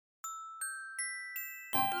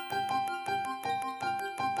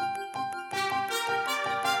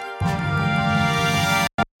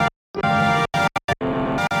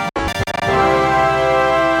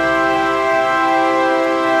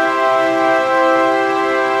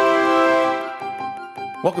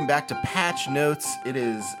Welcome back to Patch Notes. It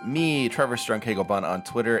is me, Trevor Strunk-Hagelbun on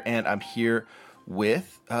Twitter, and I'm here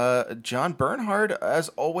with John Bernhard. As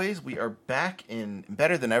always, we are back in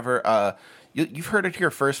better than ever. You've heard it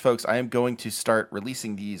here first, folks. I am going to start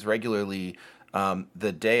releasing these regularly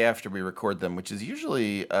the day after we record them, which is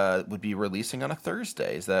usually would be releasing on a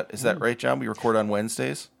Thursday. Is that right, John? We record on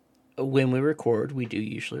Wednesdays? When we record, we do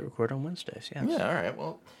usually record on Wednesdays, yes. Yeah, all right.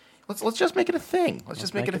 Well, let's just make it a thing. Let's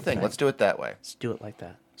just make it a thing. Let's do it that way. Let's do it like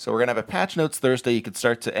that. So we're going to have a Patch Notes Thursday. You could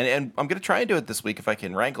start to, and I'm going to try and do it this week if I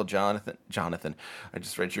can wrangle Jonathan. I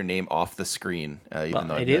just read your name off the screen. Even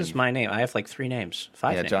though it is my name. I have like 3 names,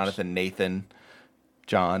 5 names. Jonathan, Nathan,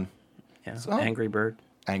 John. Yeah, so, Angry Bird.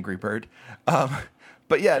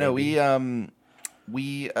 But yeah, no, we're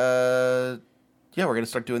going to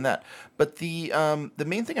start doing that. But the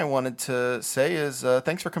main thing I wanted to say is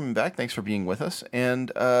thanks for coming back. Thanks for being with us.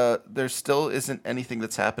 And there still isn't anything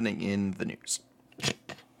that's happening in the news.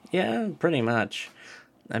 Yeah, pretty much.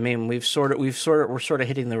 I mean, we're sort of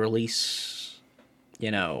hitting the release,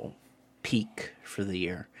 peak for the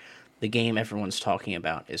year. The game everyone's talking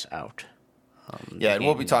about is out. And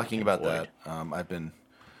we'll be talking about that. I've been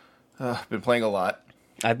playing a lot.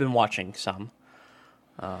 I've been watching some.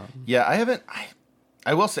 I haven't.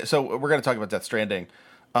 I will say. So we're going to talk about Death Stranding.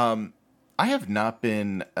 I have not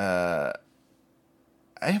been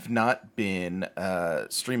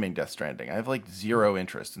streaming Death Stranding. I have like zero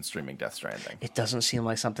interest in streaming Death Stranding. It doesn't seem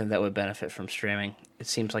like something that would benefit from streaming. It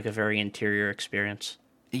seems like a very interior experience.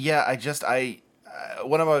 Yeah,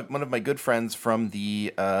 one of my good friends from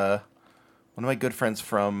the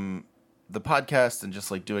podcast and just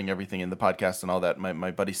like doing everything in the podcast and all that. My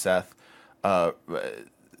buddy Seth,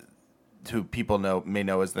 who people may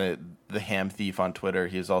know as the Ham Thief on Twitter.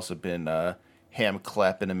 He has also been Ham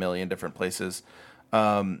Clep in a million different places.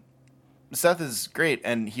 Seth is great,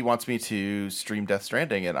 and he wants me to stream Death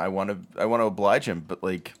Stranding, and I want to oblige him, but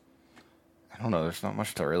like, I don't know. There's not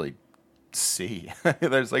much to really see.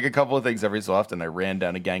 There's like a couple of things every so often. I ran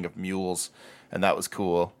down a gang of mules, and that was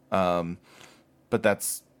cool. But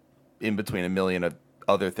that's in between a million of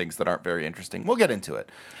other things that aren't very interesting. We'll get into it.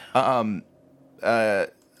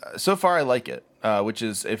 So far, I like it, which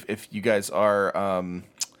is if you guys are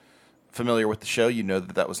familiar with the show, you know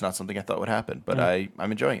that was not something I thought would happen, but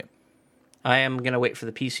I'm enjoying it. I am going to wait for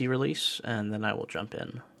the PC release, and then I will jump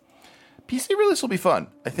in. PC release will be fun.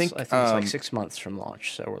 I think it's like 6 months from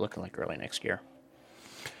launch, so we're looking like early next year.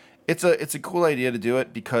 It's a cool idea to do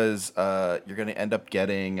it because you're going to end up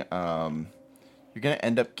getting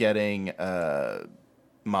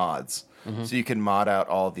mods. Mm-hmm. So you can mod out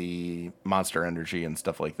all the Monster Energy and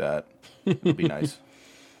stuff like that. It'll be nice.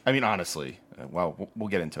 I mean, honestly, well, we'll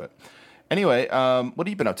get into it. Anyway, what have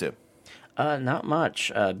you been up to? Not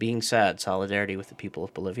much. Being sad. Solidarity with the people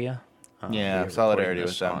of Bolivia. Solidarity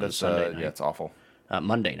with them. That's it's awful.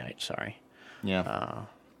 Monday night, sorry. Yeah.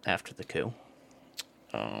 After the coup.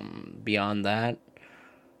 Beyond that,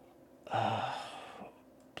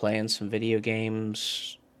 playing some video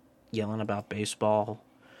games, yelling about baseball,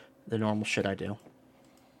 the normal shit I do.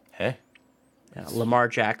 Hey. Yeah, Lamar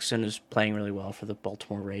Jackson is playing really well for the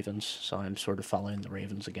Baltimore Ravens, so I'm sort of following the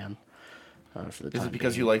Ravens again. For the Is time it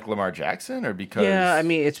because being. you like Lamar Jackson, or because? Yeah, I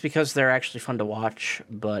mean it's because they're actually fun to watch,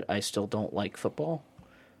 but I still don't like football.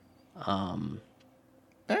 All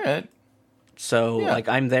right. So like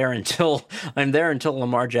I'm there until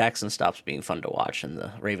Lamar Jackson stops being fun to watch and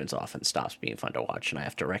the Ravens offense stops being fun to watch, and I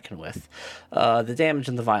have to reckon with the damage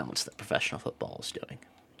and the violence that professional football is doing,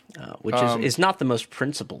 which is not the most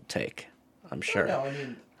principled take, I'm sure. No, I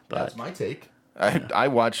mean that's my take. I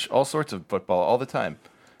watch all sorts of football all the time,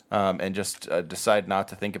 and just decide not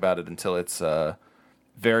to think about it until it's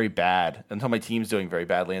very bad, until my team's doing very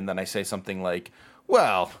badly, and then I say something like,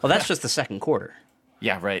 "Well, that's just the second quarter."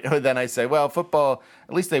 Yeah, right. Then I say, well, football,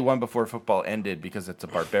 at least they won before football ended because it's a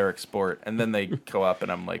barbaric sport. And then they go up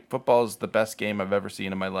and I'm like, football is the best game I've ever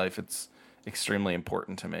seen in my life. It's extremely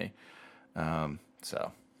important to me. But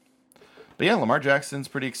yeah, Lamar Jackson's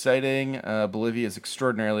pretty exciting. Bolivia is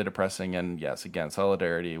extraordinarily depressing. And yes, again,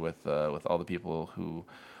 solidarity with all the people who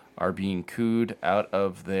are being cooed out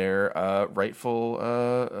of their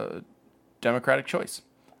rightful democratic choice.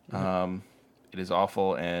 Mm-hmm. It is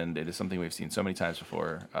awful, and it is something we've seen so many times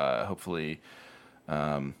before. Hopefully,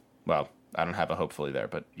 well, I don't have a hopefully there,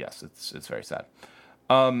 but yes, it's very sad.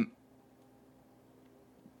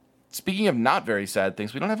 Speaking of not very sad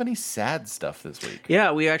things, we don't have any sad stuff this week.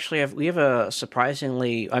 Yeah, we actually have a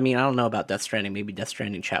surprisingly, I mean, I don't know about Death Stranding, maybe Death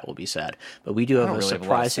Stranding chat will be sad, but we do have a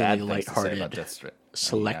surprisingly lighthearted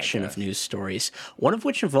selection of news stories, one of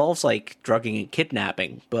which involves like drugging and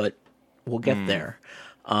kidnapping, but we'll get there.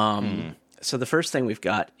 So the first thing we've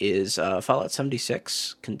got is Fallout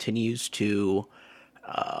 76 continues to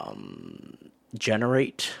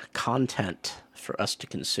generate content for us to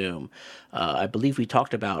consume. I believe we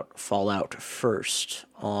talked about Fallout first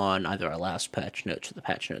on either our last patch notes or the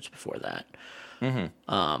patch notes before that.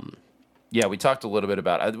 Yeah, we talked a little bit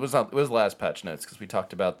about it. It was last patch notes because we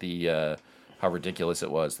talked about the how ridiculous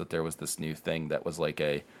it was that there was this new thing that was like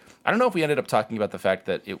a. I don't know if we ended up talking about the fact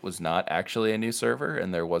that it was not actually a new server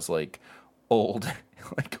and there was like old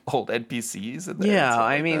NPCs in there. Yeah,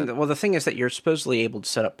 I like mean, that. well, the thing is that you're supposedly able to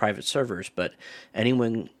set up private servers, but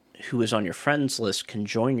anyone who is on your friends list can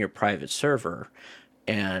join your private server,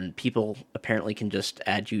 and people apparently can just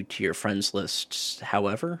add you to your friends lists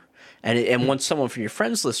however. And once someone from your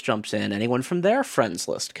friends list jumps in, anyone from their friends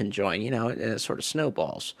list can join, and it sort of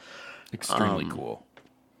snowballs. Extremely cool.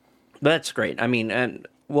 But that's great. I mean, and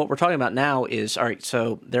what we're talking about now is, all right,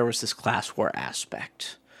 so there was this class war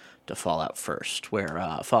aspect to Fallout First, where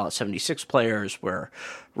Fallout 76 players were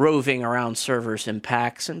roving around servers in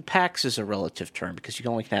packs, and packs is a relative term because you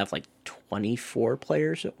only can have like 24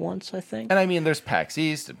 players at once, I think. And I mean, there's PAX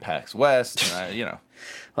East and PAX West, and,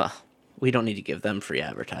 Well, we don't need to give them free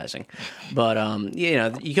advertising. But, you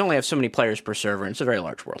can only have so many players per server, and it's a very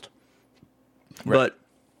large world. Right. But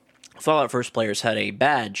Fallout First players had a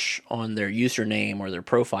badge on their username or their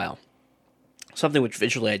profile, something which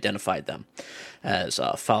visually identified them as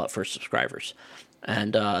Fallout First subscribers.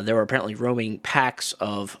 And there were apparently roaming packs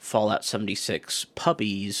of Fallout 76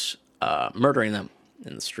 puppies murdering them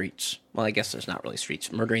in the streets. Well, I guess there's not really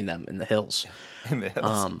streets. Murdering them in the hills. In the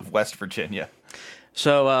hills of West Virginia.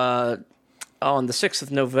 So on the 6th of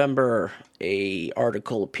November, a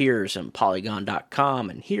article appears in Polygon.com,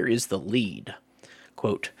 and here is the lead.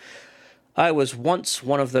 Quote, "I was once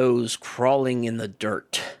one of those crawling in the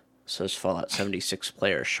dirt," says Fallout 76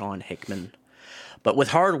 player Sean Hickman. "But with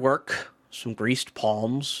hard work, some greased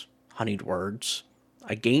palms, honeyed words,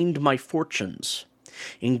 I gained my fortunes.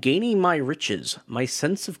 In gaining my riches, my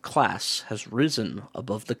sense of class has risen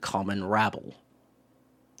above the common rabble."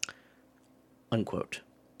 Unquote.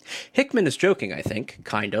 Hickman is joking, I think,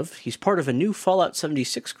 kind of. He's part of a new Fallout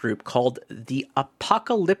 76 group called the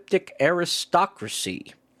Apocalyptic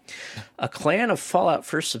Aristocracy, a clan of Fallout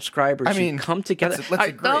First subscribers who come together. Let's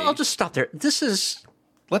agree. I'll just stop there. This is...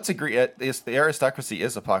 Let's agree. The aristocracy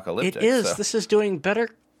is apocalyptic. It is. So. This is doing better.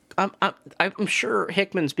 I'm sure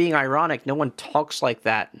Hickman's being ironic. No one talks like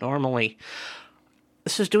that normally.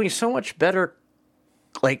 This is doing so much better,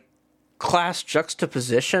 like, class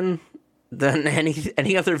juxtaposition than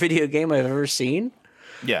any other video game I've ever seen.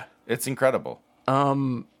 Yeah, it's incredible.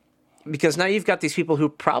 Because now you've got these people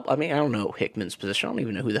who I don't know Hickman's position. I don't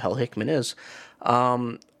even know who the hell Hickman is.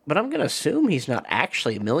 But I'm going to assume he's not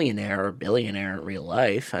actually a millionaire or billionaire in real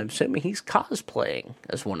life. I'm assuming he's cosplaying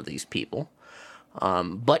as one of these people.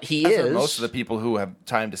 But he is. Most of the people who have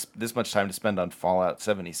this much time to spend on Fallout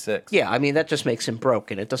 76. Yeah, I mean, that just makes him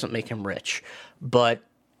broken. It doesn't make him rich. But,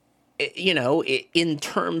 in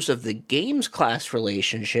terms of the games class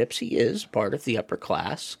relationships, he is part of the upper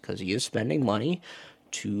class because he is spending money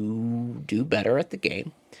to do better at the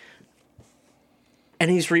game. And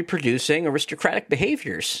he's reproducing aristocratic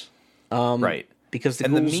behaviors. Right. Because the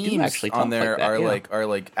memes do actually talk on there like that, are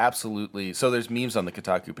like absolutely. So there's memes on the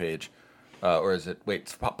Kotaku page, or is it? Wait,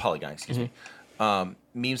 it's Polygon. Excuse me.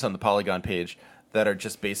 Memes on the Polygon page that are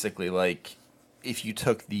just basically like if you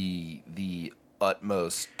took the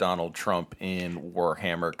utmost Donald Trump in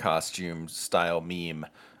Warhammer costume style meme,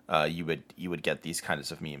 you would get these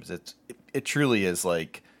kinds of memes. It truly is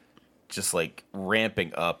like just like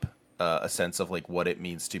ramping up a sense of like what it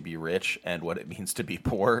means to be rich and what it means to be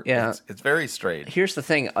poor. Yeah, it's very strange. Here's the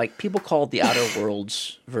thing: like people called the Outer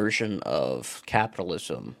Worlds version of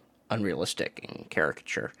capitalism unrealistic and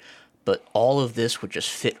caricature, but all of this would just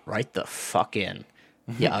fit right the fuck in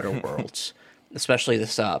the Outer Worlds. Especially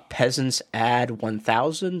this peasants add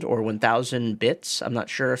 1,000 or 1,000 bits. I'm not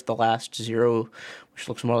sure if the last zero, which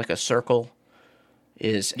looks more like a circle,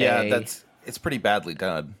 is it's pretty badly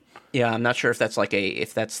done. Yeah, I'm not sure if that's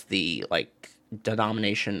if that's the like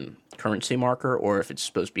denomination currency marker or if it's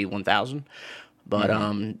supposed to be 1,000. But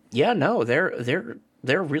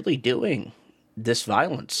they're really doing this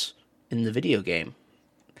violence in the video game.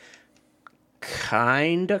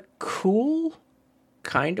 Kinda cool,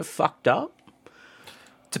 kind of fucked up.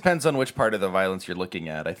 Depends on which part of the violence you're looking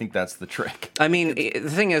at. I think that's the trick. I mean, the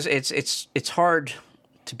thing is, it's hard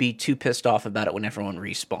to be too pissed off about it when everyone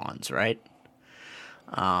respawns, right?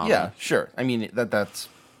 Yeah, sure. I mean, that's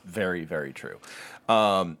very, very true.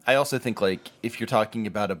 I also think, like, if you're talking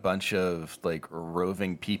about a bunch of, like,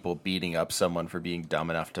 roving people beating up someone for being dumb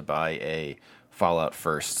enough to buy a Fallout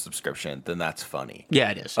First subscription, then that's funny. Yeah,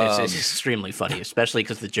 it is. It's extremely funny, especially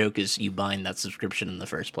because the joke is you buying that subscription in the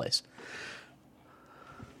first place.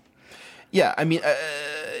 Yeah, I mean,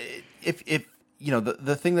 if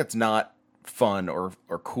the thing that's not fun or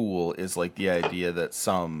cool is like the idea that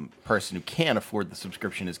some person who can't afford the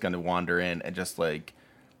subscription is going to wander in and just like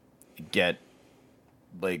get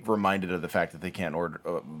like reminded of the fact that they can't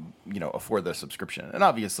afford the subscription. And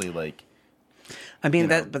obviously, like, I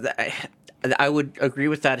mean I would agree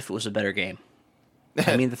with that if it was a better game.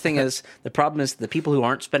 I mean, the problem is the people who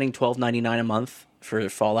aren't spending $12.99 a month for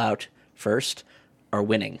Fallout First are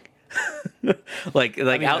winning. like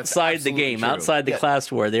I mean, outside the game, true. Outside the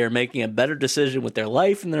class war, they are making a better decision with their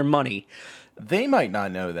life and their money. They might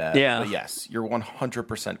not know that. Yeah. But yes, you're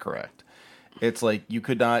 100% correct. It's like you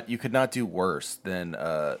could not do worse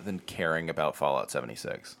than caring about Fallout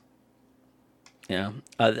 76. Yeah.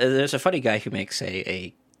 There's a funny guy who makes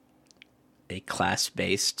a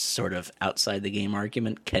class-based sort of outside the game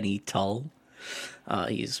argument, Kenny Tull.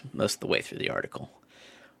 He's most of the way through the article.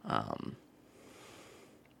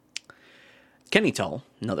 Kenny Tull,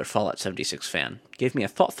 another Fallout 76 fan, gave me a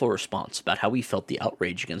thoughtful response about how he felt the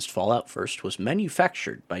outrage against Fallout First was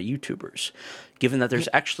manufactured by YouTubers, given that there's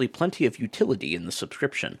actually plenty of utility in the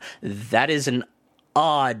subscription. That is an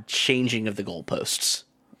odd changing of the goalposts,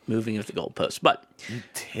 moving of the goalposts. But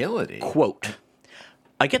utility? Quote,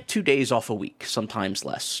 I get 2 days off a week, sometimes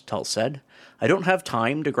less, Tull said. I don't have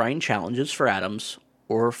time to grind challenges for atoms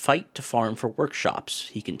or fight to farm for workshops,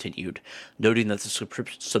 he continued, noting that the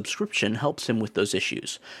subscription helps him with those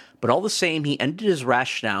issues. But all the same, he ended his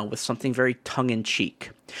rationale with something very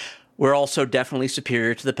tongue-in-cheek. We're also definitely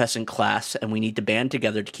superior to the peasant class, and we need to band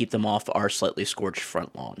together to keep them off our slightly scorched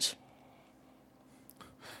front lawns.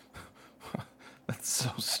 That's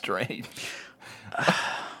so strange.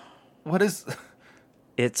 What is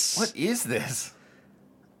this?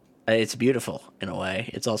 It's beautiful in a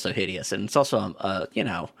way. It's also hideous, and it's also, I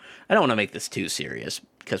don't want to make this too serious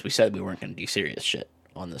because we said we weren't going to do serious shit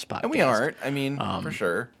on this podcast. And we aren't. I mean, for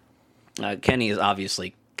sure. Kenny is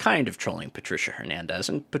obviously kind of trolling Patricia Hernandez,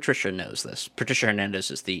 and Patricia knows this. Patricia Hernandez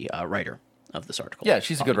is the writer of this article. Yeah,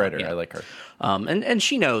 she's a good writer. Yeah. I like her. And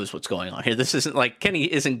she knows what's going on here. This isn't like Kenny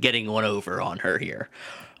isn't getting one over on her here.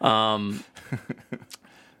 But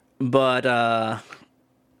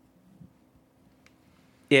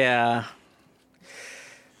yeah,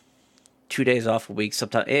 2 days off a week.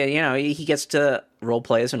 Sometimes, he gets to role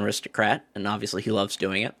play as an aristocrat, and obviously he loves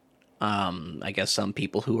doing it. I guess some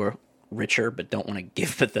people who are richer but don't want to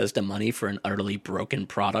give Bethesda money for an utterly broken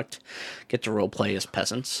product get to role play as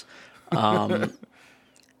peasants. And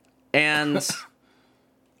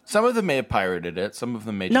some of them may have pirated it. Some of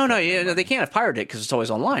them may. No, they can't have pirated it because it's always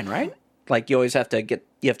online, right? Like you have to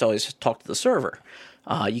always talk to the server.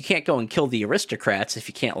 You can't go and kill the aristocrats if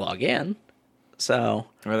you can't log in. So,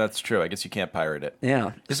 well, that's true. I guess you can't pirate it.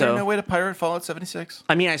 Yeah. Is there no way to pirate Fallout 76?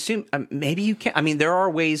 I mean, I assume maybe you can. I mean, there are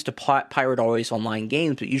ways to pirate always online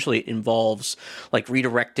games, but usually it involves like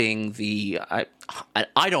redirecting the.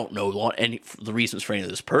 I don't know the reasons for any of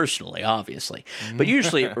this personally, obviously, but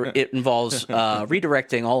usually it involves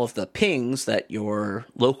redirecting all of the pings that your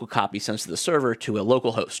local copy sends to the server to a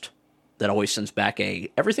local host that always sends back a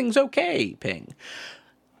 "everything's okay" ping.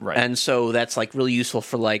 Right. And so that's like really useful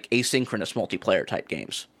for like asynchronous multiplayer type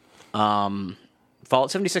games. Fallout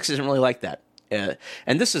 76 isn't really like that. And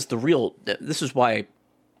this is why,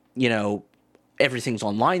 everything's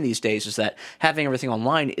online these days, is that having everything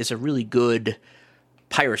online is a really good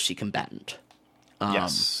piracy combatant.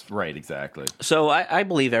 Yes, right, exactly. So I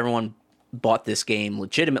believe everyone bought this game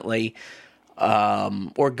legitimately,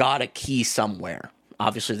 or got a key somewhere.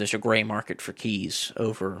 Obviously, there's a gray market for keys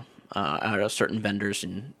over out of certain vendors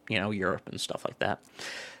in Europe and stuff like that.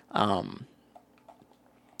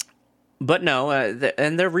 But no,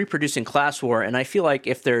 and they're reproducing class war, and I feel like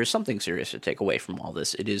if there's something serious to take away from all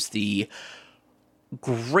this, it is the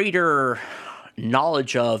greater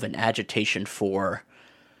knowledge of and agitation for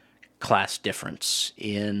class difference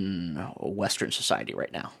in Western society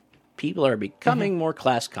right now. People are becoming more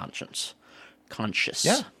class conscious.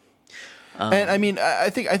 Yeah. And I mean, I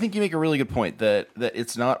think you make a really good point that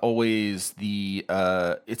it's not always the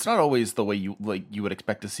way you would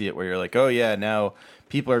expect to see it, where you're like, oh yeah, now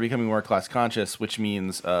people are becoming more class conscious, which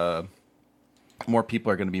means more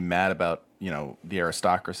people are going to be mad about the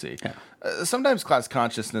aristocracy. Yeah. Sometimes class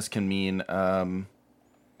consciousness can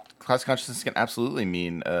absolutely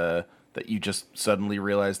mean that you just suddenly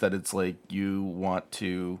realize that it's like you want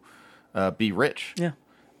to be rich. Yeah.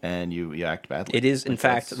 And you act badly. It is, in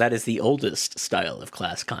fact, that is the oldest style of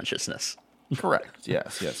class consciousness. Correct.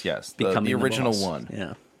 Yes. The original one.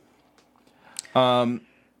 Yeah.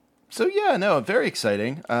 So yeah, no, very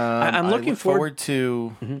exciting. I'm I looking look forward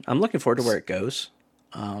to. I'm looking forward to where it goes.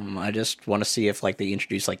 I just want to see if like they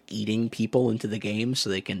introduce like eating people into the game so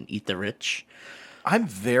they can eat the rich. I'm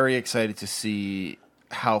very excited to see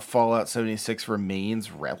how Fallout 76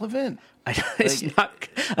 remains relevant. It's not.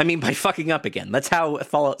 I mean, by fucking up again. That's how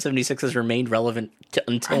Fallout 76 has remained relevant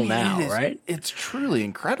until now, right? It's truly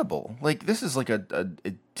incredible. Like this is like a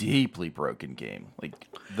deeply broken game, like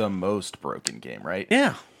the most broken game, right?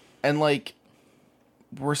 Yeah. And like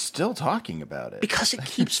we're still talking about it Because it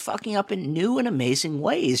keeps fucking up in new and amazing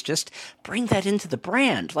ways. Just bring that into the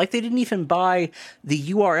brand. Like they didn't even buy the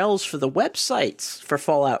URLs for the websites for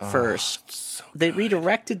Fallout First. So they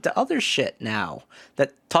redirected to other shit now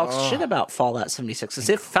that talks shit about Fallout 76, as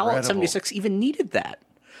if Fallout 76 even needed that.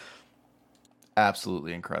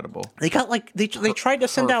 absolutely incredible. They got like they tried to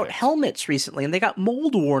send out helmets recently, and they got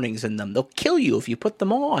mold warnings in them. They'll kill you if you put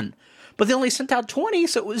them on. But they only sent out 20,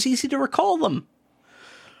 so it was easy to recall them.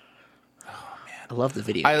 I love the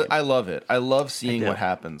video game. I love it. I love seeing what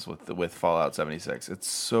happens with Fallout 76. It's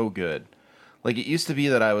so good. Like it used to be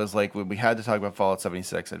that I was like, when we had to talk about Fallout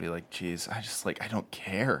 76, I'd be like, geez, I don't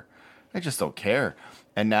care. I just don't care.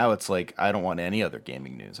 And now it's like I don't want any other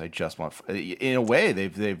gaming news. I just want. In a way,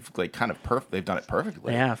 they've like kind of they've done it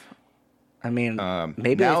perfectly. They have. I mean,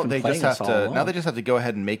 maybe now they just have to. Now they just have to go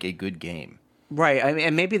ahead and make a good game. Right. I mean,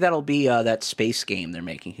 and maybe that'll be that space game they're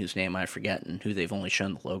making, whose name I forget, and who they've only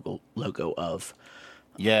shown the logo of.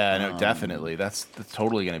 Yeah, no, definitely. That's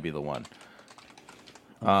totally going to be the one.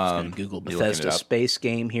 I'm just going to Google Bethesda space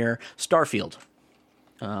game here. Starfield.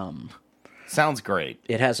 Sounds great.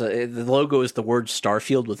 It has the logo is the word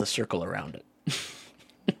Starfield with a circle around it.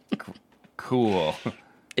 Cool.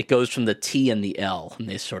 It goes from the T and the L, and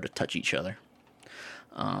they sort of touch each other.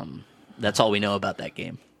 That's all we know about that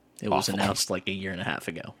game. It was announced like a year and a half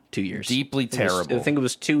ago, 2 years. Deeply terrible. I think it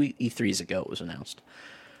was 2 E3s ago it was announced.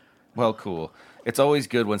 Well, cool. It's always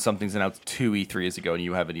good when something's announced 2 E3s ago and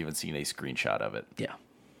you haven't even seen a screenshot of it. Yeah.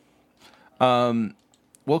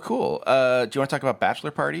 Well, cool. Do you want to talk about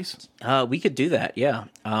bachelor parties? We could do that, yeah.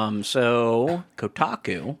 So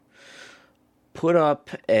Kotaku put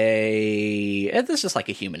up this is like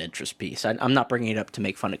a human interest piece. I'm not bringing it up to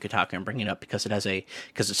make fun of Kotaku. I'm bringing it up because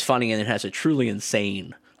it's funny and it has a truly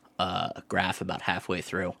insane graph about halfway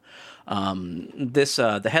through.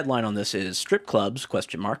 The headline on this is strip clubs ?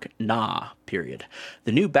 Nah. Period.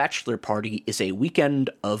 The new bachelor party is a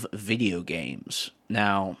weekend of video games.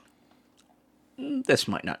 Now, this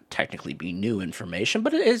might not technically be new information,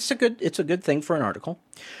 but it's a good thing for an article.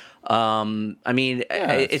 I mean,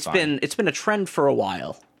 it's been a trend for a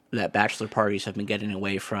while that bachelor parties have been getting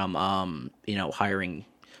away from hiring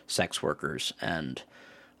sex workers and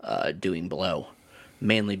doing blow.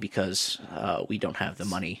 Mainly because we don't have the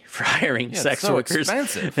money for hiring sex workers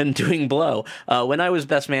and doing blow. When I was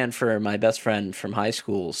best man for my best friend from high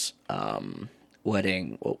school's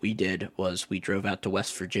wedding, what we did was we drove out to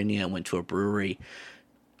West Virginia and went to a brewery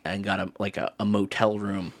and got a motel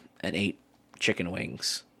room and ate chicken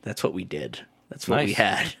wings. That's what we did. That's what we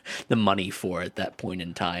had the money for at that point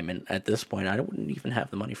in time. And at this point, I wouldn't even have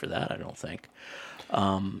the money for that, I don't think.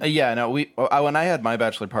 When I had my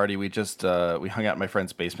bachelor party, we just we hung out in my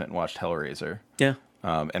friend's basement and watched Hellraiser. Yeah.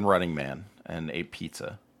 And Running Man and ate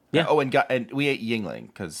pizza. Yeah. And we ate Yingling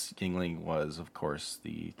because Yingling was, of course,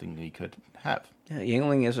 the thing we could have. Yeah,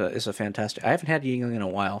 Yingling is a fantastic. I haven't had Yingling in a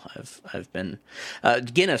while. I've been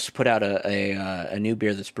Guinness put out a new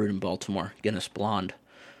beer that's brewed in Baltimore, Guinness Blonde.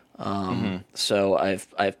 So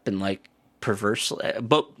I've been like perversely,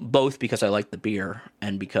 both because I like the beer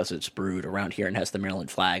and because it's brewed around here and has the Maryland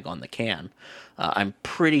flag on the can. I'm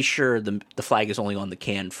pretty sure the flag is only on the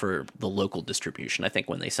can for the local distribution. I think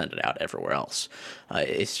when they send it out everywhere else,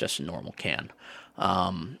 it's just a normal can.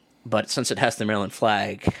 But since it has the Maryland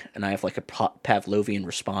flag, and I have like a Pavlovian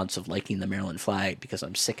response of liking the Maryland flag because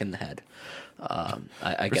I'm sick in the head,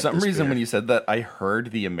 I for get some this reason beer. when you said that, I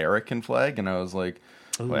heard the American flag and I was like,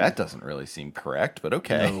 well, that doesn't really seem correct, but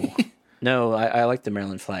okay. No, I like the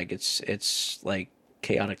Maryland flag. It's like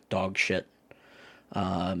chaotic dog shit.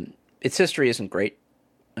 Its history isn't great.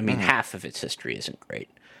 I mean, half of its history isn't great.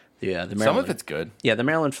 The Maryland, some of it's good. Yeah, the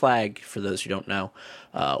Maryland flag, for those who don't know,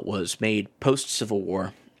 was made post-Civil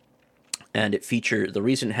War, and the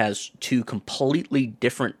reason it has two completely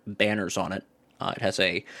different banners on it. It has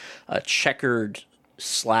a checkered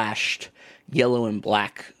slashed yellow and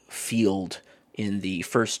black field in the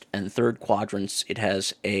first and third quadrants. It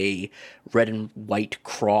has a red and white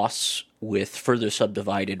cross with further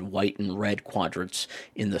subdivided white and red quadrants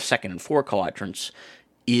in the second and fourth quadrants.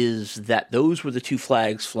 Is that those were the two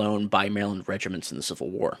flags flown by Maryland regiments in the Civil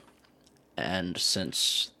War. and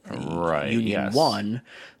since the Right, Union yes. won,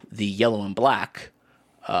 the yellow and black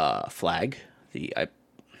flag. I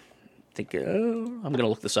think I'm going to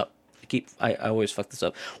look this up. I always fuck this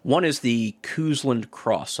up. One is the Cousland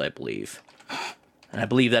Cross, I believe, and I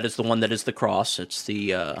believe that is the one that is the cross. It's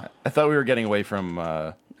the I thought we were getting away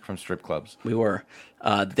from strip clubs. we were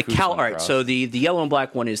the Cousland All right, Cross. so the yellow and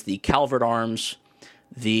black one is the Calvert Arms.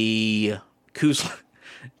 The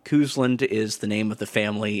Cousland is the name of the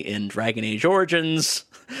family in Dragon Age Origins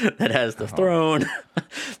that has the throne.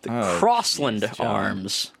 The Crossland jeez, John.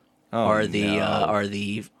 Arms are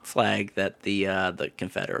the flag that the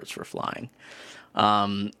Confederates were flying.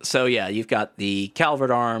 So yeah, you've got the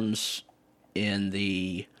Calvert Arms in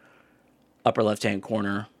the upper left-hand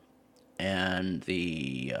corner, and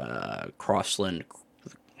the Crossland,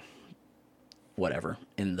 whatever,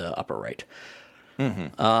 in the upper right.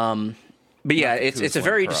 But yeah, it's a Cousland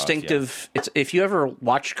very Cross, distinctive. It's if you ever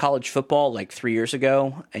watched college football like 3 years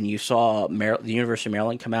ago and you saw the University of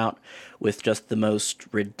Maryland come out with just the most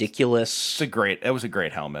ridiculous It was a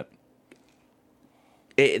great helmet.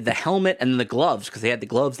 the helmet and the gloves, because they had the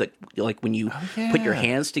gloves that like when you put your yeah.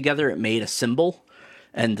 hands together it made a symbol,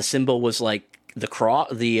 and the symbol was like the cross,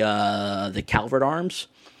 the Calvert Arms.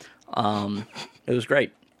 It was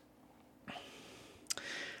great.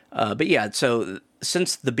 But yeah, so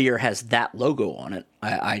since the beer has that logo on it,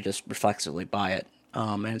 I just reflexively buy it,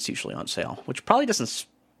 and it's usually on sale, which probably doesn't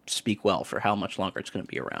speak well for how much longer it's going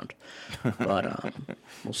to be around. But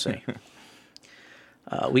we'll see.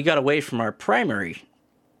 We got away from our primary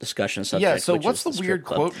discussion subject. Yeah, so which what's is the strip weird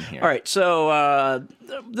club. quote in here? All right, so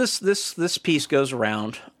this piece goes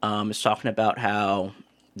around. It's talking about how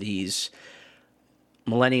these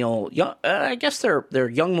millennial, I guess they're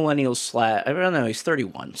young millennials. I don't know. He's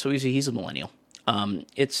 31, so he's a millennial.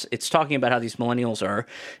 It's talking about how these millennials are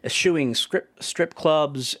eschewing strip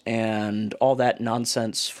clubs and all that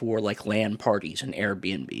nonsense for like LAN parties and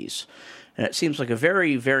Airbnbs, and it seems like a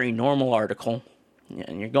very, very normal article.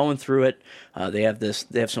 And you're going through it. They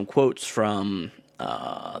have some quotes from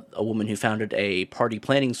a woman who founded a party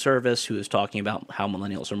planning service who is talking about how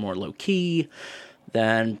millennials are more low key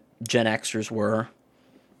than Gen Xers were.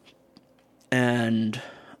 And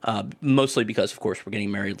mostly because, of course, we're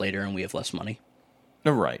getting married later and we have less money.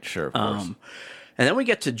 Right, sure, of course. And then we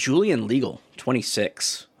get to Julian Legal,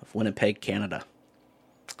 26, of Winnipeg, Canada.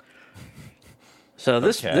 So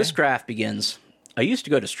this graph begins. I used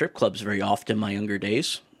to go to strip clubs very often in my younger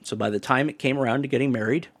days, so by the time it came around to getting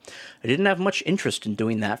married, I didn't have much interest in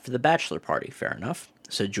doing that for the bachelor party. Fair enough,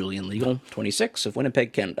 said Julian Legal, 26, of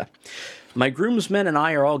Winnipeg, Canada. My groomsmen and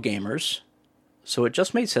I are all gamers, so it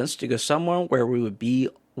just made sense to go somewhere where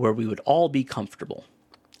we would all be comfortable.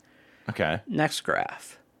 Okay. Next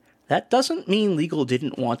graph. That doesn't mean Legal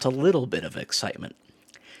didn't want a little bit of excitement.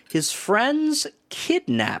 His friends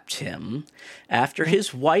kidnapped him after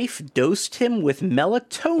his wife dosed him with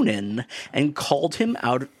melatonin and called him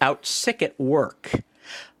out sick at work.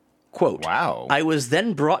 Quote, Wow. I was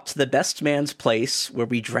then brought to the best man's place where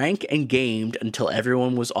we drank and gamed until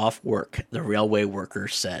everyone was off work, the railway worker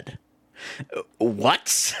said.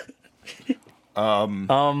 What?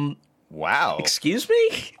 Wow. Excuse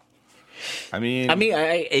me? I mean,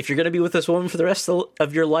 if you're going to be with this woman for the rest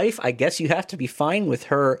of your life, I guess you have to be fine with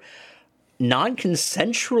her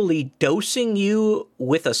non-consensually dosing you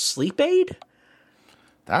with a sleep aid?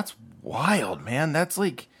 that's wild, man. That's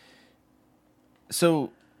like,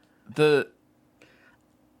 so the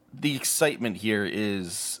excitement here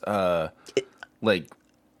is like,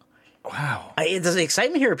 wow. The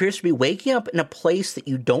excitement here appears to be waking up in a place that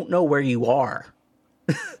you don't know where you are.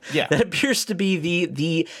 Yeah. That appears to be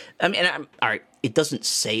the all right, it doesn't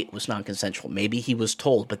say it was non-consensual. Maybe he was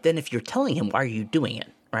told, but then if you're telling him, why are you doing it,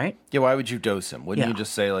 right? Yeah, why would you dose him? Wouldn't Yeah. you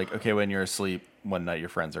just say, like, okay, when you're asleep one night, your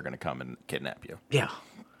friends are going to come and kidnap you? Yeah.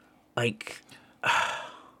 Like,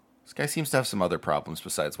 This guy seems to have some other problems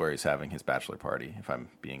besides where he's having his bachelor party, if I'm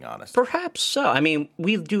being honest. perhaps so. I mean,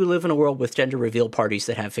 we do live in a world with gender reveal parties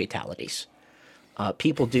that have fatalities.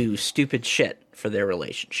 People do stupid shit for their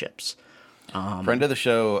relationships. Friend of the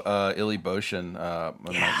show, Illy Boshin,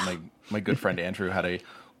 my good friend Andrew had a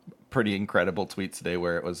pretty incredible tweet today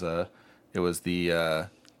where it was the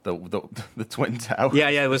Twin Towers. Yeah,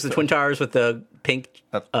 it was the Twin Towers with the pink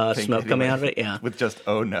Pink smoke coming out of it. Yeah, with just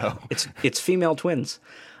oh no. it's female twins.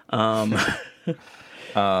 Well,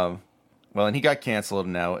 and he got canceled.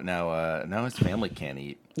 Now his family can't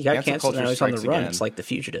eat. He got Cancel canceled. culture Now he's on the strikes run. again. It's like The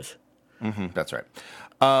Fugitive. That's right.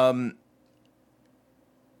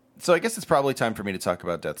 So I guess it's probably time for me to talk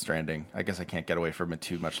about Death Stranding. I guess I can't get away from it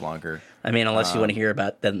too much longer. I mean, unless you want to hear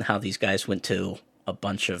about then how these guys went to a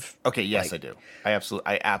bunch of Okay, yes, I do.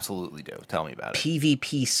 I absolutely do. Tell me about it.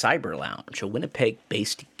 PvP Cyber Lounge, a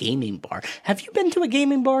Winnipeg-based gaming bar. Have you been to a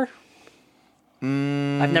gaming bar?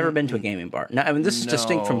 I've never been to a gaming bar. Now, I mean, this is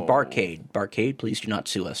distinct from Barcade. Barcade, please do not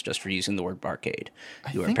sue us just for using the word barcade.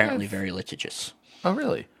 You are apparently very litigious. Oh,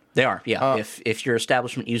 really? They are, yeah. If your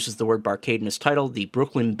establishment uses the word barcade in its title, the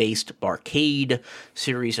Brooklyn-based Barcade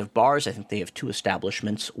series of bars, I think they have 2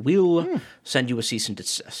 establishments, will send you a cease and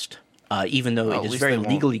desist. Even though it is very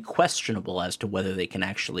legally questionable as to whether they can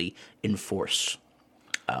actually enforce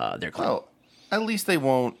their claim. Well, at least they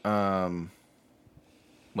won't,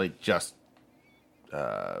 just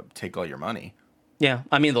take all your money. Yeah,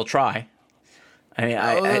 I mean, they'll try. I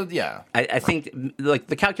mean, yeah. I think, like,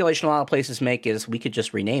 the calculation a lot of places make is we could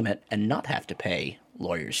just rename it and not have to pay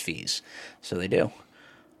lawyers' fees. So they do.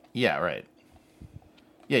 Yeah, right.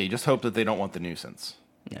 Yeah, you just hope that they don't want the nuisance,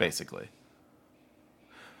 basically.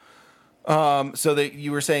 So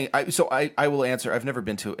you were saying, I will answer. I've never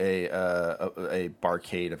been to a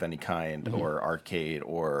barcade of any kind, or arcade,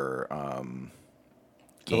 or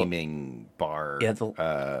gaming bar. Yeah,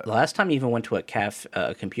 the last time you even went to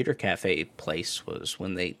a computer cafe place was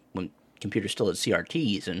when computers still had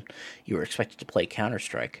CRTs and you were expected to play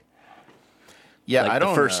Counter-Strike. Yeah, like I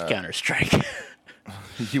don't. The first Counter-Strike.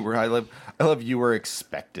 You were. I love. You were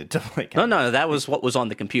expected to play. No, that was what was on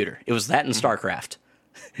the computer. It was that and StarCraft.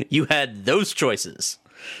 You had those choices.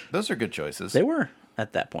 Those are good choices. They were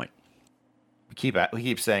at that point. We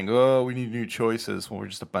keep saying, "Oh, we need new choices." Well, we're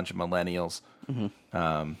just a bunch of millennials.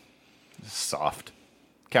 Soft.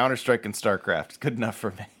 Counter-Strike and StarCraft. Good enough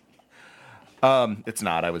for me. It's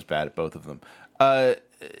not. I was bad at both of them.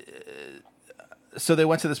 So they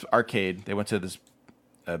went to this arcade. They went to this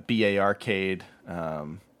BA arcade,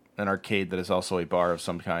 an arcade that is also a bar of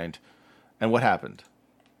some kind. And what happened?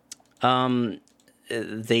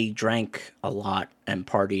 They drank a lot and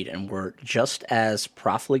partied and were just as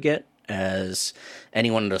profligate as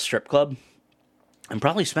anyone at a strip club, and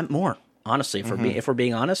probably spent more. Honestly, if we're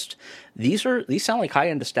being honest, these sound like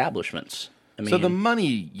high-end establishments. I mean, so the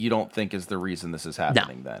money you don't think is the reason this is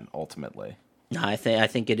happening? Then ultimately, no, I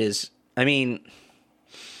think it is. I mean,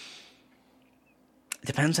 it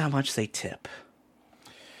depends how much they tip.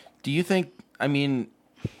 Do you think? I mean,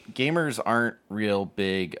 gamers aren't real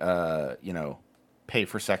big, pay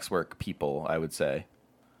for sex work people, I would say.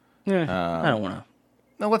 Yeah, I don't want to.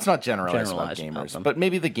 No, let's not generalize about gamers, but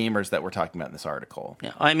maybe the gamers that we're talking about in this article.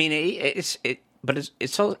 Yeah, I mean, it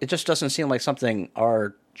just doesn't seem like something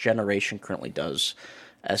our generation currently does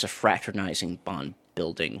as a fraternizing bond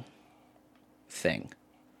building thing.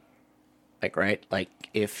 Like, right? Like,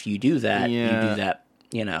 if you do that, you do that.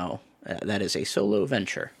 That is a solo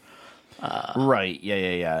venture. Right.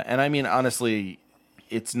 Yeah. And I mean, honestly,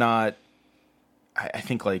 it's not. I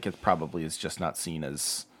think like it probably is just not seen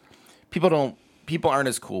as people aren't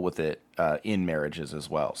as cool with it in marriages as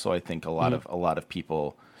well. So I think a lot of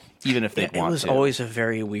people, even if they want to, it was always a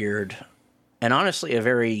very weird, and honestly a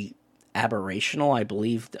very aberrational. I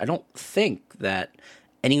don't think that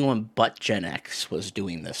anyone but Gen X was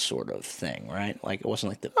doing this sort of thing, right? Like it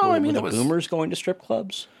wasn't like the boomers going to strip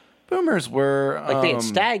clubs. Boomers were like they had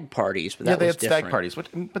stag parties, but they had different. Stag parties,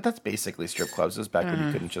 but that's basically strip clubs. It was back when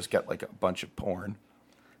you couldn't just get like a bunch of porn.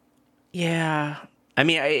 Yeah, I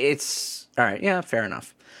mean it's all right. Yeah, fair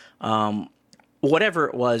enough. Whatever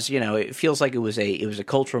it was, it feels like it was a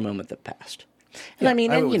cultural moment that passed. And I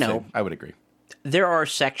would agree. There are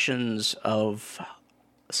sections of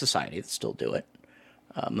society that still do it.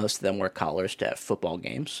 Most of them wear collars to have football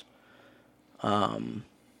games.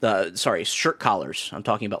 Shirt collars. I'm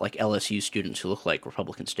talking about like LSU students who look like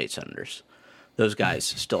Republican state senators. Those guys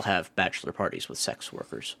still have bachelor parties with sex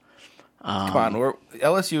workers. Come on,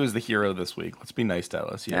 LSU is the hero this week. Let's be nice to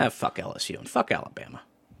LSU. Yeah, fuck LSU and fuck Alabama.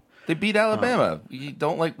 They beat Alabama. We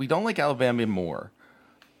don't like Alabama more.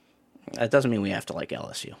 That doesn't mean we have to like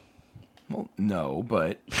LSU. Well, no,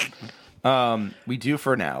 but we do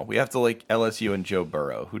for now. We have to like LSU and Joe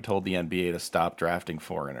Burrow, who told the NBA to stop drafting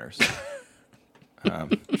foreigners.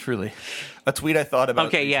 Truly, a tweet I thought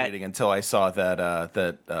about retweeting until I saw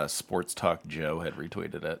that Sports Talk Joe had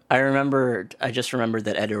retweeted it. I just remembered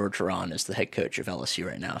that Ed Orgeron is the head coach of LSU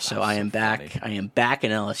right now. So I am back. I am back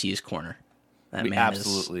in LSU's corner. That man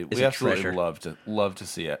absolutely love to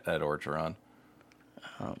see Ed Orgeron.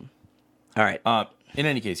 All right. In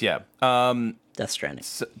any case, yeah. Death Stranding.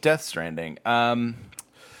 Death Stranding. So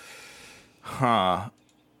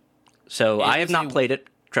I have not played it.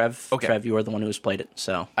 Trev, you are the one who has played it,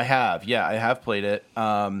 so. I have played it.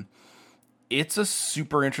 It's a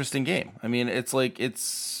super interesting game. I mean, I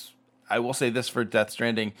will say this for Death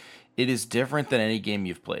Stranding, it is different than any game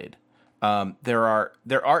you've played. There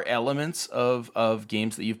are elements of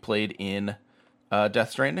games that you've played in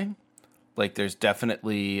Death Stranding. Like there's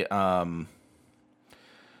definitely I'm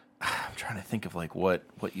trying to think of like what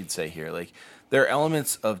you'd say here. Like there are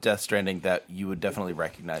elements of Death Stranding that you would definitely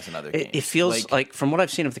recognize in other games. It feels like from what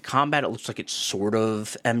I've seen of the combat, it looks like it's sort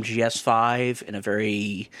of MGS5 in a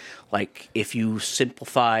very, like, if you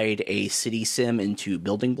simplified a city sim into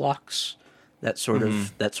building blocks, that sort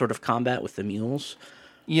of combat with the mules.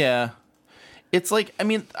 Yeah. It's like, I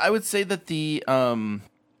mean, I would say that the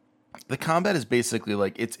combat is basically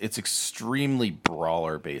like it's extremely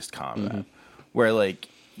brawler based combat where like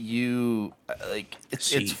you like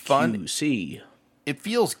it's fun. CQC. It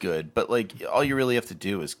feels good, but like all you really have to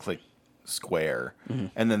do is click square,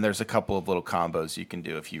 and then there's a couple of little combos you can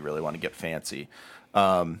do if you really want to get fancy.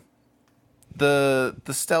 The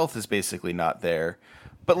stealth is basically not there,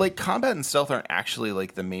 but like combat and stealth aren't actually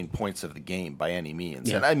like the main points of the game by any means.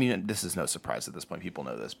 Yeah. And I mean, this is no surprise at this point; people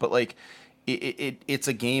know this. But like, it's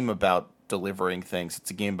a game about delivering things. It's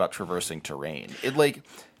a game about traversing terrain.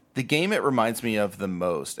 The game it reminds me of the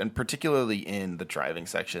most, and particularly in the driving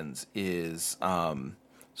sections, is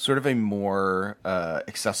sort of a more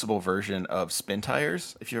accessible version of Spin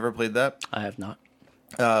Tires. If you ever played that, I have not.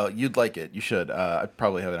 you'd like it. You should. I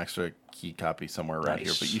probably have an extra key copy somewhere around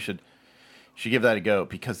here, but you should give that a go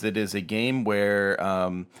because it is a game where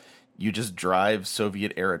you just drive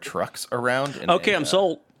Soviet era trucks around. Okay, I'm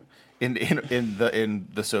sold. In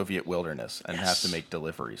the Soviet wilderness and have to make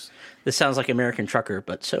deliveries. This sounds like American Trucker,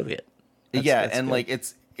 but Soviet. That's and good. like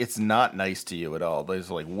it's not nice to you at all. There's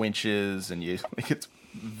like winches and it's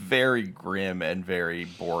very grim and very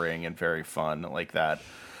boring and very fun like that.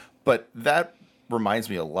 But that reminds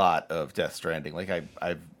me a lot of Death Stranding. Like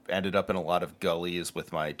I've ended up in a lot of gullies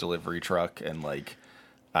with my delivery truck and like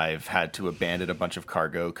I've had to abandon a bunch of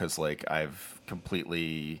cargo because like I've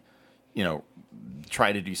completely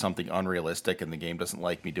try to do something unrealistic and the game doesn't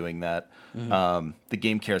like me doing that. The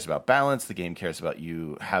game cares about balance. The game cares about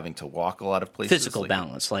you having to walk a lot of places. Physical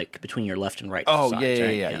balance, like between your left and right Oh, sides,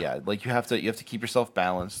 yeah. Like you have to keep yourself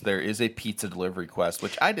balanced. There is a pizza delivery quest,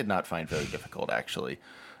 which I did not find very difficult actually.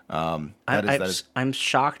 I'm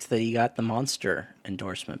shocked that you got the Monster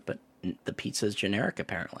endorsement, but the pizza is generic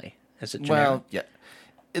apparently. Is it generic? Well, yeah.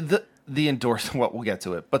 The endorsement, well, we'll get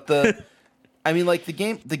to it. But the I mean, like the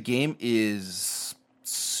game is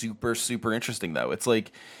super, super interesting though. It's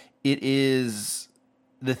like the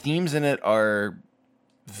themes in it are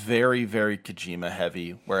very, very Kojima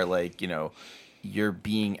heavy, where like, you're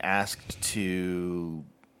being asked to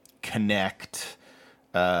connect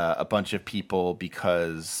a bunch of people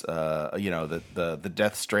because the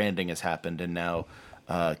Death Stranding has happened and now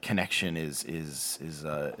connection is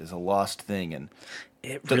a lost thing and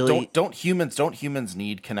don't humans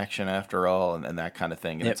need connection after all and that kind of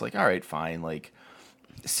thing and It's like, all right, fine. Like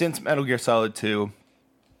since Metal Gear Solid 2,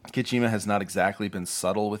 Kojima has not exactly been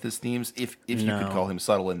subtle with his themes, if you could call him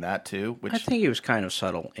subtle in that too. Which I think he was kind of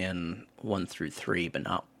subtle in 1 through 3, but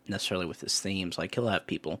not necessarily with his themes. Like he'll have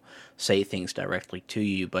people say things directly to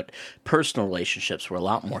you, but personal relationships were a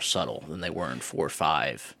lot more subtle than they were in 4 or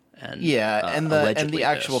 5. And, and the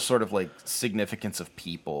actual sort of like significance of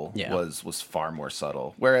people was far more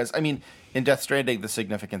subtle. Whereas, I mean, in Death Stranding, the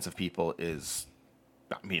significance of people is,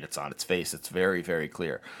 I mean, it's on its face. It's very, very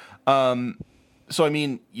clear. So, I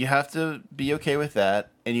mean, you have to be okay with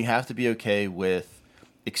that, and you have to be okay with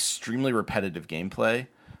extremely repetitive gameplay.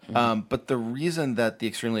 But the reason that the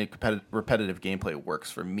extremely repetitive gameplay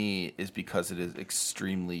works for me is because it is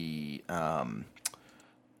extremely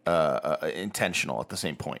intentional at the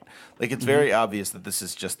same point. Like it's very obvious that this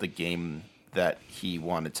is just the game that he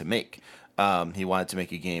wanted to make. He wanted to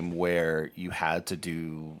make a game where you had to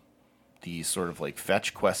do these sort of like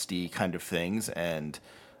fetch questy kind of things and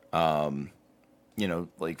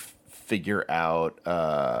like figure out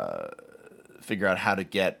how to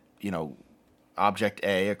get object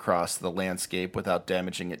A across the landscape without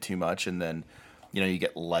damaging it too much, and then you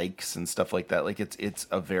get likes and stuff like that. Like it's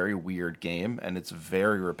a very weird game, and it's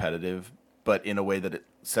very repetitive, but in a way that it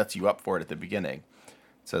sets you up for it at the beginning. It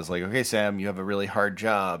says like, okay, Sam, you have a really hard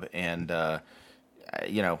job, and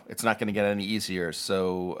it's not going to get any easier.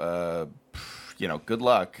 So good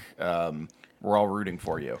luck. We're all rooting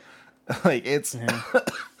for you. Like it's,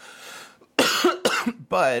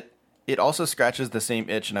 but it also scratches the same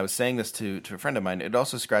itch. And I was saying this to a friend of mine. It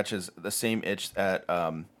also scratches the same itch that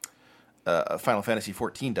Final Fantasy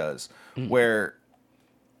XIV does, where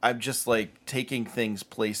I'm just like taking things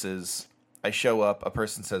places. I show up, a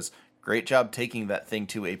person says, "Great job taking that thing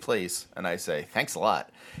to a place," and I say, "Thanks a lot,"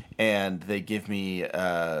 and they give me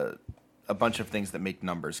a bunch of things that make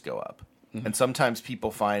numbers go up. And sometimes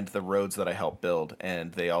people find the roads that I help build,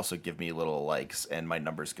 and they also give me little likes, and my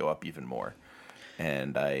numbers go up even more.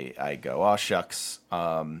 And I go, oh, shucks,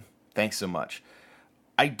 thanks so much.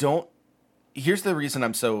 I don't. Here's the reason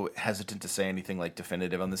I'm so hesitant to say anything like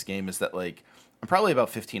definitive on this game is that like I'm probably about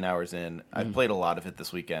 15 hours in. I've played a lot of it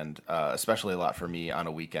this weekend, especially a lot for me on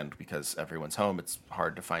a weekend because everyone's home. It's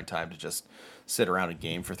hard to find time to just sit around and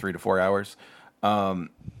game for 3 to 4 hours.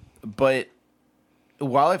 But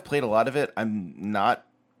while I've played a lot of it, I'm not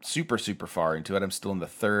super far into it. I'm still in the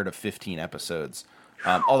third of 15 episodes.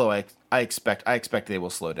 Although I expect they will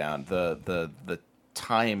slow down. The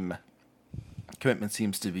time commitment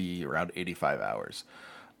seems to be around 85 hours.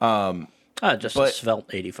 Just a svelte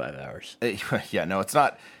 85 hours. Yeah, no, it's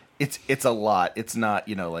not. It's a lot. It's not,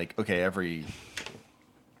 like, okay, every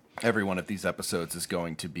one of these episodes is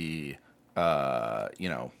going to be, I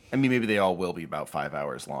mean, maybe they all will be about 5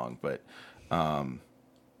 hours long, but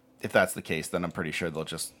if that's the case, then I'm pretty sure they'll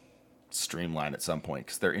just streamline at some point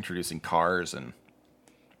because they're introducing cars and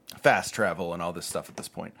fast travel and all this stuff at this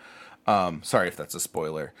point. Sorry if that's a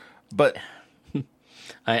spoiler, but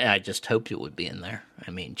I just hoped it would be in there.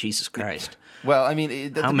 I mean, Jesus Christ. Well, I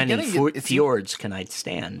mean, how many fjords can I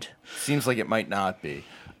stand? Seems like it might not be.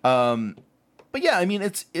 But yeah, I mean,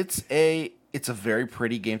 it's a very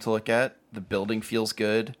pretty game to look at. The building feels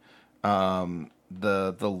good.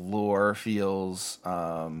 The lore feels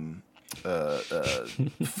fun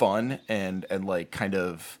and like kind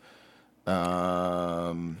of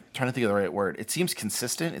trying to think of the right word. It seems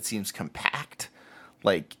consistent. It seems compact.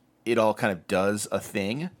 Like it all kind of does a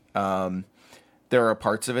thing. There are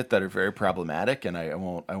parts of it that are very problematic, and I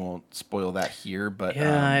won't spoil that here. But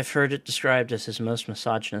yeah, I've heard it described as his most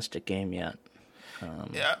misogynistic game yet.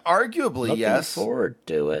 Yeah, arguably, yes. Looking forward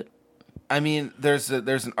to it. I mean, there's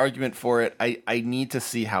an argument for it. I need to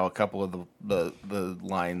see how a couple of the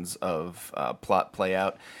lines of plot play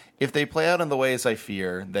out. If they play out in the ways I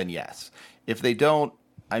fear, then yes. If they don't,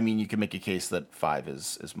 I mean, you can make a case that 5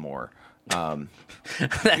 is more.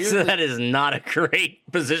 That is not a great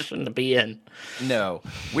position to be in. No.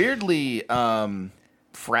 Weirdly,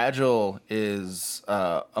 Fragile is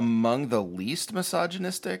among the least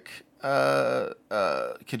misogynistic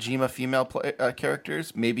Kojima female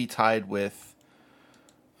characters, maybe tied with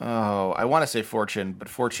I want to say Fortune, but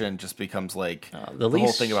Fortune just becomes like the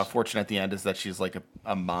whole thing about Fortune at the end is that she's like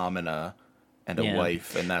a mom and a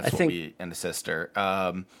wife, and that's and a sister.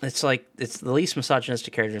 It's like it's the least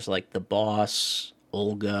misogynistic characters, like the boss,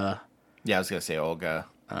 Olga. Yeah, I was gonna say Olga.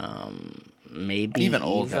 Maybe even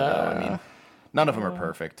Olga. Though, I mean, none of them are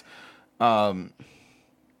perfect.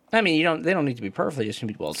 I mean, they don't need to be perfect. They just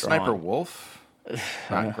need to be well drawn. Sniper Wolf,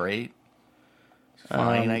 not great.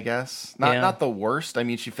 Fine, I guess. Not the worst. I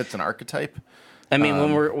mean, she fits an archetype. I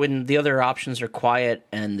mean, when the other options are Quiet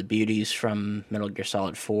and the beauties from Metal Gear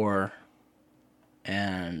Solid 4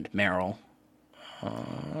 and Meryl.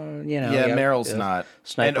 Yeah, Meryl's not.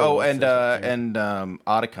 Sniper and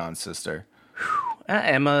Otacon's sister.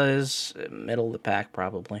 Emma is middle of the pack,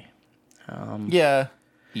 probably. Yeah,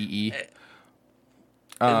 EE.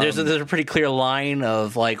 There's a pretty clear line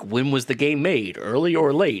of like when was the game made, early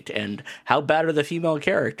or late, and how bad are the female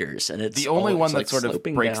characters? And it's the only one that like sort of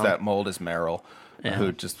breaks down. that mold is Meryl,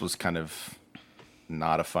 who just was kind of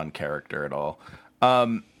not a fun character at all.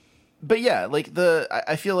 But yeah, like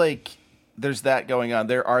I feel like there's that going on.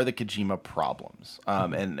 There are the Kojima problems,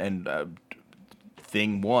 and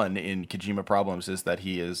thing one in Kojima problems is that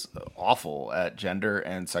he is awful at gender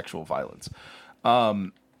and sexual violence.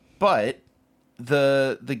 But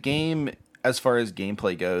the game, as far as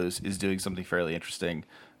gameplay goes, is doing something fairly interesting.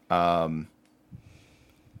 I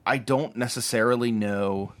don't necessarily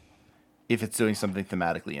know if it's doing something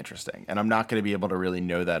thematically interesting, and I'm not going to be able to really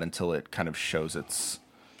know that until it kind of shows its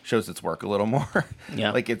work a little more.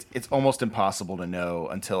 Yeah, like it's almost impossible to know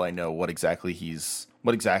until I know what exactly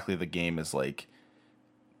the game is like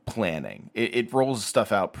planning. It rolls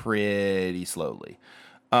stuff out pretty slowly.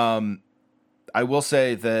 I will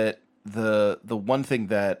say that the one thing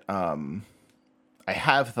that I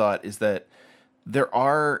have thought is that there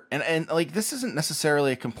are and like this isn't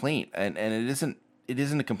necessarily a complaint and it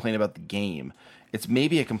isn't a complaint about the game. It's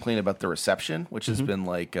maybe a complaint about the reception, which has been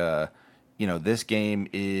like this game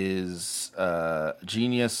is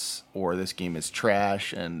genius or this game is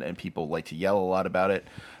trash and people like to yell a lot about it.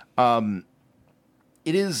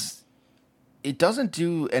 It doesn't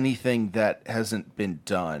do anything that hasn't been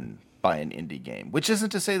done by an indie game, which isn't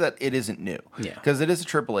to say that it isn't new. Yeah. Because it is a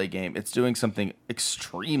AAA game. It's doing something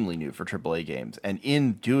extremely new for AAA games. And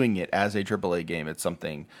in doing it as a AAA game, it's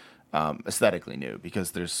something aesthetically new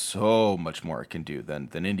because there's so much more it can do than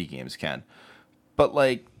indie games can. But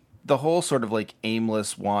like the whole sort of like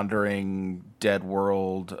aimless wandering dead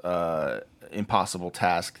world impossible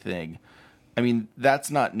task thing, I mean,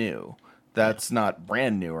 that's not new. That's not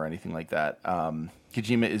brand new or anything like that.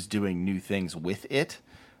 Kojima is doing new things with it,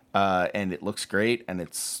 and it looks great, and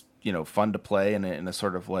it's, you know, fun to play in a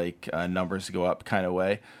sort of like numbers go up kind of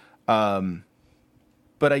way.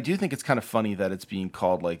 But I do think it's kind of funny that it's being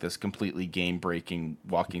called like this completely game-breaking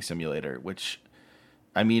walking simulator, which,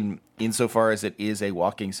 I mean, insofar as it is a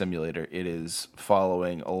walking simulator, it is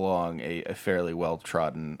following along a fairly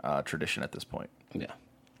well-trodden tradition at this point. Yeah.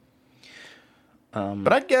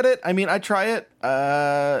 But I'd get it. I mean, I'd try it.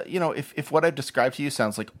 You know, if what I've described to you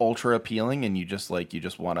sounds like ultra appealing and you just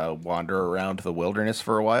want to wander around the wilderness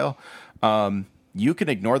for a while, you can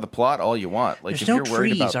ignore the plot all you want. Like, There's if no you're worried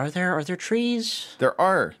trees, about, are there? Are there trees? there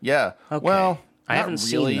are, yeah. Okay. Well, I not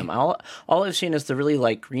haven't really. seen them. All I've seen is the really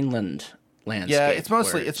like Greenland landscape. Yeah, it where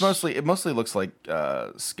mostly looks like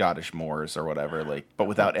Scottish moors or whatever, like, but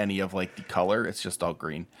without any of like the color. It's just all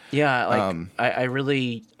green. Yeah, like I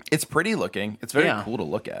really. It's pretty looking. It's very Yeah. cool to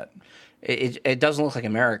look at. It doesn't look like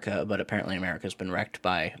America, but apparently America's been wrecked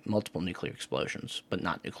by multiple nuclear explosions, but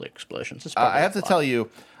not nuclear explosions. It's I have to tell you,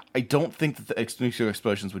 I don't think that the nuclear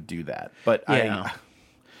explosions would do that. But Yeah.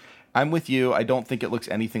 I'm with you. I don't think it looks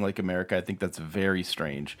anything like America. I think that's very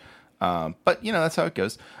strange. But, you know, that's how it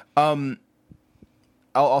goes. I'll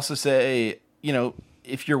also say, you know,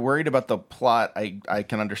 if you're worried about the plot, I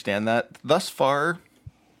can understand that. Thus far,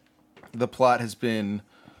 the plot has been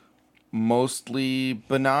mostly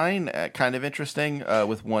benign, kind of interesting,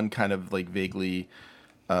 with one kind of like vaguely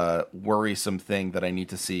worrisome thing that I need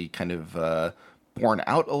to see kind of borne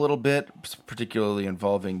out a little bit, particularly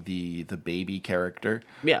involving the baby character.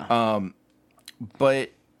 Yeah.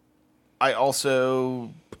 But I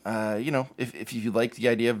also, you know, if you like the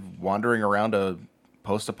idea of wandering around a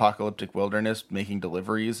post-apocalyptic wilderness, making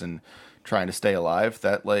deliveries and trying to stay alive,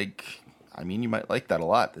 that, like, I mean, you might like that a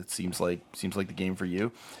lot. It seems like the game for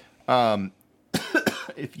you.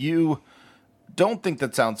 If you don't think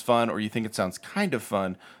that sounds fun, or you think it sounds kind of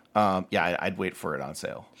fun, yeah, I'd wait for it on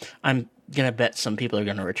sale. I'm going to bet some people are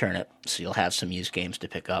going to return it, so you'll have some used games to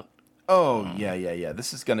pick up. Oh, yeah.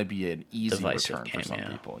 This is going to be an easy Divisive return game, for some yeah.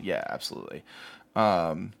 people. Yeah, absolutely.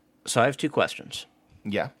 So I have two questions.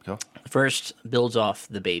 Yeah, go. First builds off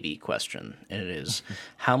the baby question, and it is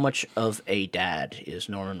how much of a dad is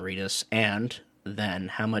Norman Reedus, and then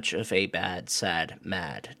how much of a bad, sad,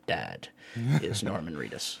 mad dad is Norman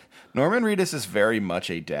Reedus? Norman Reedus is very much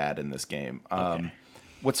a dad in this game. Okay.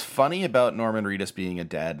 What's funny about Norman Reedus being a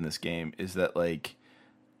dad in this game is that, like,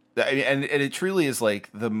 I mean, and it truly is like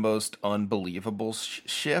the most unbelievable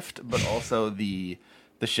shift, but also the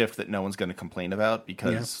shift that no one's going to complain about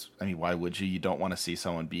because, I mean, why would you? You don't want to see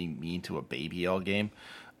someone being mean to a baby all game.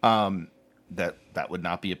 That would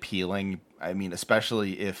not be appealing. I mean,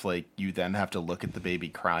 especially if, like, you then have to look at the baby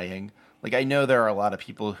crying. Like, I know there are a lot of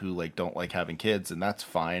people who, like, don't like having kids, and that's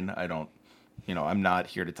fine. I don't, you know, I'm not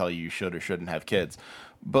here to tell you should or shouldn't have kids.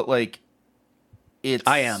 But, like, it's...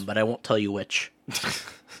 I am, but I won't tell you which.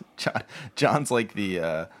 John's like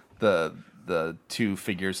the two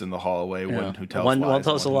figures in the hallway, one who tells one lies,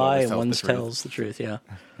 tells a who lie, always and one the truth. tells the truth. Yeah.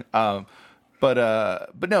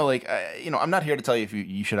 But no, like, you know, I'm not here to tell you if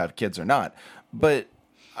you should have kids or not. But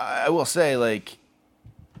I will say, like,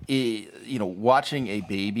 you know, watching a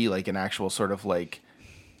baby, like an actual sort of like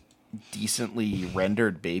decently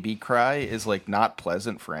rendered baby cry is like not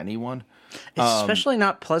pleasant for anyone. It's especially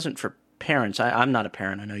not pleasant for parents. I'm not a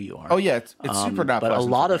parent. I know you are. Oh yeah, it's super not. But pleasant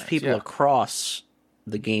a lot for of parents, people yeah. across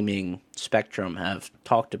the gaming spectrum have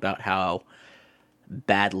talked about how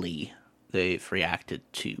badly they've reacted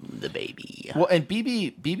to the baby. Well, and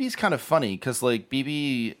BB's kind of funny because, like,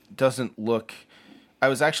 BB doesn't look. I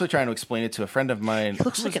was actually trying to explain it to a friend of mine. He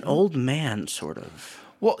looks like an old man, sort of.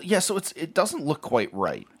 Well, yeah, so it doesn't look quite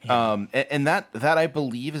right. Yeah. And that I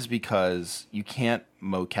believe is because you can't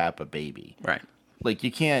mocap a baby. Right. Like,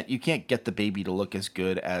 you can't get the baby to look as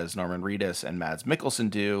good as Norman Reedus and Mads Mikkelsen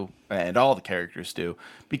do, and all the characters do,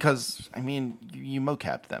 because, I mean, you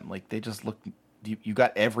mocapped them. Like, they just look. You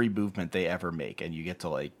got every movement they ever make, and you get to,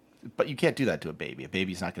 like. But you can't do that to a baby. A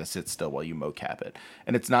baby's not going to sit still while you mocap it,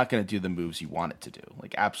 and it's not going to do the moves you want it to do.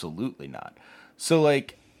 Like, absolutely not. So,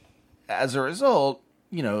 like, as a result,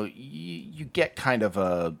 you know, you get kind of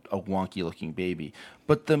a wonky looking baby,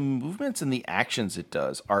 but the movements and the actions it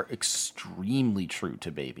does are extremely true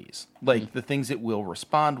to babies. Like, the things it will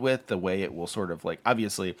respond with, the way it will sort of, like,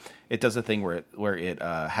 obviously it does a thing where it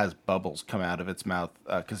has bubbles come out of its mouth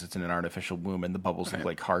because it's in an artificial womb, and the bubbles look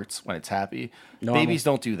like hearts when it's happy. Normal. Babies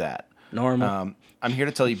don't do that. Normal. I'm here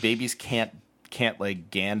to tell you, babies can't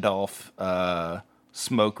like Gandalf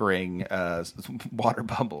smoke ring water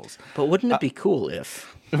bubbles. But wouldn't it be cool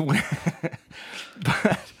if?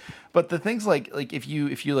 but the things like if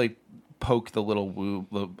you like poke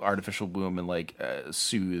the artificial womb and like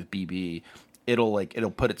soothe BB,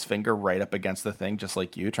 it'll put its finger right up against the thing, just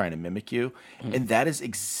like you, trying to mimic you. And that is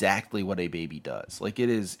exactly what a baby does. Like it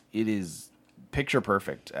is picture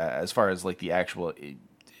perfect as far as like the actual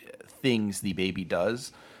things the baby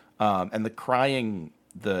does. And the crying,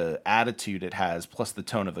 the attitude it has, plus the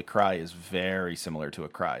tone of the cry is very similar to a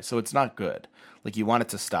cry. So it's not good. Like you want it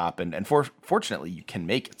to stop, and fortunately you can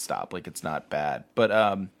make it stop. Like it's not bad. But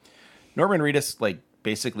Norman Reedus like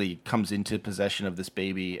basically comes into possession of this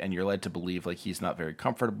baby, and you're led to believe like he's not very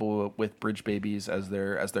comfortable with bridge babies, as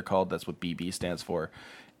they're called. That's what BB stands for.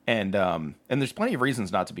 And there's plenty of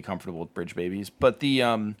reasons not to be comfortable with bridge babies, but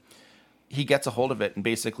he gets a hold of it and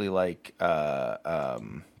basically like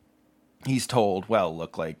he's told, well,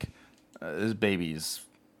 look, like this baby's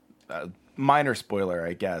minor spoiler,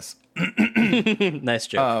 I guess. Nice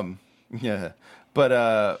joke. Yeah,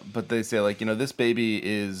 but they say like, this baby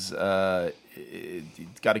is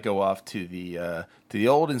it's got to go off to the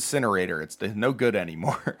old incinerator. It's no good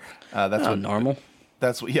anymore. That's what normal.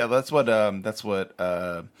 That's what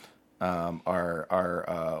our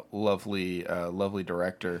lovely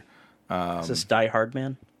director. Is this Die Hard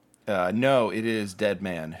Man? No, it is Dead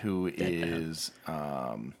Man, who is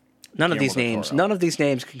None of these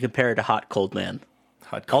names can compare to Hot Cold Man.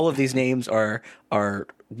 All of these names are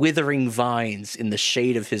withering vines in the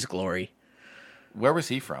shade of his glory. Where was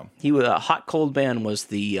he from? Hot Cold Man was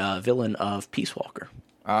the villain of Peace Walker.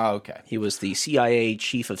 Ah, okay. He was the CIA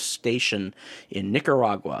chief of station in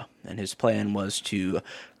Nicaragua, and his plan was to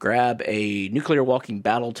grab a nuclear walking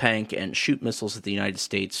battle tank and shoot missiles at the United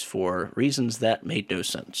States for reasons that made no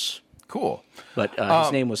sense. Cool. But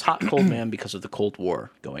his name was Hot Cold Man because of the Cold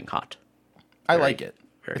War going hot. I like it.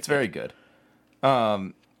 It's very good.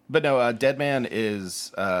 But no, Dead Man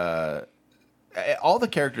is... all the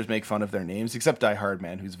characters make fun of their names, except Die Hard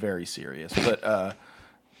Man, who's very serious. But...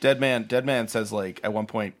 Dead Man says, like, at one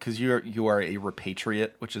point, because you are a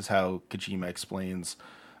repatriate, which is how Kojima explains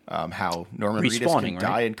how Norman Reedus can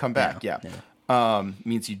die and come back. Yeah.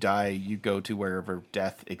 Means you die, you go to wherever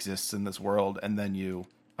death exists in this world, and then you...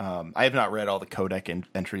 I have not read all the codec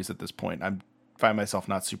entries at this point. I find myself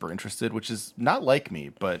not super interested, which is not like me,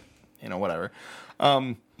 but, whatever.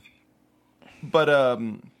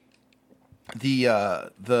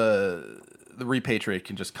 The repatriate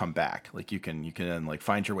can just come back. Like you can like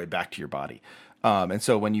find your way back to your body. And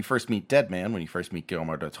so when you first meet Dead Man, when you first meet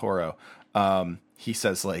Guillermo del Toro,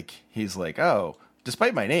 he's like, oh,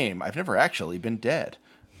 despite my name, I've never actually been dead.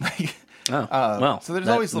 Well, so there's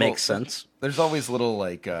that always makes sense. There's always little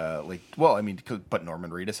well, I mean, but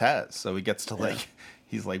Norman Reedus has, so he gets to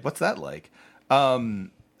he's like, what's that like?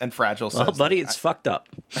 And Fragile says, well, buddy, it's fucked up.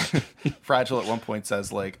 Fragile at one point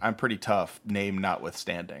says, like, I'm pretty tough, name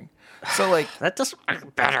notwithstanding. So, like... that doesn't make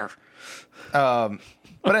it better. But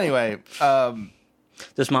anyway...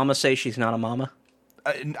 does Mama say she's not a mama?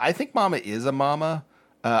 I think Mama is a mama.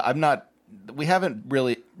 I'm not... We haven't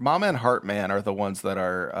really... Mama and Heartman are the ones that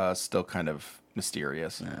are still kind of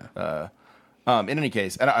mysterious. Yeah. In any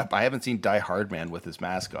case, and I haven't seen Die Hard Man with his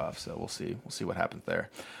mask off, so we'll see. We'll see what happens there.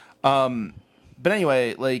 But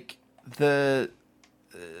anyway, like Guillermo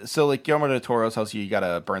del Toro tells you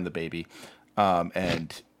gotta burn the baby,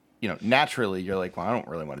 and naturally you're like, well, I don't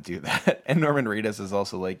really want to do that. And Norman Reedus is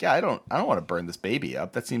also like, yeah, I don't want to burn this baby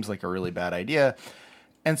up. That seems like a really bad idea.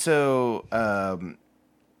 And so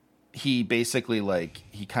he basically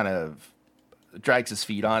he kind of drags his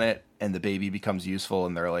feet on it, and the baby becomes useful.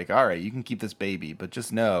 And they're like, all right, you can keep this baby, but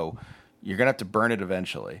just know you're gonna have to burn it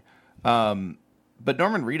eventually. But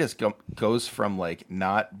Norman Reedus goes from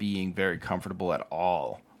not being very comfortable at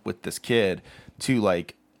all with this kid to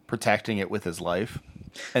protecting it with his life,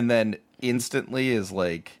 and then instantly is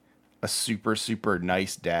a super, super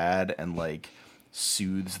nice dad and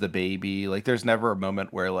soothes the baby. There's never a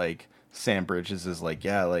moment where Sam Bridges is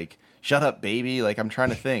shut up, baby. I'm trying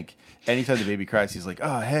to think. Anytime the baby cries, he's like,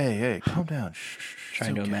 oh, hey, calm down. Shh.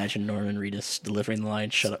 Trying to imagine Norman Reedus delivering the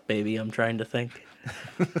line, shut up, baby. I'm trying to think.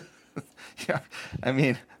 Yeah, I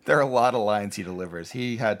mean, there are a lot of lines he delivers.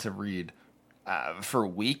 He had to read for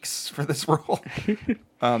weeks for this role.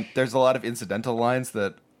 There's a lot of incidental lines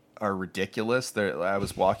that are ridiculous. I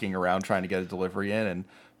was walking around trying to get a delivery in, and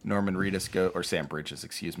Norman Reedus or Sam Bridges,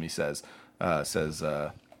 excuse me, says, "Hey,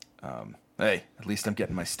 at least I'm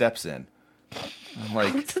getting my steps in." I'm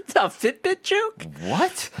like, "It's a Fitbit joke."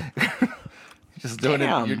 What? Just doing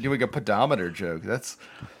it. You're doing a pedometer joke. That's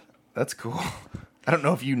cool. I don't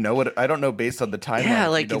know if you know what. I don't know based on the timeline. Yeah,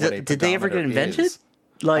 if like, you know what a did they ever get pedometer invented? is.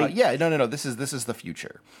 Yeah, no. This is the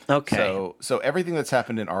future. Okay. So everything that's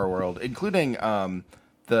happened in our world, including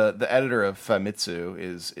the editor of Famitsu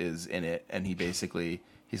is in it, and he's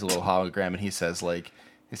a little hologram, and he says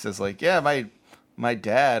yeah, my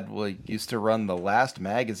dad used to run The Last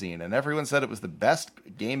magazine, and everyone said it was the best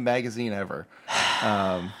game magazine ever.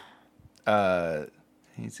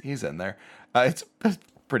 He's in there. It's a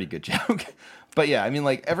pretty good joke. But yeah, I mean,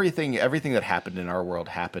 like everything that happened in our world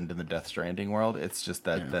happened in the Death Stranding world. It's just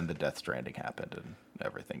that then the Death Stranding happened and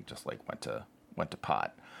everything just like went to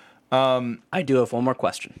pot. I do have one more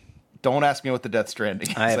question. Don't ask me what the Death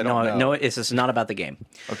Stranding is. I have no. This is not about the game.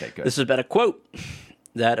 Okay, good. This is about a quote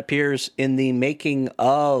that appears in the making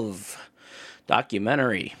of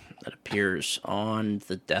documentary that appears on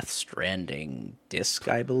the Death Stranding disc,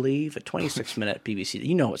 I believe, a 26-minute BBC.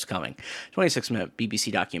 You know what's coming. 26-minute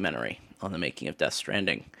BBC documentary on the making of Death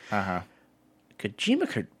Stranding.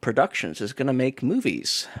 Kojima Productions is going to make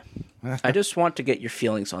movies. I just want to get your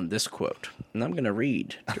feelings on this quote, and I'm going to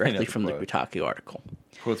read directly from the Kotaku article.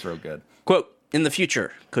 Quote's real good. Quote, "In the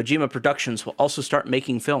future, Kojima Productions will also start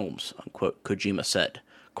making films," unquote, Kojima said.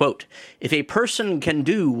 Quote, "If a person can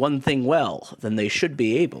do one thing well, then they should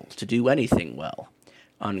be able to do anything well,"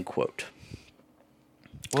 unquote.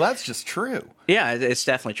 Well, that's just true. Yeah, it's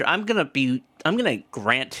definitely true. I'm gonna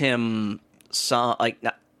grant him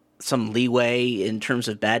some leeway in terms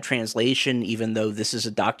of bad translation, even though this is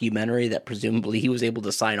a documentary that presumably he was able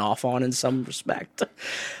to sign off on in some respect.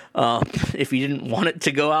 If he didn't want it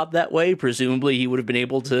to go out that way, presumably he would have been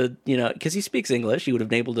able to, because he speaks English, he would have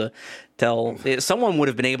been able to someone would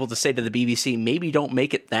have been able to say to the BBC, maybe don't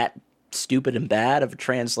make it that stupid and bad of a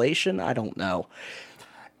translation. I don't know.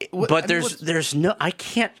 But there's no, I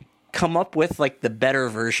can't come up with like the better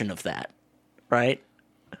version of that, right?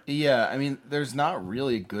 Yeah, I mean, there's not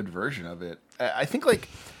really a good version of it. I think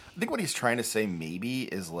what he's trying to say maybe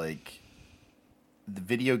is like the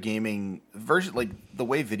video gaming version, like the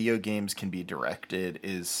way video games can be directed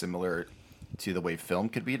is similar to the way film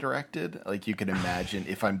could be directed. Like you can imagine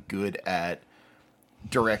if I'm good at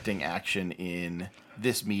directing action in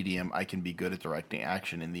this medium, I can be good at directing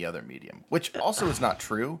action in the other medium, which also is not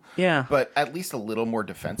true. Yeah. But at least a little more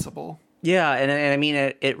defensible. Yeah, and I mean,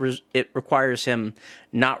 it requires him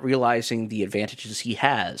not realizing the advantages he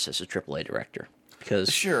has as a AAA director.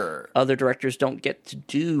 Because other directors don't get to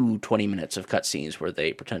do 20 minutes of cutscenes where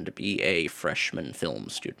they pretend to be a freshman film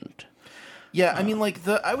student. Yeah, I mean,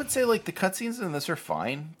 I would say the cutscenes in this are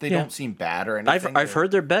fine. They don't seem bad or anything. I've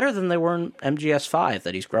heard they're better than they were in MGS5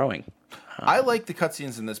 that he's growing. I like the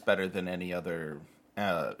cutscenes in this better than any other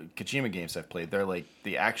Kojima games I've played.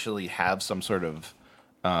 They actually have some sort of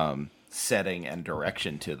setting and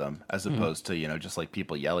direction to them, as opposed to just like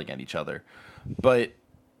people yelling at each other. But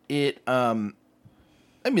it, I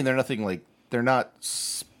mean, they're not.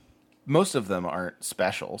 Most of them aren't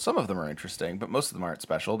special. Some of them are interesting, but most of them aren't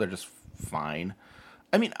special. They're just fine.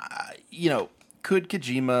 I mean, could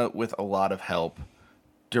Kojima, with a lot of help,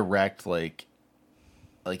 direct like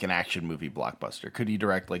an action movie blockbuster? Could he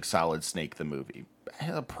direct Solid Snake the movie?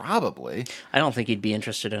 Probably. I don't think he'd be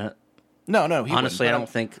interested in it. No. Honestly, I don't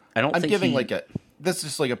think. I'm giving this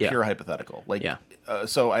is just a pure hypothetical.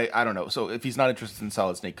 So I don't know. So if he's not interested in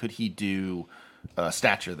Solid Snake, could he do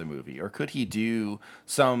Stature the movie, or could he do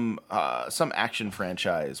some action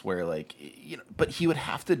franchise where but he would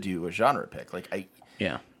have to do a genre pick.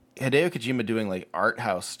 Hideo Kojima doing art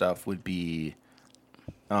house stuff would be.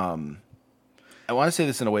 I want to say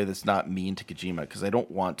this in a way that's not mean to Kojima, because I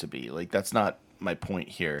don't want to be. That's not my point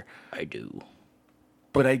here. I do.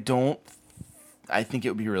 But I think it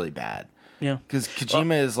would be really bad. Yeah. Because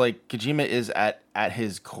Kojima is at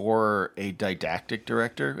his core a didactic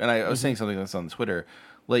director. And I was saying something that's on Twitter.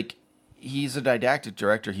 He's a didactic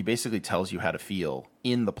director. He basically tells you how to feel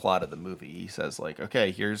in the plot of the movie. He says,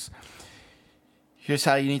 okay, here's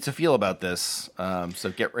how you need to feel about this.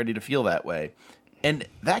 So get ready to feel that way. And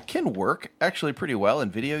that can work actually pretty well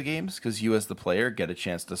in video games, because you as the player get a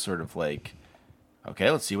chance to sort of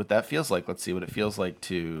okay, let's see what that feels like. Let's see what it feels like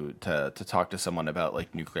to talk to someone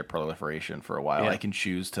about nuclear proliferation for a while. Yeah. I can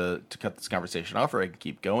choose to cut this conversation off, or I can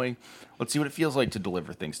keep going. Let's see what it feels like to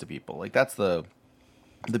deliver things to people. That's the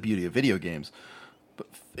beauty of video games.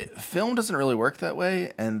 But film doesn't really work that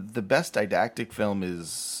way, and the best didactic film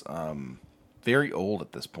is very old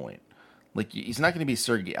at this point. He's not going to be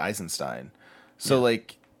Sergei Eisenstein. So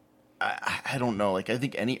I don't know. I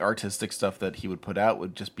think any artistic stuff that he would put out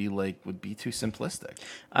would just be would be too simplistic.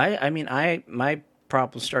 My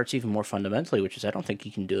problem starts even more fundamentally, which is I don't think he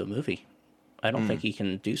can do a movie. I don't think he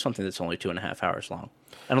can do something that's only 2.5 hours long.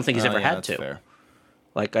 I don't think he's ever had to. Fair.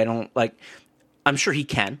 Like, I don't, like, I'm sure he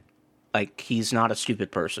can. Like, he's not a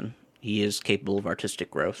stupid person. He is capable of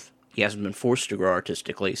artistic growth. He hasn't been forced to grow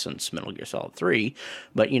artistically since Metal Gear Solid 3,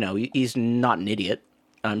 but, he's not an idiot.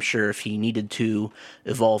 I'm sure if he needed to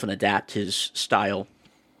evolve and adapt his style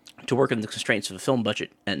to work in the constraints of a film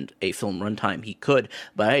budget and a film runtime, he could,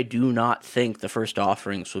 but I do not think the first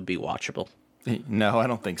offerings would be watchable. No, I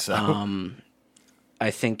don't think so.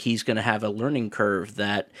 I think he's going to have a learning curve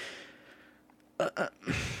that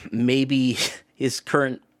maybe his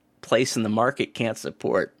current place in the market can't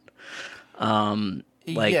support.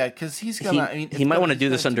 Yeah, because he's gonna. He might want to do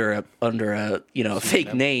this under a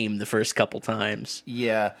fake name the first couple times.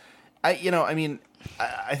 Yeah, I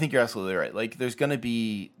think you're absolutely right. Like, there's gonna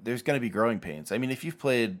be growing pains. I mean, if you've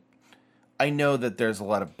played, I know that there's a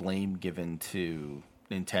lot of blame given to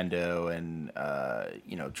Nintendo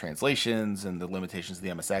and translations and the limitations of the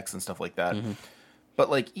MSX and stuff like that. Mm-hmm. But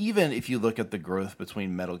like, even if you look at the growth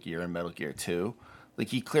between Metal Gear and Metal Gear 2, like,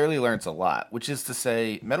 he clearly learns a lot, which is to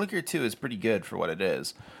say Metal Gear 2 is pretty good for what it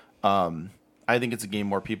is. I think it's a game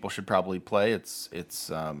more people should probably play. It's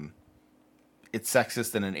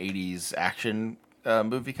sexist in an 80s action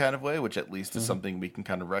movie kind of way, which at least is something we can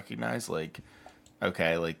kind of recognize. Like,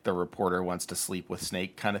 okay, like the reporter wants to sleep with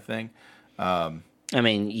Snake kind of thing. I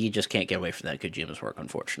mean, you just can't get away from that Kojima's work,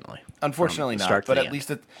 unfortunately. Unfortunately not, but at least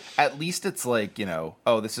it's like,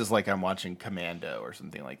 this is like I'm watching Commando or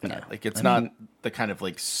something like that. Yeah. Like, it's not the kind of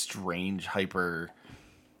like strange, hyper,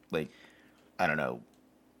 like, I don't know,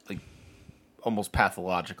 like almost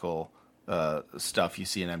pathological stuff you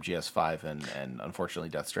see in MGS5 and unfortunately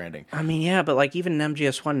Death Stranding. I mean, yeah, but like even in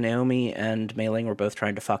MGS1, Naomi and Mei Ling were both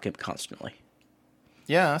trying to fuck him constantly.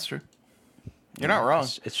 Yeah, that's true. You're not wrong.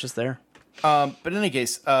 It's just there. But in any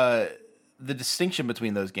case, the distinction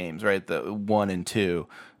between those games, right, the 1 and 2,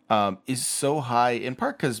 is so high, in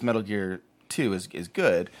part because Metal Gear 2 is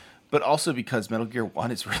good, but also because Metal Gear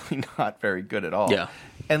 1 is really not very good at all. Yeah.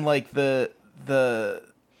 And like the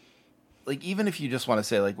like, even if you just want to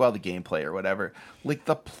say like, well, the gameplay or whatever, like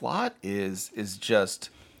the plot is just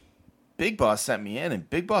Big Boss sent me in and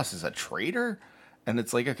Big Boss is a traitor, and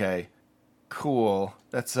it's like, okay, cool.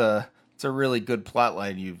 It's a really good plot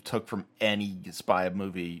line you took from any spy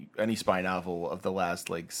movie, any spy novel of the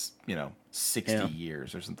last 60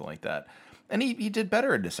 years or something like that. And he did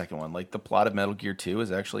better in the second one. Like, the plot of Metal Gear 2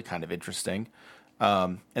 is actually kind of interesting.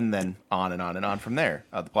 And then on and on and on from there.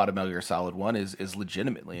 The plot of Metal Gear Solid 1 is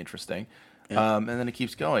legitimately interesting. Yeah. And then it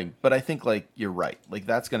keeps going. But I think, like, you're right. Like,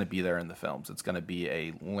 that's going to be there in the films. It's going to be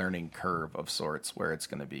a learning curve of sorts where it's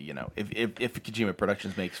going to be, if Kojima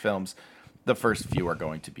Productions makes films, the first few are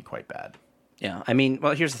going to be quite bad. Yeah, I mean,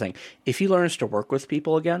 well, here's the thing. If he learns to work with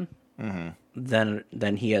people again,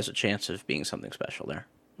 then he has a chance of being something special there.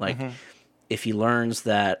 Like, if he learns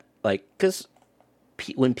that, like, because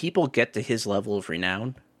when people get to his level of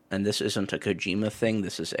renown, and this isn't a Kojima thing,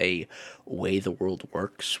 this is a way the world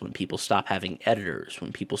works, when people stop having editors,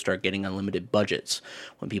 when people start getting unlimited budgets,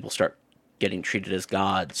 when people start getting treated as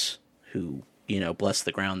gods who, bless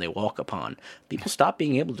the ground they walk upon, people stop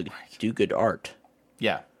being able to do good art.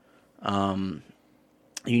 Yeah. You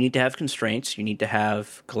need to have constraints, you need to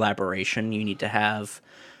have collaboration, you need to have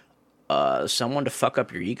someone to fuck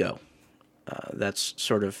up your ego. That's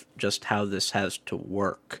sort of just how this has to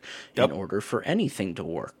work in order for anything to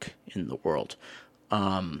work in the world.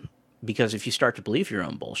 Because if you start to believe your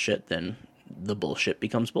own bullshit, then the bullshit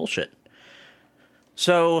becomes bullshit.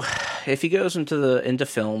 So if he goes into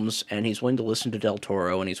films and he's willing to listen to Del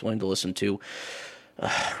Toro and he's willing to listen to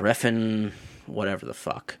Refn, whatever the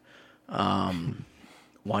fuck,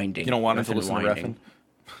 Winding. You don't want him to listen to Refn?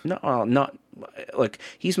 No, not like,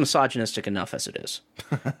 he's misogynistic enough as it is.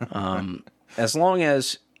 As long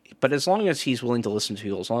as he's willing to listen to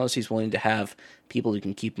people, as long as he's willing to have people who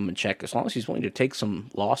can keep him in check, as long as he's willing to take some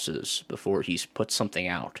losses before he's put something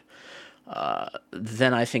out,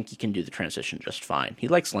 then I think he can do the transition just fine. He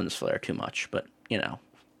likes lens flare too much, but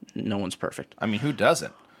no one's perfect. I mean, who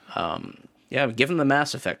doesn't? Yeah, give him the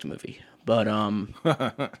Mass Effect movie, but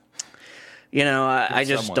I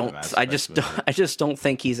just don't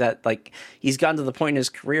think he's at, like, he's gotten to the point in his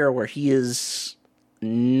career where he is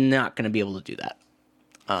not going to be able to do that.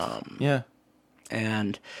 Yeah.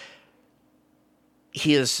 And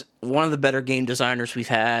he is one of the better game designers we've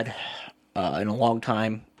had in a long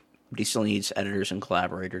time, but he still needs editors and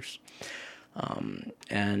collaborators.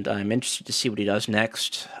 And I'm interested to see what he does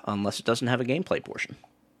next, unless it doesn't have a gameplay portion.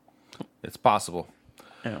 It's possible.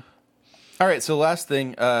 Yeah. All right, so last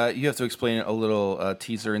thing, you have to explain a little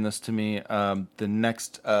teaser in this to me. The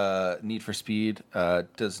next Need for Speed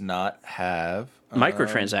does not have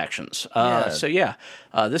Microtransactions. yeah. So yeah,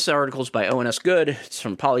 this article is by ONS Good. It's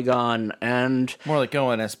from Polygon, and More like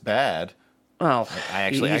ONS bad. well, I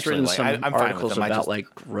he's actually written like, some I'm fine with articles them. about like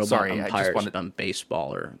robot sorry, umpires on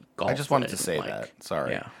baseball or golf. I just wanted that to say like. that.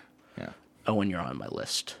 Sorry. Yeah. Yeah. Owen, you're on my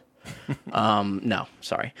list. No,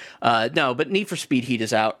 sorry. No, but Need for Speed Heat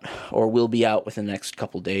is out, or will be out within the next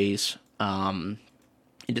couple days.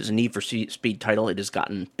 It is a Need for Speed title. It has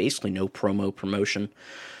gotten basically no promotion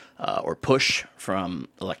or push from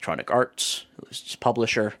Electronic Arts, its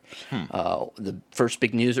publisher. The first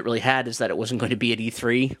big news it really had is that it wasn't going to be at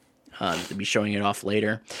E3. To be showing it off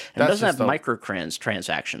later. And it doesn't have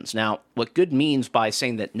microtransactions. Now, what Good means by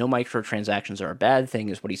saying that no microtransactions are a bad thing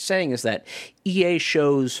is what he's saying is that EA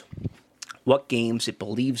shows what games it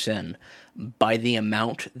believes in by the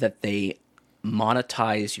amount that they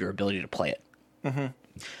monetize your ability to play it. Mm-hmm.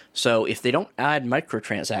 So if they don't add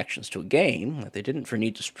microtransactions to a game, like they didn't for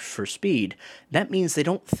Need for Speed, that means they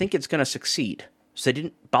don't think it's going to succeed. So they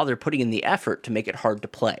didn't bother putting in the effort to make it hard to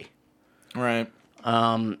play. Right.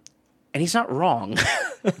 And he's not wrong.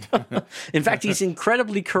 In fact, he's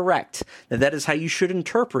incredibly correct that is how you should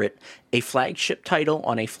interpret a flagship title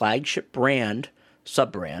on a flagship brand,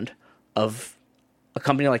 sub-brand, of a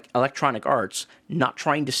company like Electronic Arts not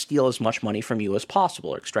trying to steal as much money from you as possible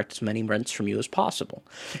or extract as many rents from you as possible.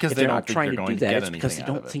 Because if they're not trying to do that, it's because they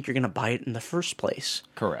don't think you're going to buy it in the first place.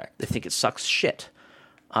 Correct. They think it sucks shit.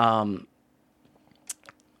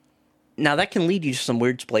 Now, that can lead you to some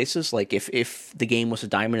weird places, like if the game was a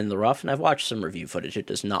diamond in the rough, and I've watched some review footage, it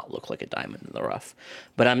does not look like a diamond in the rough.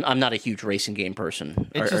 But I'm not a huge racing game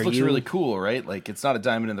person. It just looks really cool, right? Like, it's not a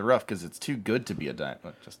diamond in the rough because it's too good to be a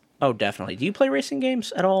diamond. Oh, definitely. Do you play racing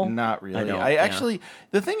games at all? Not really. I actually,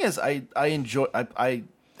 the thing is, I enjoy, I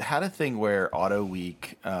had a thing where Auto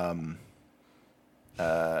Week, I'm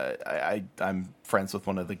friends with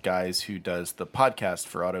one of the guys who does the podcast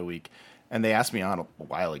for Auto Week, and they asked me on a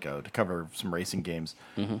while ago to cover some racing games.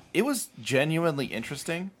 Mm-hmm. It was genuinely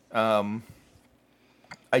interesting. I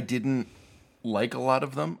didn't like a lot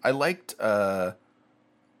of them. I liked like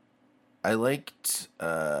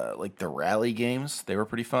the rally games. They were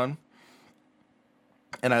pretty fun.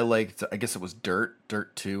 And I liked, I guess it was Dirt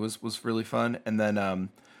 2 was really fun. And then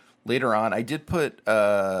later on I did put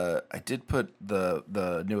the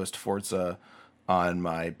newest Forza on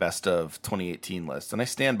my best of 2018 list, and I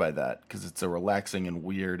stand by that because it's a relaxing and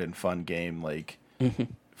weird and fun game, like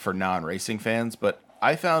for non-racing fans. But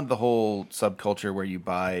I found the whole subculture where you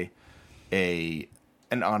buy an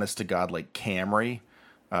honest to god like Camry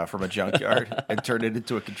from a junkyard and turn it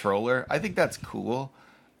into a controller. I think that's cool,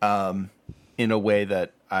 in a way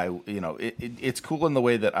that it's cool in the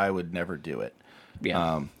way that I would never do it.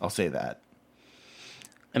 Yeah, I'll say that.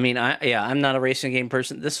 I mean, I'm not a racing game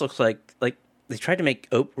person. This looks like they tried to make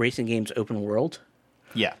racing games open world.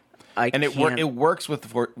 Yeah, it works with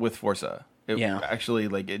Forza. Actually,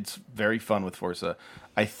 like, it's very fun with Forza.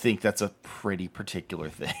 I think that's a pretty particular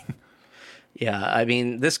thing. Yeah, I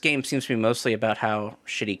mean, this game seems to be mostly about how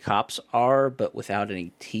shitty cops are, but without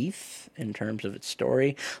any teeth in terms of its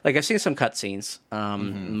story. Like, I've seen some cutscenes.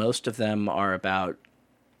 Most of them are about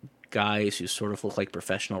guys who sort of look like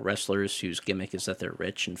professional wrestlers whose gimmick is that they're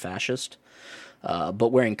rich and fascist,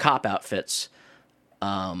 but wearing cop outfits,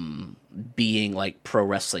 being like pro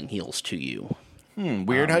wrestling heels to you.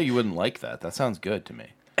 Weird how you wouldn't like that. That sounds good to me.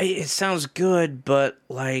 It sounds good, but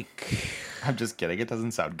like... I'm just kidding. It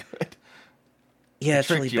doesn't sound good. Yeah, it's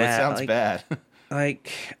really bad. It sounds bad.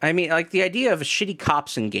 Like, I mean, like the idea of shitty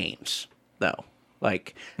cops in games, though,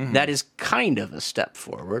 like that is kind of a step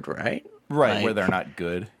forward, right? Right, like, where they're not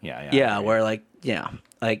good. Yeah, where like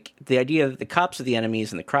the idea that the cops are the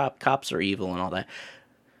enemies and the cops are evil and all that.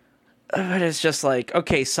 But it's just like,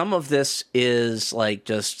 okay, some of this is like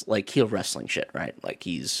just like heel wrestling shit, right? Like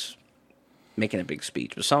he's making a big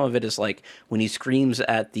speech, but some of it is like when he screams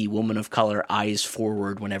at the woman of color, eyes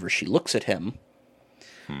forward whenever she looks at him.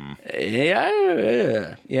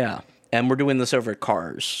 Yeah. And we're doing this over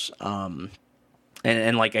cars. And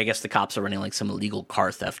like, I guess the cops are running like some illegal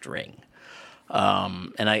car theft ring.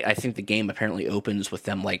 And I think the game apparently opens with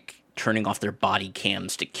them like turning off their body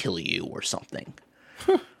cams to kill you or something.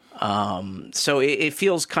 So it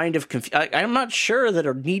feels kind of I'm not sure that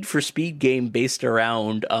a Need for Speed game based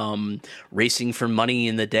around racing for money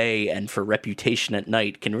in the day and for reputation at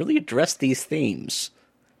night can really address these themes,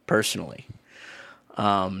 personally.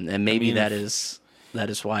 And maybe that is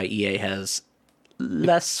why EA has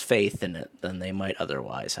less faith in it than they might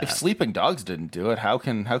otherwise have. If Sleeping Dogs didn't do it, how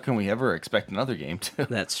can we ever expect another game to?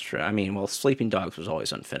 That's true. I mean, well, Sleeping Dogs was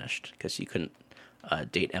always unfinished because you couldn't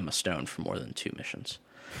date Emma Stone for more than 2 missions.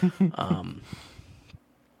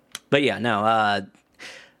 But yeah, no.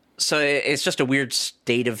 So it's just a weird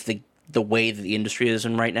state of the way that the industry is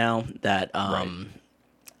in right now. That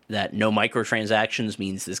that no microtransactions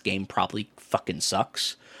means this game probably fucking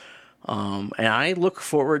sucks. And I look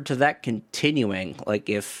forward to that continuing. Like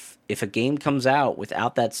if a game comes out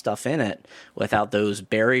without that stuff in it, without those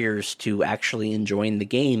barriers to actually enjoying the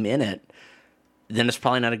game in it, then it's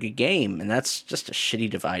probably not a good game, and that's just a shitty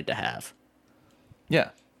divide to have. Yeah,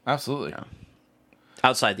 absolutely. Yeah.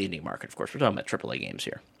 Outside the indie market, of course. We're talking about AAA games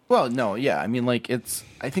here. Well, no, yeah. I mean, like,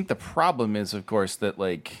 I think the problem is, of course, that,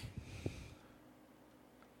 like,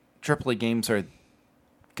 AAA games are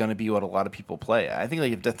going to be what a lot of people play. I think,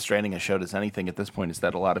 like, if Death Stranding has showed us anything at this point, is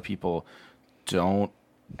that a lot of people don't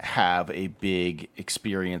have a big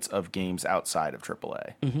experience of games outside of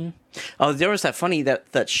AAA. Mm-hmm. Oh, there was that funny,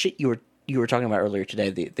 that shit you were talking about earlier today.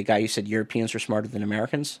 The guy you said Europeans are smarter than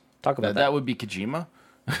Americans. Talk about that. That would be Kojima.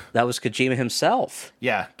 That was Kojima himself.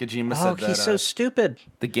 Yeah, Kojima said that. Oh, he's so stupid.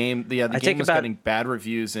 The game was getting bad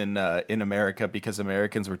reviews in America because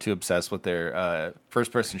Americans were too obsessed with their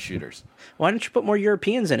first-person shooters. Why don't you put more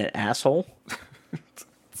Europeans in it, asshole? It's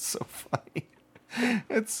so funny.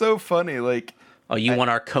 It's so funny. Like, oh, you want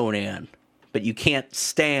our Conan, but you can't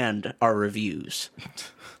stand our reviews.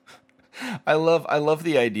 I love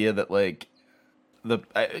the idea that, like,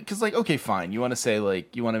 because, like, okay, fine, you want to say,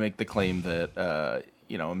 like, you want to make the claim that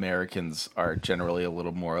Americans are generally a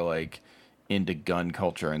little more, like, into gun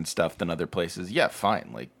culture and stuff than other places. Yeah,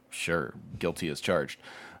 fine, like, sure, guilty as charged.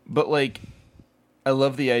 But, like, I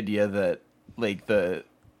love the idea that, like, the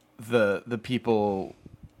people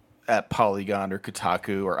at Polygon or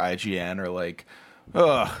Kotaku or IGN are like,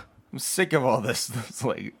 ugh, I'm sick of all this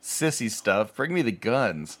like sissy stuff. Bring me the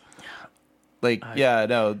guns. Like, yeah,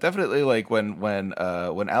 no, definitely. Like when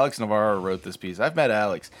Alex Navarro wrote this piece, I've met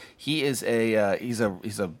Alex. He is he's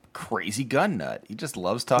a crazy gun nut. He just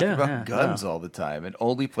loves talking about guns all the time and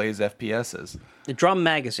only plays FPSs. The drum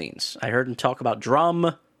magazines. I heard him talk about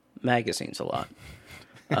drum magazines a lot.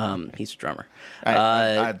 He's a drummer.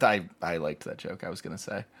 I liked that joke. I was gonna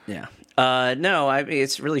say. Yeah. No,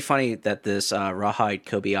 it's really funny that this Rawhide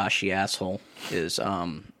Kobayashi asshole is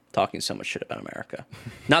talking so much shit about America.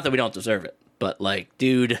 Not that we don't deserve it, but, like,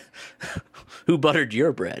 dude, who buttered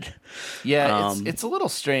your bread? Yeah, it's a little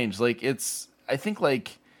strange. Like, I think,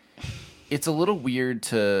 like, it's a little weird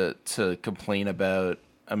to complain about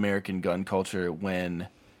American gun culture when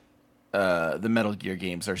the Metal Gear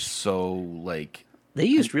games are so, like, they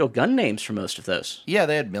used real gun names for most of those. Yeah,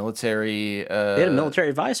 they had military. They had a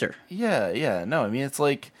military visor. Yeah. No, I mean, it's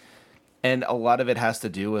like, and a lot of it has to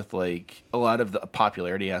do with, like, a lot of the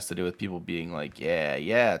popularity has to do with people being like,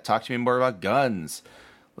 yeah, talk to me more about guns.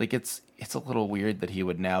 Like, it's a little weird that he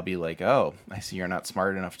would now be like, oh, I see you're not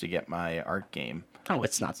smart enough to get my art game. Oh,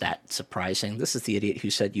 it's not that surprising. This is the idiot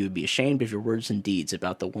who said you would be ashamed of your words and deeds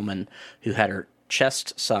about the woman who had her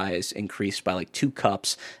chest size increased by like 2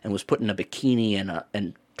 cups and was put in a bikini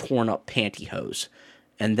and torn up pantyhose.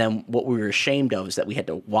 And then what we were ashamed of is that we had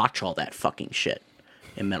to watch all that fucking shit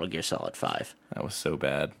in Metal Gear Solid 5. That was so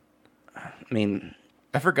bad. I mean,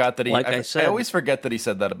 I forgot that he. Like I said, I always forget that he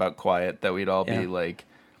said that about Quiet. That we'd all be like,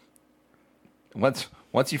 once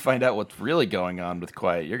you find out what's really going on with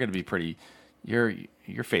Quiet, you're gonna be pretty.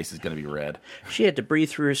 Your face is going to be red. She had to breathe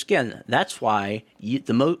through her skin. That's why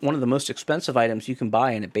one of the most expensive items you can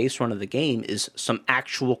buy in a base run of the game is some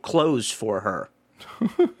actual clothes for her.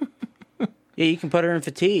 Yeah, you can put her in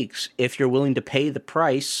fatigues if you're willing to pay the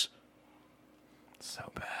price.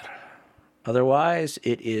 So bad. Otherwise,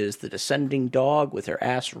 it is the descending dog with her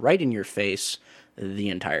ass right in your face the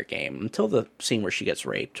entire game until the scene where she gets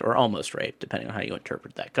raped, or almost raped, depending on how you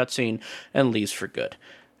interpret that cutscene, and leaves for good.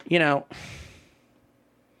 You know...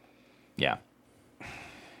 Yeah.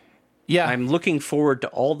 I'm looking forward to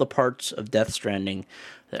all the parts of Death Stranding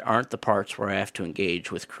that aren't the parts where I have to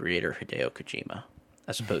engage with creator Hideo Kojima,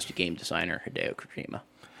 as opposed to game designer Hideo Kojima.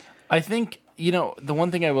 I think, the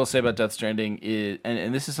one thing I will say about Death Stranding is,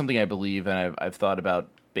 and this is something I believe and I've thought about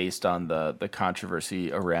based on the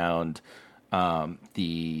controversy around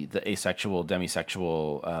the asexual,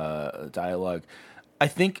 demisexual dialogue. I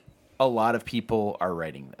think a lot of people are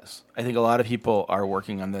writing this. I think a lot of people are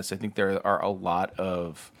working on this. I think there are a lot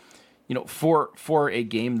of, for a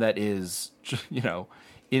game that is,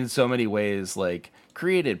 in so many ways, like,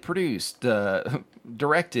 created, produced,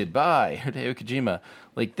 directed by Hideo Kojima.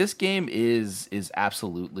 Like, this game is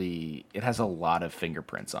absolutely, it has a lot of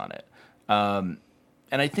fingerprints on it. And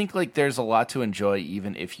I think, like, there's a lot to enjoy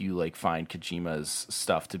even if you, like, find Kojima's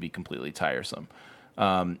stuff to be completely tiresome.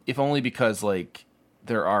 If only because, like,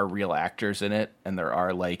 there are real actors in it, and there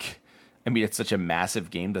are, like, I mean, it's such a massive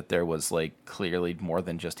game that there was like clearly more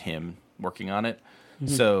than just him working on it.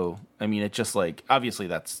 So, I mean, it just like obviously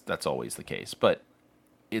that's always the case, but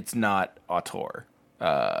it's not auteur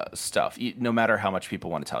stuff, no matter how much people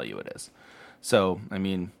want to tell you it is. So, I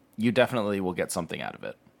mean, you definitely will get something out of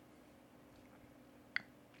it.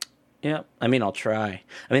 Yeah, I mean, I'll try.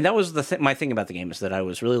 I mean, that was my thing about the game is that I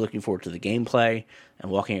was really looking forward to the gameplay and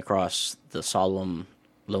walking across the solemn,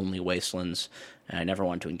 lonely wastelands, and I never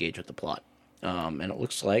wanted to engage with the plot. And it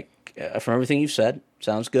looks like, from everything you've said,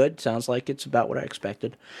 sounds good. Sounds like it's about what I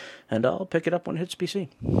expected, and I'll pick it up when it hits PC.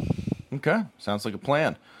 Okay, sounds like a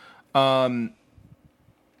plan. All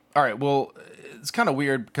right, well, it's kind of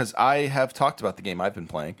weird because I have talked about the game I've been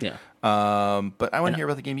playing. Yeah. But I want to hear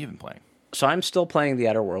about the game you've been playing. So I'm still playing The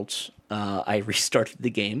Outer Worlds. I restarted the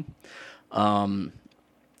game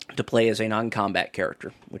to play as a non-combat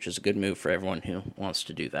character, which is a good move for everyone who wants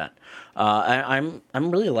to do that. I'm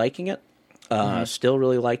really liking it. Still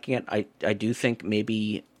really liking it. I do think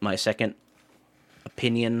maybe my second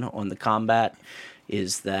opinion on the combat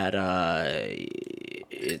is that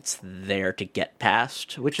it's there to get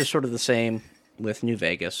past, which is sort of the same with New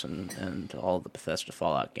Vegas and all the Bethesda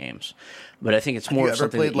Fallout games. But I think it's more. Have you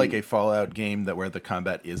ever played like a Fallout game that where the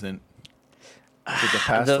combat isn't to get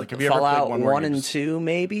past? The like, have you Fallout ever played one 1 and 2,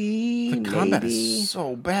 maybe. The combat maybe. is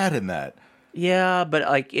so bad in that. Yeah, but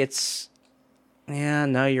like it's. Yeah,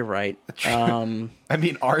 no, you're right. I mean,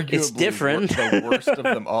 arguably, It's different. the worst of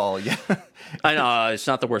them all. Yeah. I know it's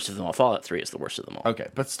not the worst of them all. Fallout 3 is the worst of them all. Okay,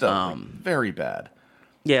 but still, like, very bad.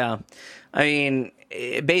 Yeah, I mean,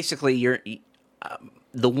 basically,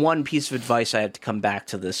 the one piece of advice I have to come back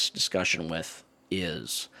to this discussion with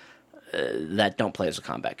is that don't play as a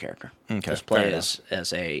combat character. Okay, Just play fair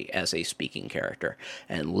as a speaking character,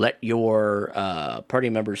 and let your party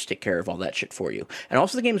members take care of all that shit for you. And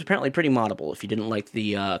also, the game is apparently pretty moddable. If you didn't like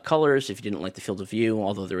the colors, if you didn't like the field of view,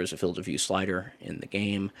 although there is a field of view slider in the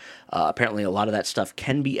game, apparently a lot of that stuff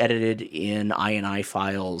can be edited in INI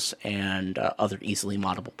files and other easily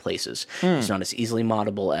moddable places. It's not as easily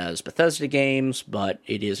moddable as Bethesda games, but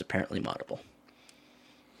it is apparently moddable.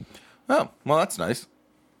 Oh, well, that's nice.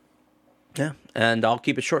 Yeah, and I'll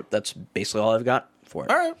keep it short. That's basically all I've got for it.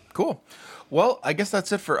 All right, cool. Well, I guess that's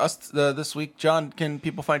it for us this week. John, can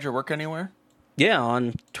people find your work anywhere? Yeah,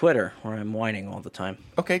 on Twitter, where I'm whining all the time.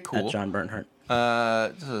 Okay, cool. At John Bernhardt.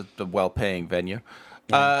 This is a well-paying venue.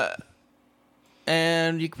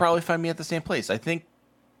 And you can probably find me at the same place. I think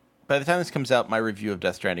by the time this comes out, my review of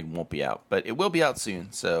Death Stranding won't be out, but it will be out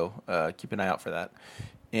soon, so keep an eye out for that.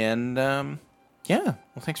 And yeah,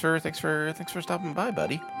 well, thanks for stopping by,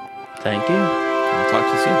 buddy. Thank you. I'll talk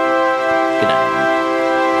to you soon. Good night.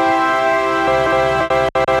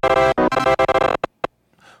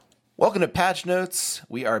 Welcome to Patch Notes.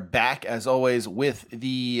 We are back, as always, with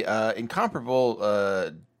the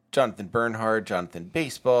incomparable Jonathan Bernhard, Jonathan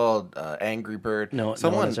Baseball, Angry Bird. No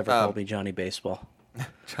one has ever called me Johnny Baseball.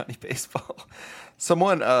 Johnny Baseball.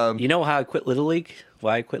 Someone. You know how I quit Little League?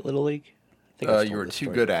 Why I quit Little League? I think I've you told were this too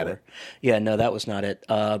story good at before. it. Yeah, no, that was not it.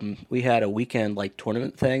 We had a weekend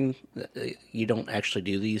tournament thing. You don't actually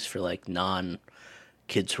do these for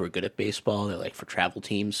non-kids who are good at baseball. They're for travel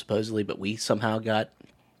teams supposedly, but we somehow got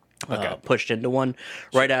pushed into one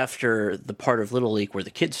right after the part of Little League where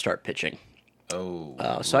the kids start pitching.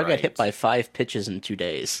 Oh, so I got hit by 5 pitches in 2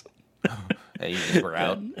 days. And you just were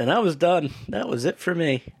out. And I was done. That was it for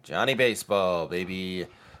me. Johnny Baseball, baby.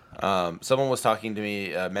 Someone was talking to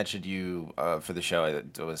me, mentioned you for the show.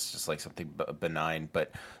 It was just something benign,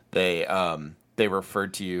 but they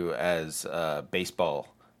referred to you as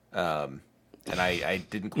baseball, and I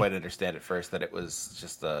didn't quite understand at first that it was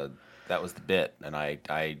just that was the bit, and I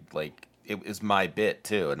it was my bit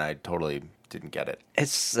too, and I totally didn't get it.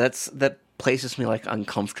 That places me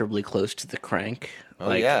uncomfortably close to the crank.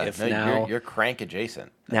 Oh yeah, you're crank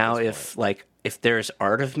adjacent. Now if there's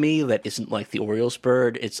art of me that isn't the Orioles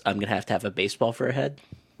bird, I'm gonna have to have a baseball for a head.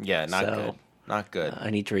 Yeah, good. Not good.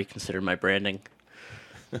 I need to reconsider my branding.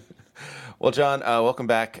 Well, John, welcome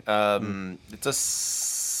back. It's a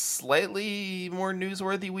slightly more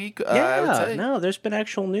newsworthy week. I would say. No, there's been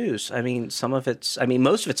actual news. I mean,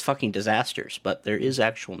 most of it's fucking disasters, but there is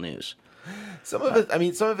actual news. Some of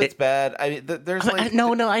it's bad. I mean, there's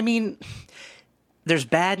there's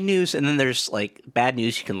bad news, and then there's bad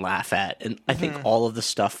news you can laugh at, and I think all of the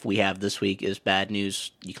stuff we have this week is bad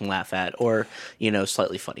news you can laugh at, or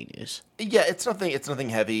slightly funny news. Yeah, it's nothing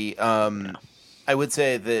heavy. No. I would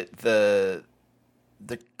say that the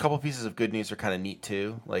couple pieces of good news are kind of neat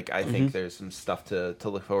too. I think there's some stuff to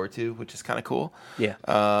look forward to, which is kind of cool. Yeah.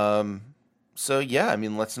 So yeah, I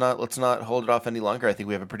mean, let's not hold it off any longer. I think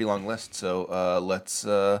we have a pretty long list, so let's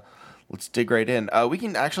let's dig right in. We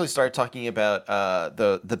can actually start talking about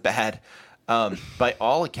the bad. By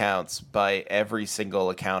all accounts, by every single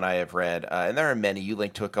account I have read, and there are many. You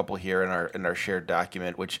linked to a couple here in our shared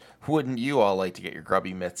document. Which wouldn't you all like to get your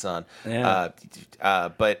grubby mitts on? Yeah.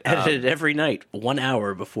 But Edited every night, 1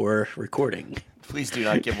 hour before recording. please do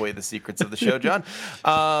not give away the secrets of the show, John.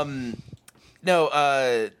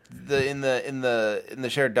 No, in the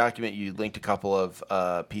shared document, you linked a couple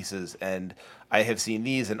of pieces, and I have seen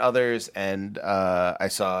these and others, and I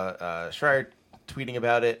saw Schreier tweeting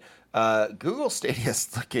about it. Google Stadia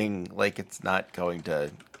is looking like it's not going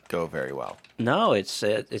to go very well. No, it's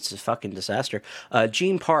a fucking disaster.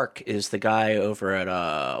 Gene Park is the guy over at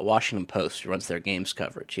Washington Post who runs their games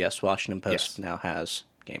coverage. Yes, Washington Post now has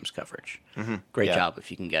games coverage. Mm-hmm. Great job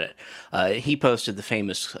if you can get it. He posted the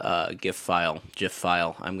famous GIF file.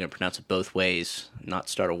 I'm going to pronounce it both ways, not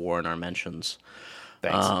start a war in our mentions.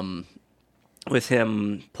 Thanks. With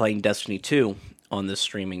him playing Destiny 2 on this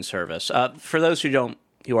streaming service. For those who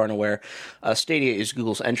aren't aware, Stadia is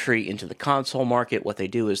Google's entry into the console market. What they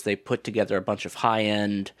do is they put together a bunch of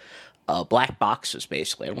high-end black boxes,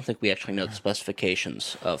 basically. I don't think we actually know the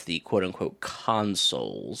specifications of the quote-unquote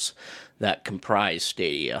consoles that comprise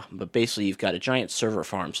Stadia. But basically, you've got a giant server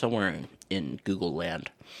farm somewhere in Google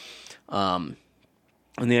land. And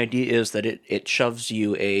the idea is that it shoves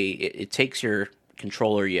you it takes your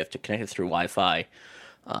controller, you have to connect it through Wi-Fi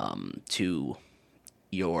to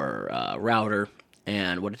your router.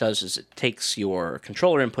 And what it does is it takes your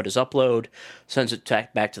controller input as upload, sends it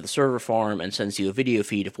back to the server farm, and sends you a video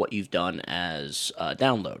feed of what you've done as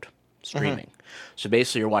download, streaming. Mm-hmm. So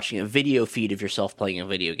basically, you're watching a video feed of yourself playing a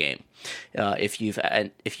video game. If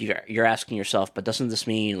you're asking yourself, but doesn't this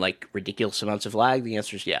mean like ridiculous amounts of lag? The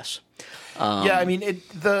answer is yes. Yeah, I mean,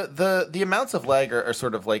 the amounts of lag are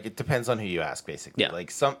sort of like, it depends on who you ask, basically. Yeah.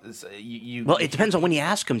 Like Well, it depends on when you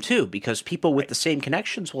ask them too, because people with the same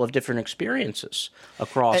connections will have different experiences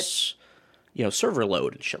across, server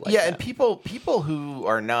load and shit like that. Yeah, and people who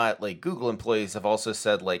are not like Google employees have also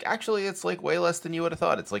said like, actually, it's like way less than you would have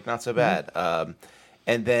thought. It's like not so bad.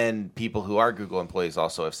 And then people who are Google employees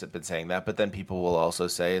also have been saying that, but then people will also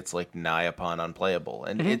say it's like nigh upon unplayable,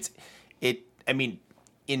 and I mean,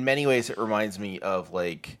 in many ways, it reminds me of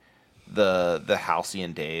like the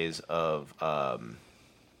halcyon days of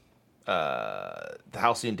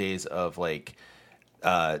like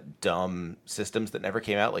dumb systems that never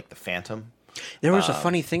came out, like the Phantom. There was a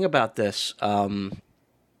funny thing about this. Did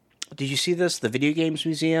you see this? The Video Games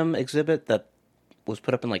Museum exhibit that was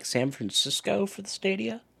put up in like San Francisco for the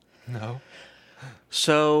Stadia? No.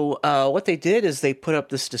 So what they did is they put up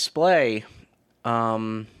this display. Let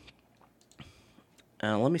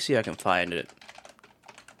me see if I can find it,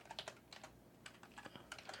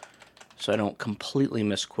 so I don't completely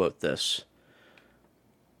misquote this.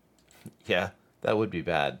 Yeah, that would be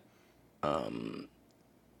bad.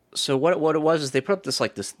 So what it was is they put up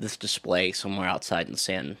this display somewhere outside in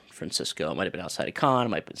San Francisco. It might have been outside of Con, it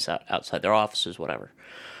might have been outside their offices, whatever.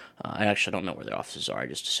 I actually don't know where their offices are. I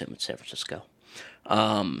just assume it's San Francisco.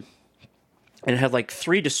 And it had like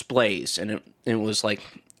 3 displays, and it was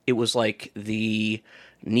like the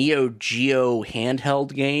Neo Geo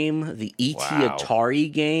handheld game, the ET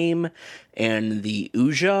Atari game, and the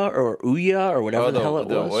Ouya or whatever the hell it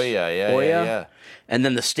was. Ouya, yeah. And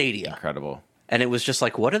then the Stadia. Incredible. And it was just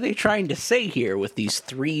like, what are they trying to say here with these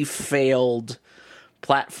 3 failed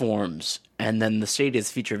platforms? And then the Stadia's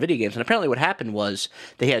feature video games. And apparently what happened was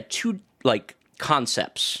they had 2 like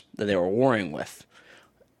concepts that they were warring with.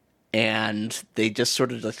 And they just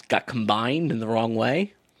sort of just got combined in the wrong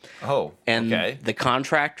way. Oh, and okay. The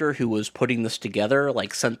contractor who was putting this together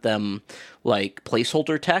like sent them like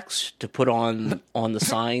placeholder text to put on the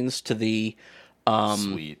signs to the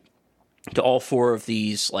Sweet. to all 4 of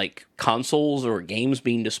these like consoles or games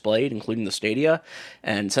being displayed, including the Stadia,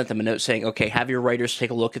 and sent them a note saying, okay, have your writers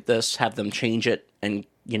take a look at this, have them change it, and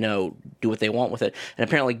do what they want with it. And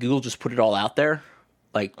apparently Google just put it all out there,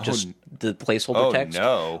 like just the placeholder text,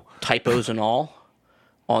 typos and all,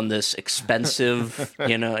 on this expensive,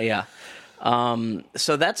 yeah.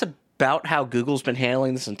 So that's about how Google's been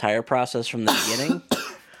handling this entire process from the beginning.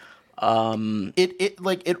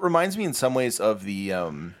 It reminds me in some ways of the.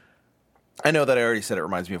 I know that I already said it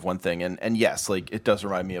reminds me of one thing, and yes, like it does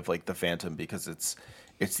remind me of like the Phantom, because it's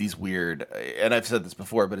these weird, and I've said this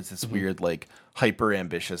before, but it's this weird like hyper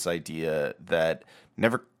ambitious idea that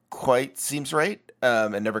never quite seems right,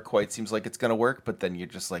 and never quite seems like it's going to work. But then you're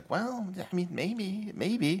just like, well, I mean,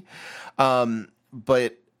 maybe.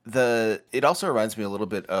 But it also reminds me a little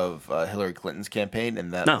bit of Hillary Clinton's campaign, in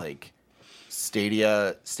that like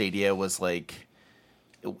Stadia was like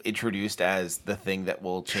introduced as the thing that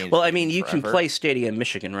will change. Well, I mean, you forever. can play Stadia in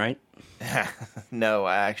Michigan, right? No,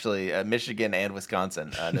 actually, Michigan and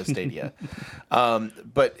Wisconsin, no Stadia.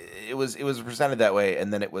 But it was presented that way,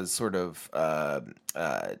 and then it was sort of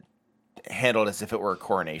handled as if it were a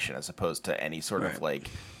coronation, as opposed to any sort of like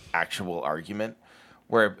actual argument.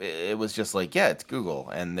 Where it was just like, yeah, it's Google,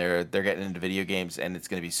 and they're getting into video games, and it's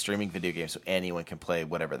going to be streaming video games, so anyone can play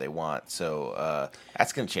whatever they want. So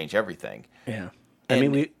that's going to change everything. Yeah,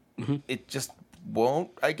 And it just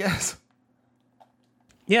won't, I guess.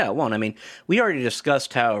 Yeah, it won't. I mean, we already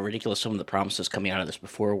discussed how ridiculous some of the promises coming out of this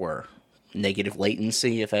before were. Negative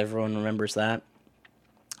latency, if everyone remembers that.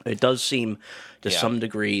 It does seem to some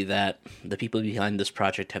degree that the people behind this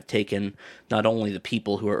project have taken not only the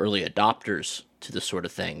people who are early adopters to this sort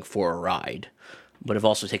of thing for a ride, but have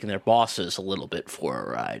also taken their bosses a little bit for a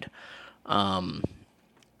ride.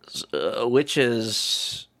 Which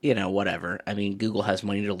is, whatever. I mean, Google has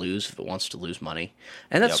money to lose if it wants to lose money.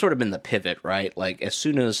 And that's sort of been the pivot, right? Like, as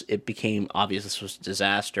soon as it became obvious this was a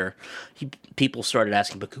disaster, people started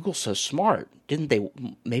asking, but Google's so smart.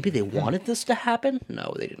 Maybe they wanted this to happen?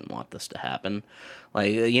 No, they didn't want this to happen.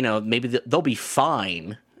 Like, maybe they'll be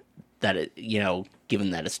fine that it, given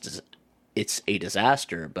that it's a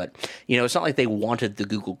disaster, but it's not like they wanted the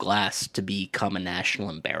Google Glass to become a national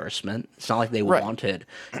embarrassment. It's not like they wanted,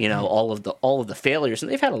 all of the failures, and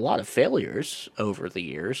they've had a lot of failures over the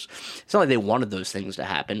years. It's not like they wanted those things to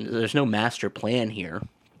happen. There's no master plan here.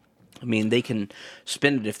 I mean, they can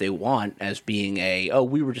spin it if they want as being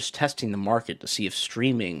we were just testing the market to see if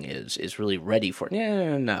streaming is really ready for it.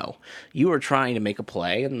 No. You were trying to make a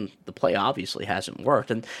play, and the play obviously hasn't worked.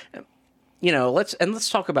 And let's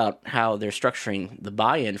talk about how they're structuring the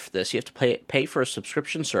buy-in for this. You have to pay for a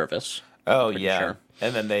subscription service. Oh, yeah. Sure.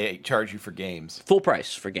 And then they charge you for games. Full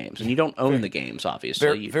price for games. And you don't own the games,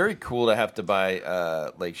 obviously. Very cool to have to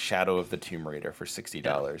buy like Shadow of the Tomb Raider for $60.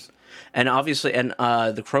 Yeah. And obviously,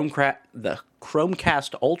 the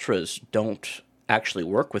Chromecast Ultras don't actually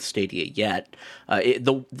work with Stadia yet.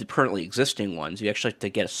 The currently existing ones, you actually have to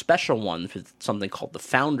get a special one with something called the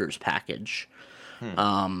Founders Package.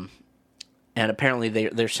 And apparently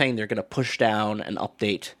they're saying they're going to push down an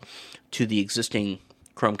update to the existing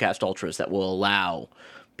Chromecast Ultras that will allow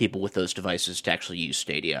people with those devices to actually use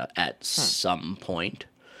Stadia at some point.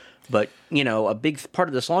 But, a big part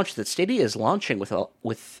of this launch is that Stadia is launching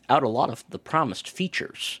without a lot of the promised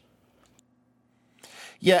features.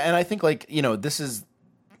 Yeah, and I think, there's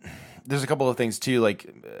a couple of things, too.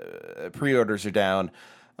 Pre-orders are down.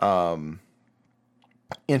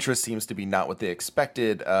 Interest seems to be not what they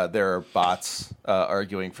expected. There are bots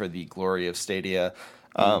arguing for the glory of Stadia.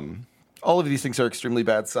 All of these things are extremely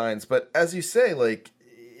bad signs. But as you say,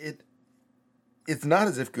 it's not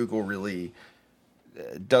as if Google really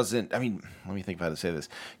doesn't. I mean, let me think of how to say this.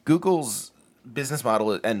 Google's business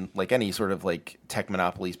model, and like any sort of like tech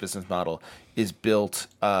monopolies business model, is built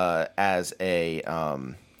as a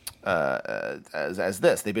as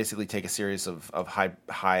this. They basically take a series of high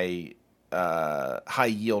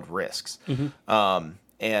yield risks.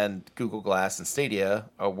 And Google Glass and Stadia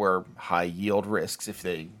were high yield risks. If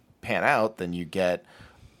they pan out, then you get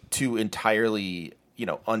two entirely,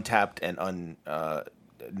 untapped and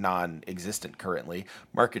non-existent currently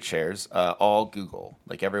market shares, all Google.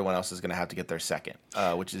 Like everyone else is going to have to get their second,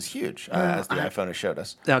 which is huge, as the iPhone has showed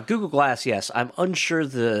us. Now, Google Glass, yes. I'm unsure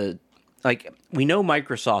we know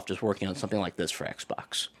Microsoft is working on something like this for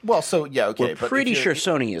Xbox. Well, so, yeah, okay. We're pretty sure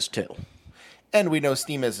Sony is too. And we know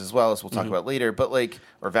Steam is as well, as we'll talk about later, but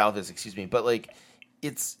or Valve is, excuse me. But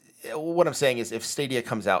it's what I'm saying is if Stadia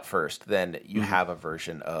comes out first, then you have a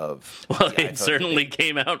version of. Well, it certainly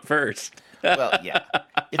came out first. Well, yeah.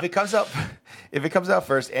 If it comes out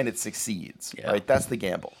first and it succeeds, right? That's the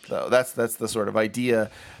gamble, though. That's the sort of idea,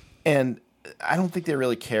 and I don't think they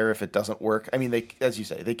really care if it doesn't work. I mean, as you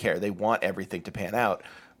say, they care. They want everything to pan out.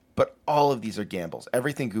 But all of these are gambles.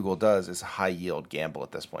 Everything Google does is a high-yield gamble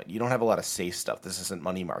at this point. You don't have a lot of safe stuff. This isn't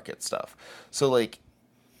money market stuff. So,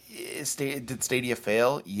 did Stadia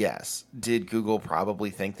fail? Yes. Did Google probably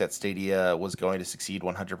think that Stadia was going to succeed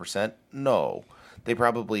 100%? No. They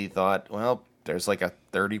probably thought, well, there's a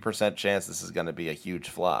 30% chance this is going to be a huge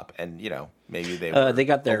flop. And, maybe they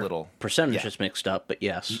got their percentages mixed up, but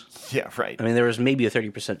yes. Yeah, right. I mean, there was maybe a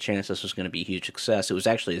 30% chance this was going to be a huge success. It was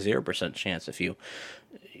actually a 0% chance if you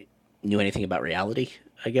knew anything about reality,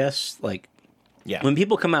 I guess. When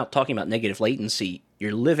people come out talking about negative latency,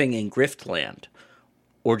 you're living in grift land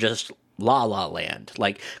or just la la land.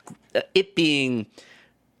 It being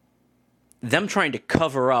them trying to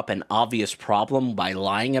cover up an obvious problem by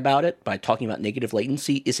lying about it, by talking about negative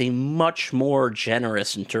latency, is a much more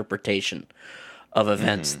generous interpretation of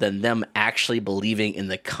events than them actually believing in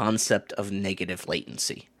the concept of negative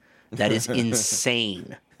latency. That is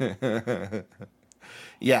insane.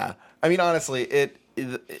 Yeah. I mean, honestly,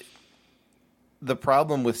 the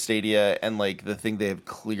problem with Stadia and like the thing they've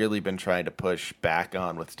clearly been trying to push back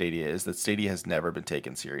on with Stadia is that Stadia has never been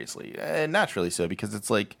taken seriously. And naturally so, because it's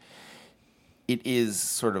like, it is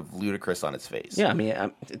sort of ludicrous on its face. Yeah, I mean,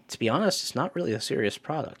 to be honest, it's not really a serious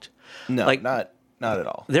product. No, like, not at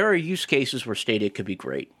all. There are use cases where Stadia could be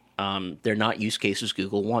great. They're not use cases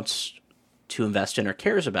Google wants to invest in or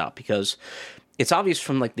cares about, because it's obvious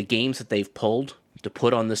from like the games that they've pulled to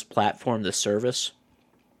put on this platform, this service,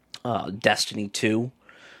 Destiny 2,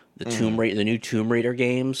 the the new Tomb Raider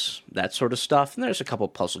games, that sort of stuff. And there's a couple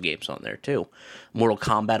puzzle games on there too. Mortal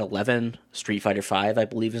Kombat 11, Street Fighter 5, I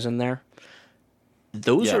believe, is in there.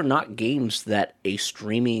 Those are not games that a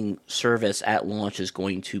streaming service at launch is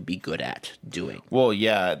going to be good at doing. Well,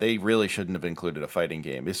 yeah, they really shouldn't have included a fighting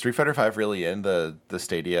game. Is Street Fighter 5 really in the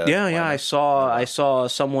Stadia? Yeah, lineup? I saw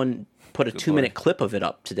someone put a 2-minute clip of it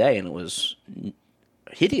up today, and it was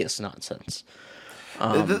hideous nonsense.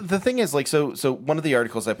 The thing is, like, so one of the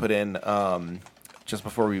articles I put in just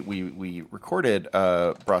before we recorded,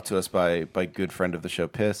 brought to us by good friend of the show,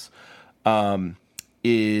 Piss,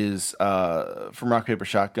 is from Rock Paper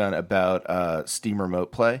Shotgun about Steam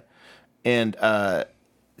Remote Play. And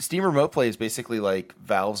Steam Remote Play is basically like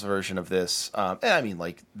Valve's version of this. I mean,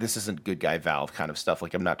 like, this isn't good guy Valve kind of stuff.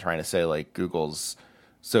 Like, I'm not trying to say like Google's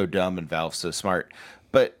so dumb and Valve's so smart,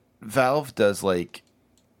 but Valve does like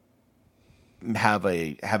have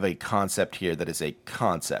a concept here that is a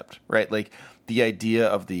concept, right? Like, the idea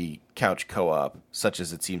of the couch co-op, such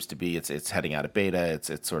as it seems to be, it's heading out of beta.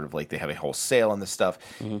 It's sort of like they have a whole sale on this stuff.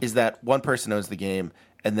 Is that one person owns the game,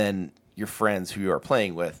 and then your friends who you are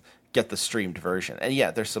playing with get the streamed version. And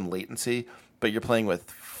yeah, there's some latency, but you're playing with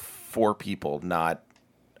 4 people, not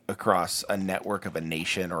across a network of a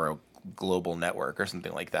nation or a global network or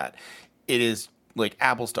something like that. It is like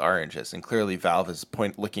apples to oranges, and clearly Valve is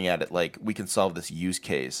looking at it like, we can solve this use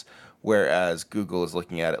case, whereas Google is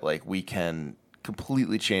looking at it like, we can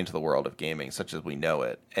completely change the world of gaming such as we know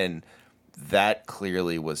it. And that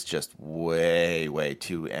clearly was just way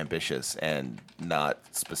too ambitious and not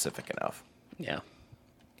specific enough. Yeah.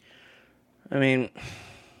 I mean,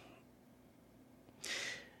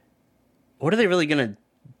 what are they really going to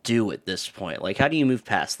do at this point? Like, how do you move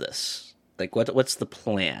past this? Like, what's the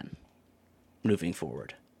plan moving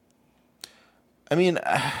forward? I mean,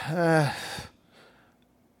 I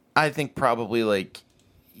think probably like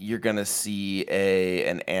you're gonna see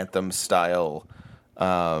an Anthem style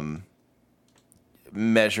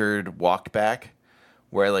measured walk back,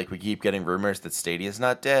 where like we keep getting rumors that Stadia is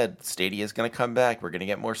not dead. Stadia is gonna come back. We're gonna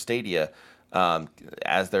get more Stadia,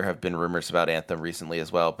 as there have been rumors about Anthem recently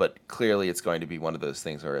as well. But clearly, it's going to be one of those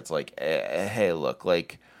things where it's like, hey, look,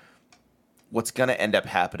 like, what's gonna end up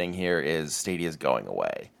happening here is Stadia is going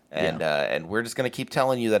away. And we're just gonna keep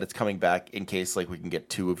telling you that it's coming back in case like we can get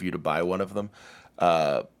 2 of you to buy one of them.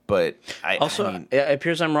 But I mean, it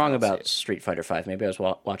appears I'm wrong about Street Fighter 5. Maybe I was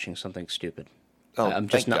watching something stupid. I'm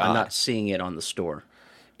not seeing it on the store.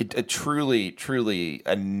 It truly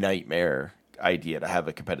a nightmare idea to have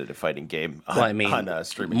a competitive fighting game on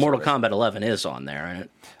streaming. Mortal Kombat 11 is on there, and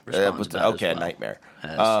it responds about as well, a nightmare.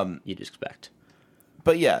 As you'd expect.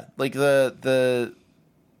 But yeah, like the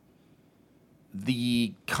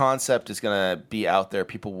concept is going to be out there.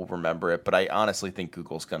 People will remember it, but I honestly think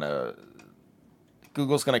Google's going to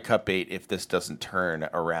cut bait if this doesn't turn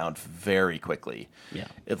around very quickly. Yeah.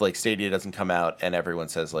 If like Stadia doesn't come out and everyone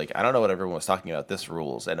says like, I don't know what everyone was talking about, this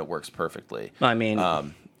rules, and it works perfectly. I mean,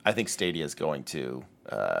 I think Stadia is going to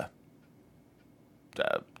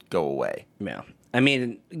go away. Yeah. I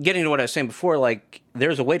mean, getting to what I was saying before, like,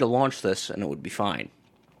 there's a way to launch this and it would be fine.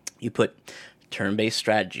 You put turn-based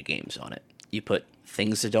strategy games on it. You put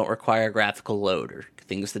things that don't require graphical load or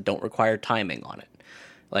things that don't require timing on it.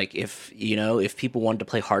 Like, if people wanted to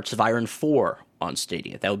play Hearts of Iron 4 on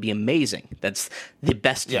Stadia, that would be amazing. That's the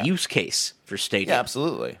best use case for Stadia. Yeah,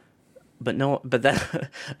 absolutely. But that,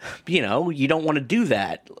 you don't want to do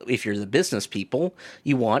that if you're the business people.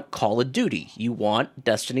 You want Call of Duty. You want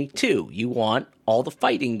Destiny 2. You want all the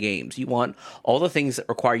fighting games. You want all the things that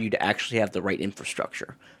require you to actually have the right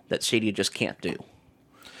infrastructure that Stadia just can't do.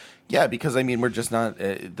 Yeah, because, I mean, we're just not...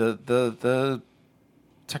 the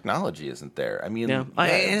technology isn't there. I mean... Yeah.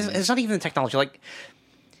 It's not even the technology. Like,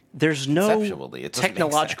 there's no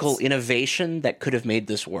technological innovation that could have made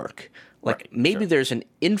this work. Like, maybe there's an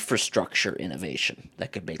infrastructure innovation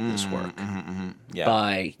that could make this work. Yeah.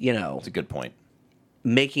 By, It's a good point.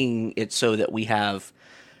 Making it so that we have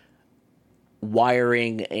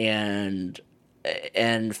wiring and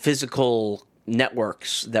and physical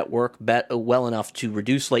networks that work well enough to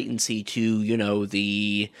reduce latency to,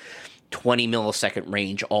 the 20 millisecond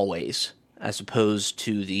range always, as opposed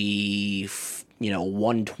to the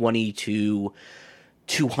 120 to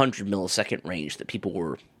 200 millisecond range that people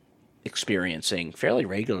were experiencing fairly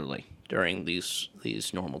regularly during these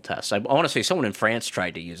normal tests. I want to say someone in France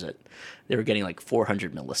tried to use it. They were getting like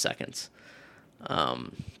 400 milliseconds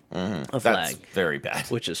of That's lag, very bad.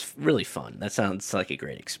 which is really fun. That sounds like a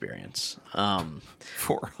great experience.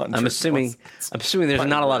 400. I'm assuming there's My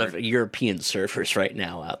not a lot word. of European surfers right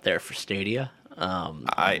now out there for Stadia.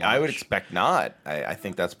 I would expect not. I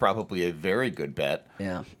think that's probably a very good bet.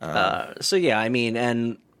 Yeah. So yeah, I mean,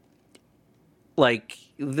 and like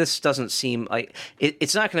this doesn't seem like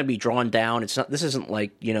it's not going to be drawn down. It's not. This isn't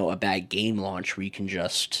like a bad game launch where you can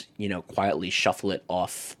just quietly shuffle it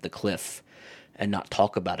off the cliff and not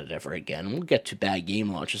talk about it ever again. We'll get to bad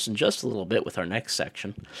game launches in just a little bit with our next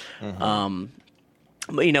section. But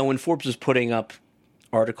when Forbes is putting up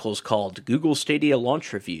articles called "Google Stadia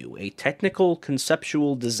Launch Review: A Technical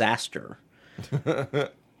Conceptual Disaster,"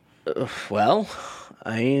 well,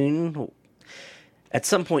 I mean, at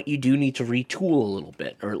some point you do need to retool a little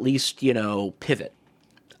bit, or at least pivot.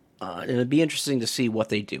 And it'd be interesting to see what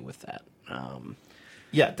they do with that.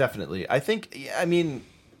 Yeah, definitely. I think, I mean,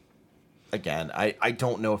 again, I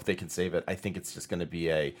don't know if they can save it. I think it's just going to be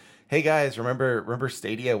hey guys, remember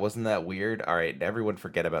Stadia? Wasn't that weird? All right, everyone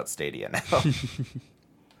forget about Stadia now.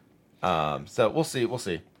 So we'll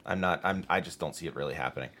see. I just don't see it really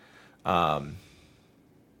happening.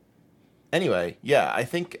 Anyway, yeah, I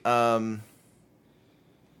think it'll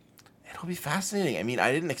be fascinating. I mean,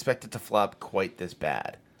 I didn't expect it to flop quite this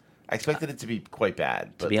bad. I expected it to be quite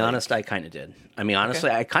bad. But To be honest, I kind of did. I mean, honestly,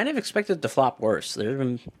 I kind of expected it to flop worse.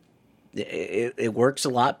 It works a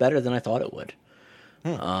lot better than I thought it would.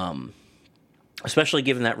 Especially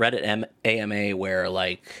given that Reddit AMA where,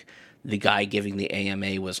 like, the guy giving the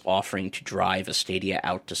AMA was offering to drive a Stadia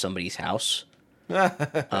out to somebody's house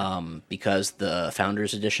because the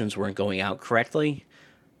Founders Editions weren't going out correctly.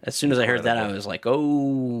 As soon as I heard that, I was like,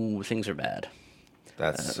 oh, things are bad.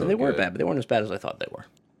 That's so they were good. bad, but they weren't as bad as I thought they were.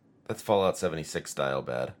 That's Fallout 76 style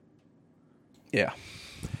bad. Yeah.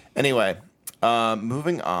 Anyway,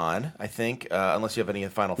 moving on, I think, unless you have any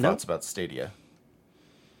final thoughts about Stadia.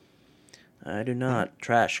 I do not.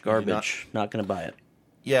 Trash, garbage. Not going to buy it.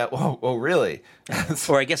 Yeah, oh really?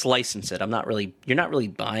 Or I guess license it. You're not really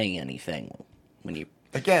buying anything when you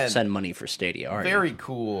Again, send money for Stadia, are you? very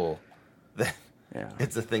cool that Yeah.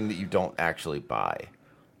 it's a thing that you don't actually buy.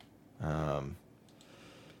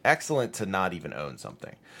 Excellent to not even own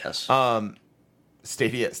something. Yes.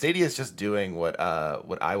 Stadia is just doing what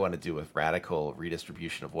I want to do with radical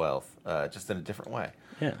redistribution of wealth, just in a different way.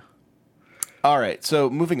 Yeah. All right, so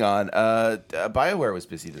moving on. BioWare was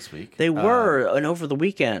busy this week. They were, and over the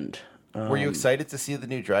weekend. Were you excited to see the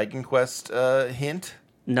new Dragon Quest hint?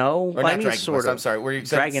 No, Or I not mean, Dragon sort Quest. of. I'm sorry. Were you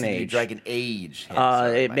excited Dragon to see the new Age. Dragon Age hint?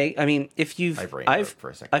 Sorry, I mean, if you've, my brain I've broke for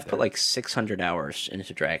a second put there. like 600 hours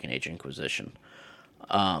into Dragon Age Inquisition.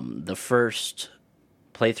 The first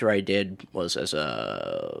playthrough I did was as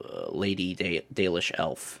a lady Dalish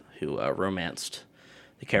elf who romanced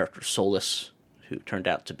the character Solus, who turned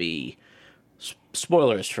out to be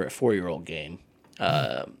spoilers for a 4-year-old game.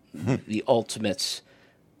 The ultimate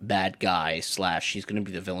bad guy / he's going to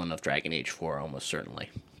be the villain of Dragon Age 4 almost certainly.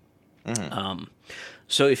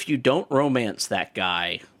 So if you don't romance that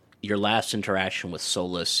guy, your last interaction with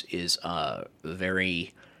Solus is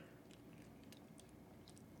very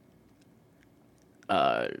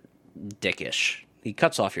dickish. He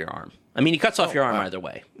cuts off your arm. I mean, he cuts off your arm either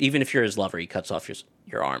way. Even if you're his lover, he cuts off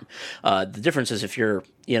your arm. The difference is if you're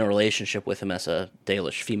in a relationship with him as a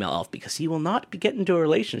Dalish female elf, because he will not be getting into a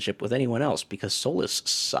relationship with anyone else because Solus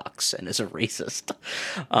sucks and is a racist.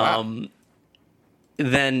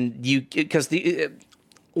 Then because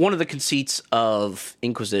one of the conceits of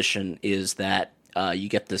Inquisition is that you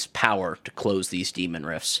get this power to close these demon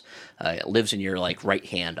rifts. It lives in your right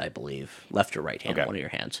hand, I believe, left or right hand, one of your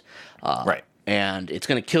hands. Right. And it's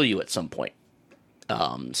going to kill you at some point.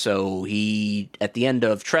 So he, at the end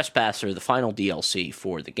of Trespasser, the final DLC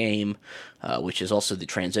for the game, which is also the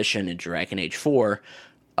transition in Dragon Age 4,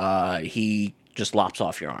 he just lops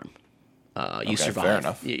off your arm. You survive. fair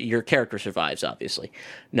enough. Your character survives, obviously.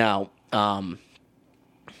 Now,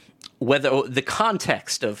 whether the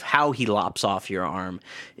context of how he lops off your arm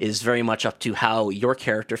is very much up to how your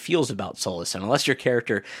character feels about Solus. And unless your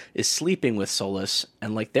character is sleeping with Solus,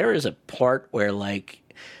 and there is a part where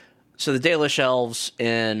so the Dalish elves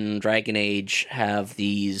in Dragon Age have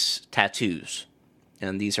these tattoos,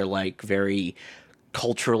 and these are very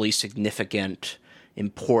culturally significant,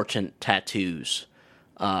 important tattoos.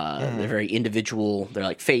 They're very individual. They're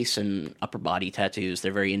like face and upper body tattoos.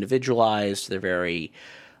 They're very individualized. They're very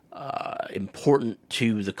important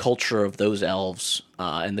to the culture of those elves.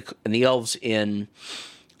 And the elves in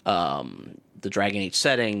the Dragon Age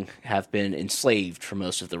setting have been enslaved for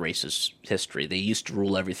most of the race's history. They used to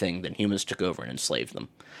rule everything, then humans took over and enslaved them.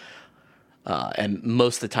 And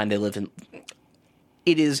most of the time they live in...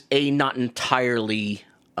 It is a not entirely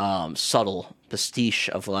subtle pastiche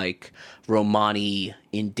of like Romani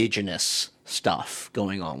indigenous stuff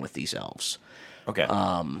going on with these elves. Okay.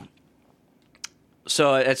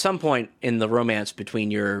 So at some point in the romance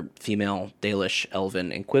between your female Dalish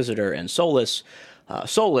elven inquisitor and Solus,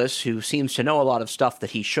 Solus, who seems to know a lot of stuff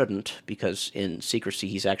that he shouldn't, because in secrecy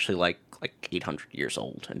he's actually like 800 years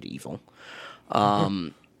old and evil,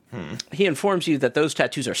 he informs you that those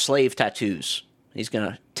tattoos are slave tattoos. He's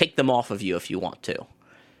going to take them off of you if you want to.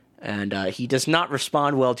 And he does not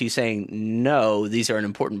respond well to you saying, no, these are an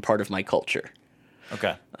important part of my culture.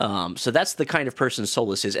 Okay. So that's the kind of person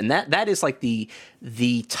Solus is. And that is like the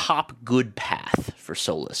top good path for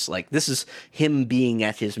Solus. Like, this is him being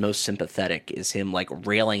at his most sympathetic, is him like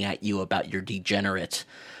railing at you about your degenerate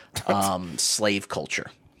slave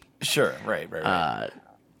culture. Sure. Right.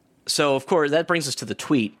 So, of course, that brings us to the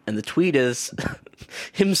tweet. And the tweet is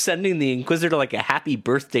him sending the Inquisitor like a happy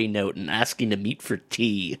birthday note and asking to meet for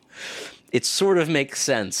tea. It sort of makes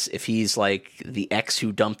sense if he's like the ex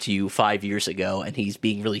who dumped you 5 years ago and he's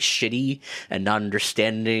being really shitty and not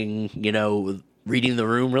understanding, reading the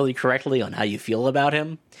room really correctly on how you feel about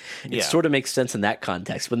him. It sort of makes sense in that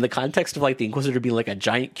context. But in the context of like the Inquisitor being like a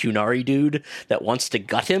giant Qunari dude that wants to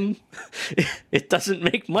gut him, it doesn't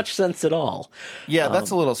make much sense at all. Yeah, that's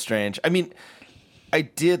a little strange. I mean, I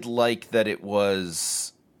did like that it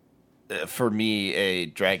was, for me, a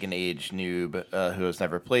Dragon Age noob who has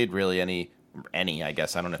never played really any, I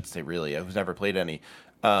guess, I don't have to say really, who's never played any.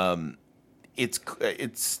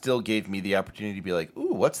 It still gave me the opportunity to be like,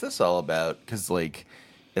 ooh, what's this all about? Because like,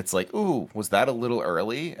 it's like, ooh, was that a little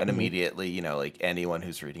early? And immediately, like anyone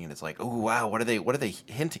who's reading it is like, ooh, wow, what are they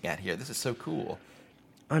hinting at here? This is so cool.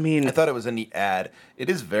 I mean, I thought it was a neat ad. It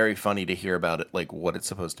is very funny to hear about it, like what it's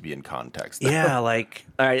supposed to be in context. Yeah, like,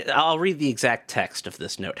 all right, I'll read the exact text of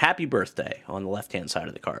this note. Happy birthday on the left-hand side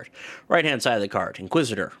of the card. Right-hand side of the card,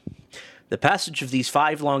 Inquisitor. The passage of these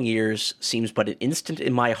 5 long years seems but an instant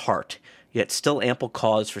in my heart, yet still ample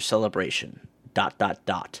cause for celebration. ...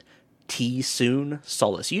 Tea soon,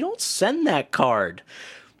 Solus. You don't send that card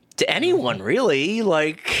to anyone, really.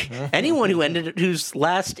 Like, anyone whose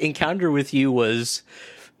last encounter with you was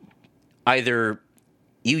either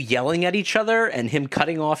you yelling at each other and him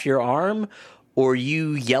cutting off your arm, or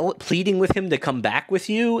you pleading with him to come back with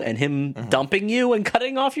you and him dumping you and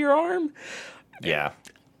cutting off your arm. Yeah.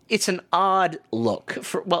 It's an odd look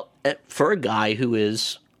for a guy who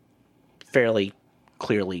is fairly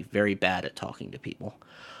clearly very bad at talking to people.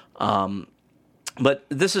 But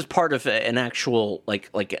this is part of an actual,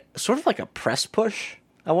 sort of like a press push,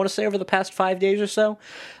 I want to say, over the past 5 days or so.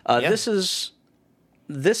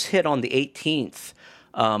 This hit on the 18th,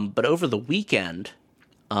 but over the weekend,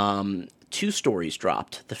 2 stories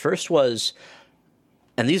dropped. The first was,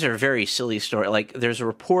 and these are very silly stories, like there's a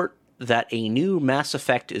report that a new Mass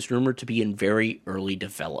Effect is rumored to be in very early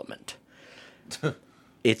development.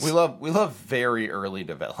 We love very early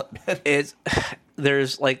development. This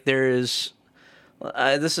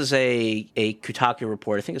is a Kotaku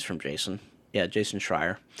report. I think it's from Jason. Yeah, Jason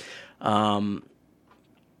Schreier. And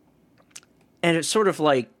it's sort of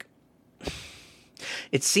like,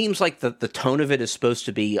 it seems like the tone of it is supposed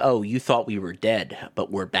to be, oh, you thought we were dead,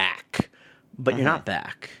 but we're back. But you're not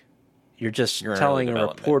back. You're telling a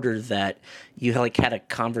reporter that you had a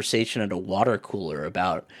conversation at a water cooler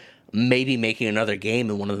about maybe making another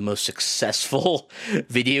game in one of the most successful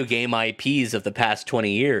video game IPs of the past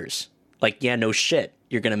 20 years. Like, yeah, no shit,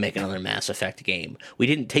 you're going to make another Mass Effect game. We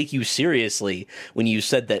didn't take you seriously when you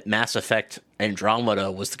said that Mass Effect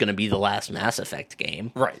Andromeda was going to be the last Mass Effect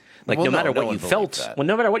game. Right. Like, no matter what you felt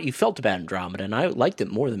about Andromeda, and I liked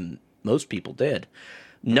it more than most people did,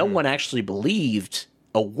 no one actually believed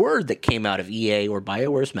a word that came out of EA or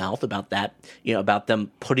BioWare's mouth about that, about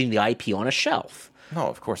them putting the IP on a shelf. No,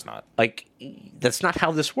 of course not. Like, that's not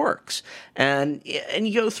how this works. And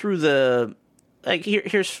you go through the... Like,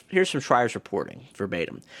 here's some Schreier's reporting,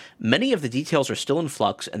 verbatim. Many of the details are still in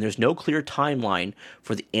flux, and there's no clear timeline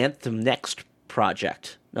for the Anthem Next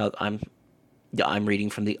project. No, I'm reading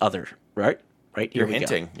from the other, right? Right, here You're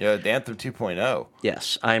hinting. Yeah, the Anthem 2.0.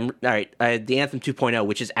 Yes, all right. The Anthem 2.0,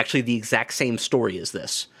 which is actually the exact same story as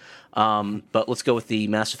this. But let's go with the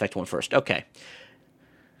Mass Effect one first. Okay.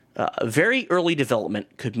 Very early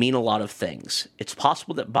development could mean a lot of things. It's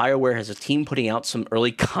possible that BioWare has a team putting out some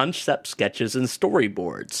early concept sketches and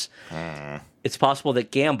storyboards. It's possible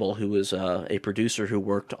that Gamble, who was a producer who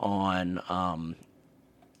worked on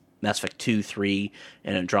Mass Effect 2, 3,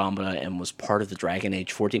 and Andromeda and was part of the Dragon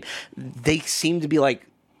Age 4 team, they seem to be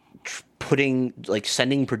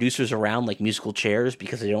sending producers around like musical chairs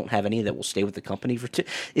because they don't have any that will stay with the company for two.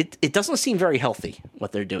 It doesn't seem very healthy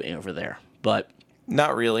what they're doing over there, but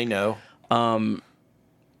not really. No.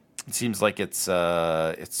 It seems like it's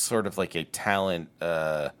sort of like a talent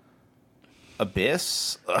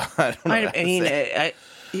abyss. I don't know. I mean,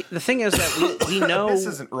 the thing is that we know this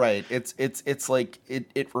isn't right. It's like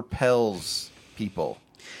it repels people.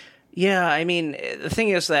 Yeah, I mean, the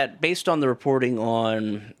thing is that based on the reporting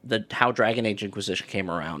on how Dragon Age Inquisition came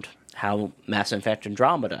around, how Mass Effect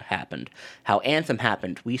Andromeda happened, how Anthem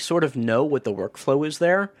happened, we sort of know what the workflow is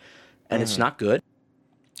there, and it's not good.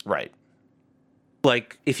 Right.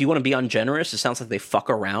 Like, if you want to be ungenerous, it sounds like they fuck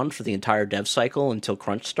around for the entire dev cycle until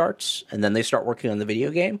crunch starts, and then they start working on the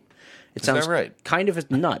video game. It sounds right? Kind of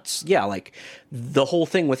nuts. Yeah, like, the whole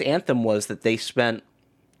thing with Anthem was that they spent,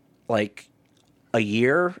 like, a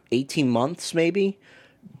year, 18 months maybe,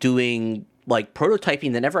 doing like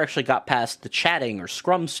prototyping that never actually got past the chatting or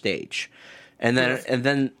scrum stage. And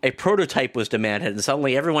then a prototype was demanded and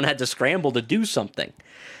suddenly everyone had to scramble to do something.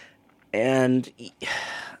 And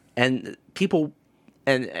people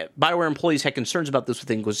and BioWare employees had concerns about this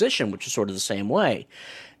with Inquisition, which is sort of the same way.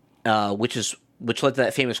 Which led to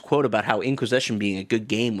that famous quote about how Inquisition being a good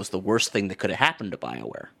game was the worst thing that could have happened to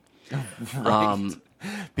BioWare. Right.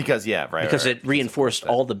 Because it reinforced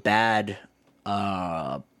all the bad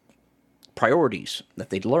priorities that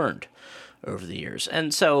they'd learned over the years.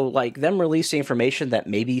 And so, like, them releasing information that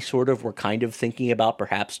maybe sort of were kind of thinking about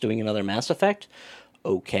perhaps doing another Mass Effect,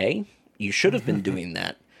 okay, you should have been doing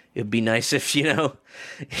that. It'd be nice if, you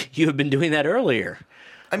had been doing that earlier.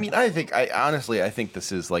 I mean, I think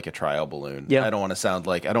this is like a trial balloon. Yeah. I don't want to sound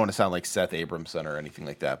like Seth Abramson or anything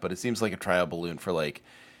like that, but it seems like a trial balloon for like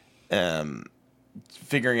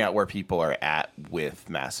figuring out where people are at with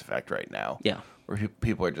Mass Effect right now. Yeah. Where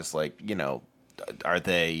people are just like, are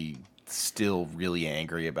they still really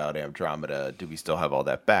angry about Andromeda? Do we still have all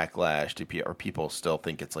that backlash? Or people still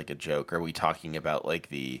think it's like a joke? Are we talking about like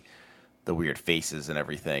the weird faces and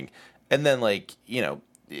everything? And then like,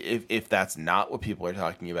 if that's not what people are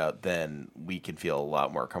talking about, then we can feel a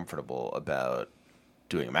lot more comfortable about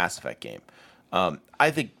doing a Mass Effect game.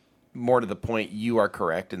 I think more to the point, you are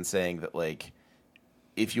correct in saying that like,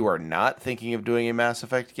 if you are not thinking of doing a Mass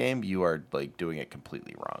Effect game, you are like doing it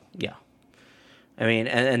completely wrong. Yeah. I mean,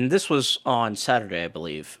 and this was on Saturday, I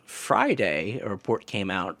believe. Friday, a report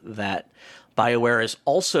came out that BioWare is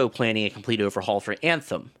also planning a complete overhaul for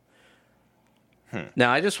Anthem.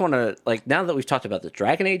 Now, I just want to, like, now that we've talked about the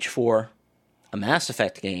Dragon Age 4, a Mass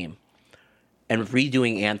Effect game, and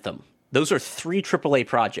redoing Anthem, those are 3 AAA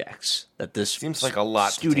projects that this seems like a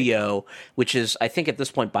lot studio, which is, I think at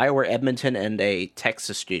this point, BioWare Edmonton and a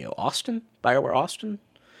Texas studio. Austin? BioWare Austin?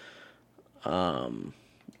 Well,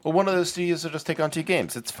 one of those studios will just take on 2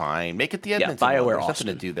 games. It's fine. Make it the Edmonton. BioWare one. There's Austin.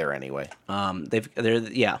 nothing to do there anyway.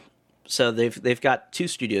 So they've got 2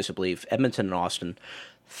 studios, I believe, Edmonton and Austin.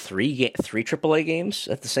 3 AAA games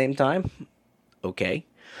at the same time. Okay.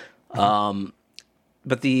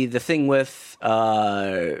 But the thing with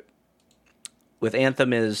Anthem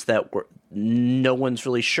is that no one's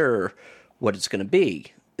really sure what it's going to be.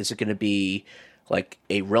 Is it going to be like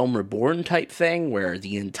a Realm Reborn type thing where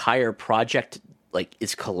the entire project like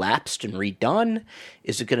is collapsed and redone?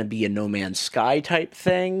 Is it going to be a No Man's Sky type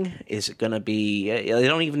thing? Is it going to be? I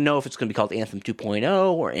don't even know if it's going to be called Anthem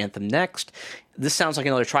 2.0 or Anthem Next. This sounds like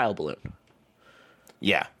another trial balloon.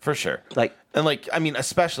 Yeah, for sure.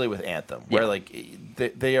 Especially with Anthem, where like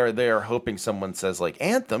they are hoping someone says like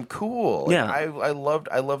Anthem, cool. Like, Yeah, I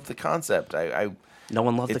loved the concept. No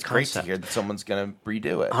one loved the concept. It's great to hear that someone's gonna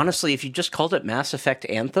redo it. Honestly, if you just called it Mass Effect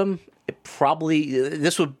Anthem,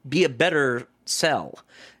 this would be a better sell.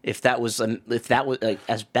 If that was like,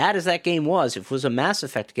 as bad as that game was, if it was a Mass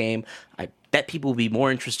Effect game, I bet people would be more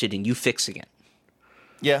interested in you fixing it.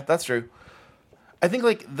 Yeah, that's true. I think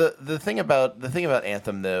like the thing about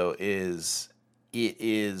Anthem though is it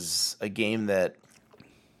is a game that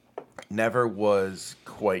never was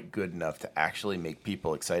quite good enough to actually make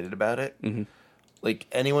people excited about it. Mm-hmm. Like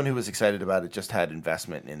anyone who was excited about it just had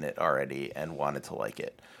investment in it already and wanted to like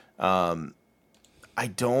it. No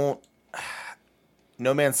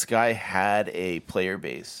Man's Sky had a player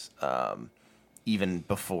base even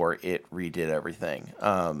before it redid everything.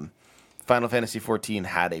 Final Fantasy XIV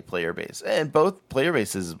had a player base, and both player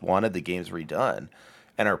bases wanted the games redone.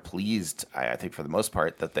 and are pleased, I think for the most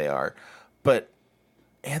part, that they are. But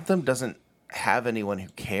Anthem doesn't have anyone who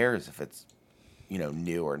cares if it's,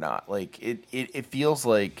 new or not. Like it feels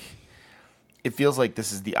like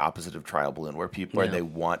this is the opposite of Trial Balloon, where they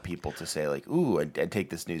want people to say like, ooh, and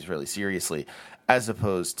take this news really seriously, as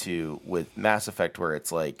opposed to with Mass Effect, where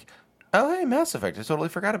it's like, oh, hey, Mass Effect, I totally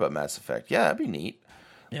forgot about Mass Effect. Yeah, that'd be neat.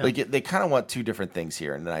 Yeah. Like they kind of want two different things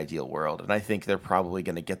here in an ideal world, and I think they're probably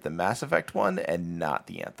going to get the Mass Effect one and not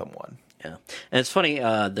the Anthem one. Yeah, and it's funny.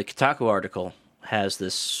 The Kotaku article has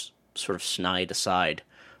this sort of snide aside.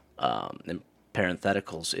 In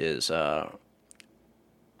parentheticals is. All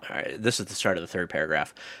right, this is the start of the third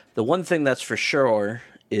paragraph. The one thing that's for sure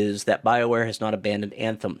is that BioWare has not abandoned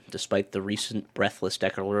Anthem, despite the recent breathless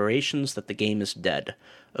declarations that the game is dead.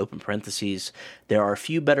 Open parentheses, there are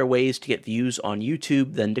few better ways to get views on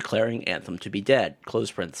YouTube than declaring Anthem to be dead. Close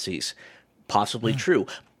parentheses. Possibly true.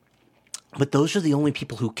 But those are the only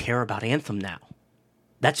people who care about Anthem now.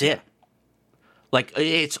 That's it. Like,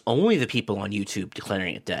 it's only the people on YouTube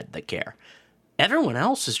declaring it dead that care. Everyone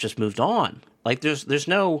else has just moved on. Like, there's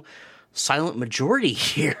no silent majority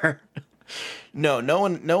here. No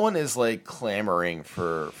one is like clamoring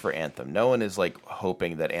for Anthem. No one is like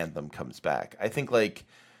hoping that Anthem comes back. I think like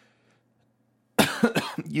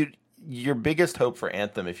your biggest hope for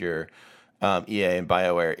Anthem, if you're EA and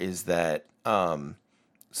BioWare, is that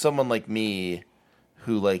someone like me,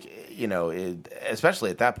 who like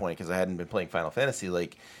especially at that point, because I hadn't been playing Final Fantasy,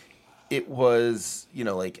 like it was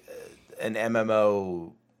like an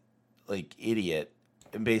MMO like idiot,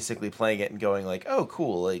 and basically playing it and going like, oh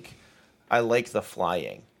cool, like I like the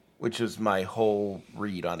flying, which is my whole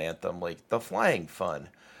read on Anthem. Like the flying fun.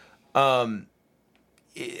 And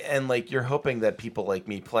like you're hoping that people like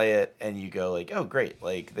me play it and you go like, oh great,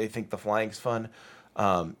 like they think the flying's fun.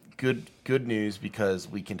 Good news, because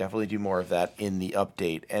we can definitely do more of that in the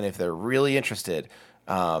update. And if they're really interested,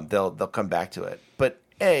 they'll come back to it. But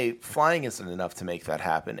A, flying isn't enough to make that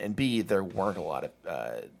happen, and B, there weren't a lot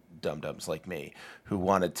of dum-dums like me who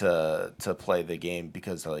wanted to play the game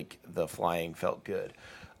because like the flying felt good.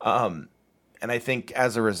 And I think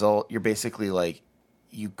as a result, you're basically like,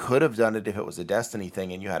 you could have done it if it was a Destiny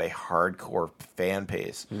thing and you had a hardcore fan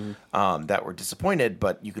base that were disappointed,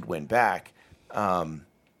 but you could win back.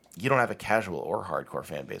 You don't have a casual or hardcore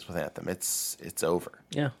fan base with Anthem. It's over.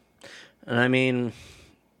 Yeah. And I mean,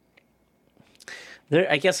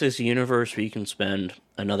 I guess there's a universe where you can spend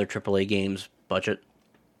another AAA game's budget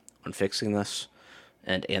on fixing this,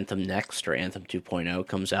 and Anthem Next or Anthem 2.0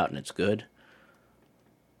 comes out and it's good.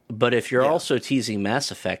 But if you're also teasing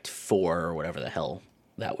Mass Effect 4 or whatever the hell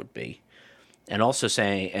that would be, and also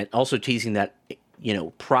teasing that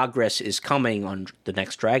progress is coming on the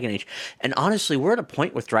next Dragon Age, and honestly, we're at a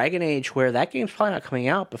point with Dragon Age where that game's probably not coming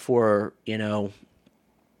out before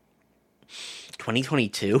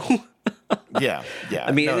 2022. Yeah.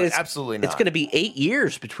 I mean, it's absolutely not. It's going to be 8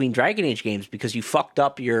 years between Dragon Age games because you fucked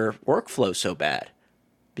up your workflow so bad.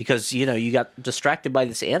 Because, you got distracted by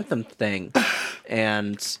this Anthem thing,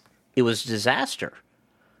 and it was a disaster.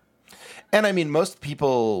 And I mean, most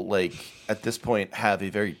people, like, at this point have a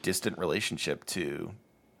very distant relationship to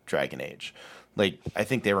Dragon Age. Like, I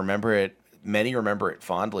think they remember it, many remember it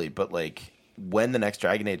fondly, but, like, when the next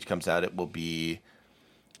Dragon Age comes out, it will be...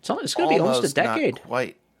 It's going to be almost a decade. Not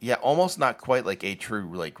quite. Yeah, almost not quite like a true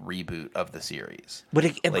like reboot of the series. But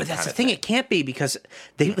that's the thing; it can't be because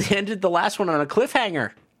they ended the last one on a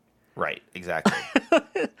cliffhanger. Right, exactly.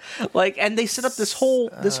 And they set up this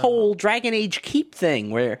whole Dragon Age Keep thing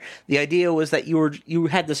where the idea was that you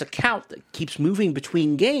had this account that keeps moving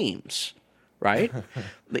between games, right?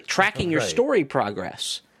 Like tracking your story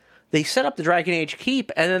progress. They set up the Dragon Age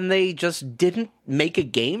Keep, and then they just didn't make a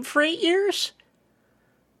game for 8 years.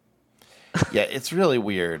 Yeah, it's really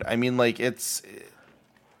weird. I mean, like it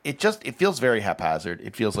feels very haphazard.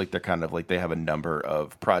 It feels like they're kind of like they have a number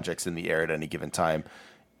of projects in the air at any given time.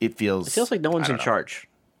 It feels like no one's in charge.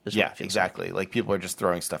 Yeah, exactly. Like people are just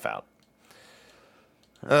throwing stuff out.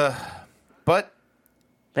 But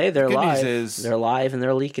hey, they're live. They're live and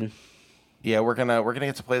they're leaking. Yeah, we're gonna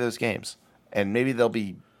get to play those games, and maybe they'll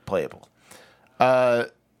be playable.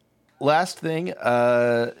 Last thing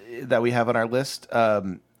that we have on our list.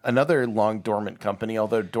 Another long dormant company,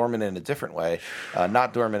 although dormant in a different way,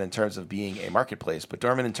 not dormant in terms of being a marketplace, but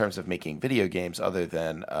dormant in terms of making video games other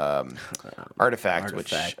than Artifact, which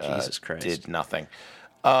Jesus Christ. did nothing.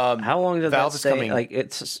 How long did Valve that stay? Coming...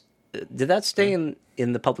 Did that stay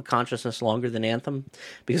in the public consciousness longer than Anthem?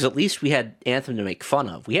 Because at least we had Anthem to make fun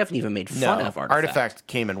of. We haven't even made fun of Artifact. Artifact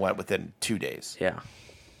came and went within 2 days. Yeah.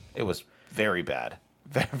 It was very bad.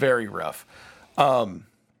 Very rough.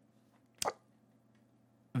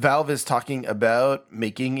 Valve is talking about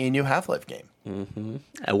making a new Half-Life game. Mm-hmm.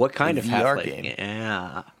 What kind of VR Half-Life game?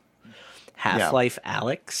 Yeah. Half-Life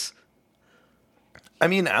Alex? I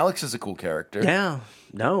mean, Alex is a cool character. Yeah.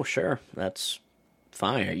 No, sure. That's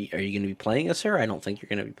fine. Are you going to be playing as her? I don't think you're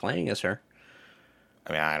going to be playing as her.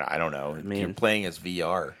 I mean, I don't know. You're playing as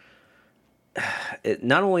VR.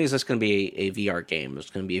 Not only is this going to be a VR game, it's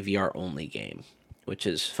going to be a VR-only game, which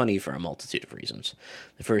is funny for a multitude of reasons.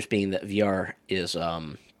 The first being that VR is...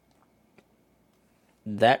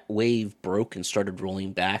 that wave broke and started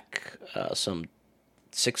rolling back some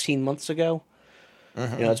 16 months ago.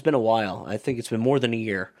 Mm-hmm. It's been a while. I think it's been more than a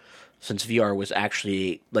year since VR was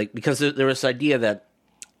actually, because there was this idea that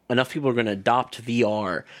enough people are going to adopt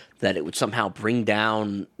VR that it would somehow bring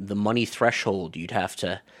down the money threshold you'd have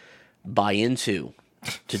to buy into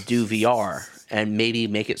to do VR, and maybe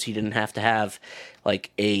make it so you didn't have to have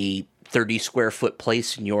a 30 square foot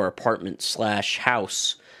place in your apartment /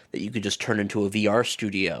 house that you could just turn into a VR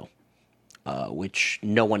studio, which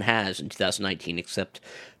no one has in 2019 except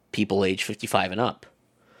people age 55 and up.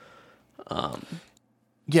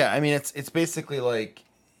 Yeah, I mean, it's basically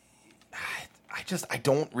I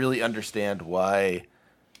don't really understand why.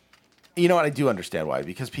 You know what? I do understand why,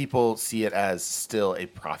 because people see it as still a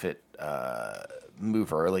profit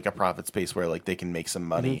mover, like a profit space where they can make some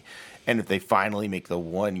money, and if they finally make the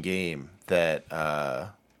one game that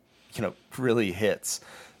really hits,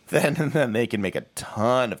 then they can make a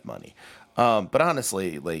ton of money. But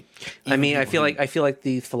honestly, I feel like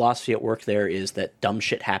the philosophy at work there is that dumb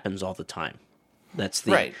shit happens all the time. That's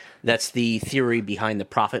the theory behind the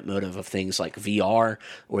profit motive of things like VR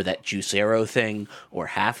or that Juicero thing or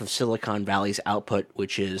half of Silicon Valley's output,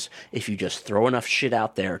 which is if you just throw enough shit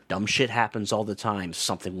out there, dumb shit happens all the time,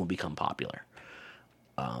 something will become popular.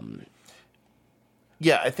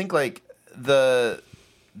 Yeah, I think the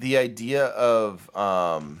idea of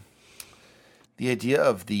the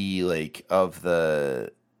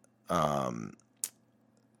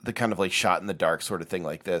kind of shot in the dark sort of thing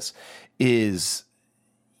like this is,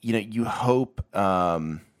 you hope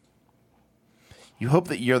that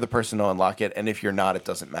you're the person to unlock it, and if you're not, it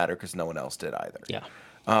doesn't matter because no one else did either. Yeah.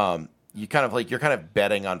 You kind of you're kind of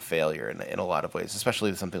betting on failure in a lot of ways,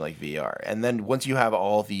 especially with something like VR. And then once you have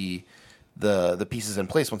all the pieces in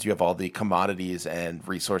place, once you have all the commodities and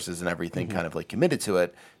resources and everything kind of committed to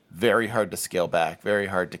it, very hard to scale back, very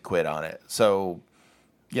hard to quit on it. So,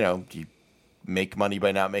 you make money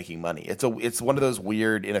by not making money. It's one of those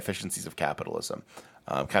weird inefficiencies of capitalism,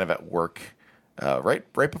 kind of at work, right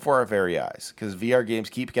before our very eyes. Because VR games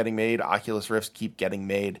keep getting made, Oculus Rifts keep getting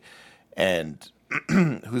made, and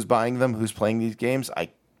who's buying them, who's playing these games, I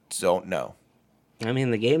don't know. I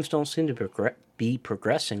mean, the games don't seem to be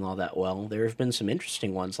progressing all that well. There have been some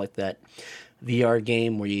interesting ones like that VR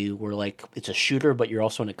game where you were it's a shooter, but you're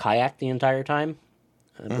also in a kayak the entire time.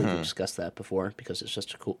 I believe we discussed that before because it's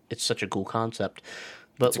such a cool concept.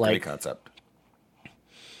 But it's a great concept.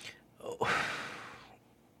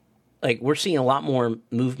 We're seeing a lot more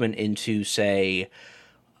movement into, say,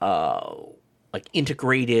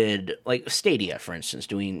 integrated, Stadia, for instance,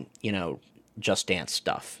 doing Just Dance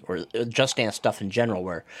stuff or Just Dance stuff in general,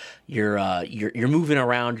 where you're moving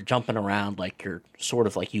around, you're jumping around you're sort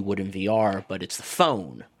of like you would in VR, but it's the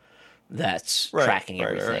phone that's tracking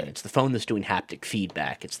everything. Right. It's the phone that's doing haptic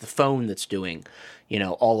feedback. It's the phone that's doing,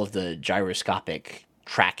 all of the gyroscopic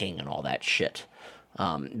tracking and all that shit.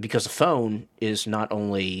 Because a phone is not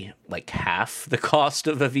only half the cost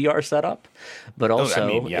of a VR setup, but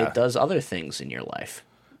also it does other things in your life.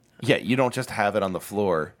 Yeah, you don't just have it on the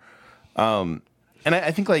floor. And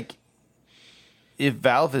I think if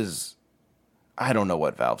Valve is, I don't know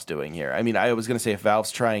what Valve's doing here. I mean, I was going to say if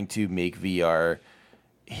Valve's trying to make VR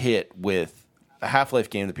hit with a Half-Life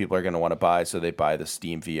game that people are going to want to buy, so they buy the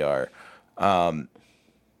Steam VR. But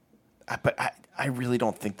I really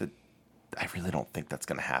don't think that's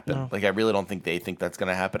going to happen. No. I really don't think they think that's going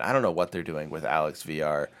to happen. I don't know what they're doing with Alex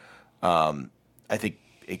VR. I think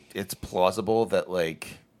it's plausible that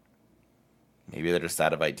maybe they're just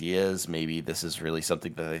out of ideas. Maybe this is really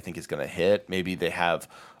something that they think is going to hit. Maybe they have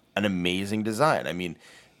an amazing design. I mean,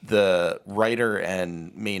 the writer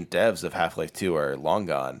and main devs of Half-Life 2 are long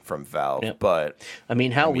gone from Valve. Yep. But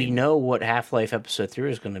we know what Half-Life Episode 3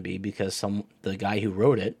 is going to be because the guy who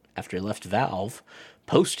wrote it, after he left Valve,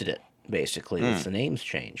 posted it, basically, with the names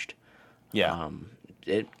changed. Yeah.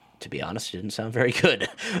 It, to be honest, didn't sound very good.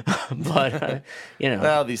 But,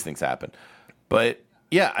 Well, these things happen. But,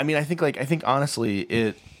 yeah, I mean, I think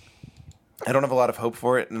honestly, I don't have a lot of hope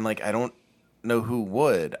for it, and, I don't know who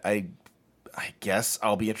would. I guess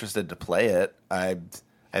I'll be interested to play it. I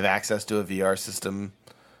have access to a VR system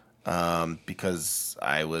because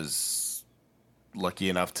I was lucky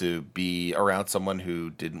enough to be around someone who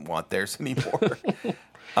didn't want theirs anymore.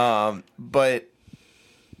 But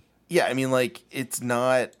yeah, I mean, like, it's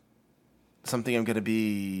not something I'm going to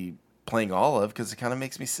be playing all of because it kind of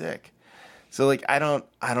makes me sick. So like, I don't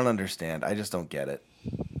understand. I just don't get it.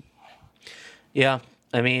 Yeah,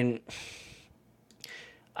 I mean,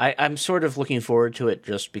 I'm sort of looking forward to it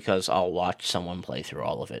just because I'll watch someone play through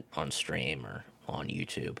all of it on stream or on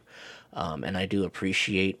YouTube. And I do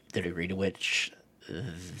appreciate the degree to which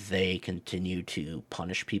they continue to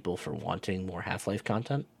punish people for wanting more Half-Life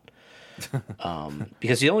content.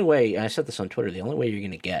 Because the only way, and I said this on Twitter, the only way you're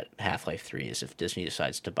going to get Half-Life 3 is if Disney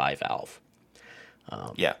decides to buy Valve.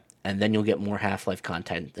 Yeah. And then you'll get more Half-Life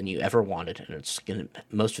content than you ever wanted, and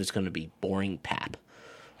most of it's going to be boring pap.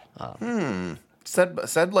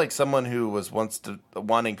 Said like someone who was once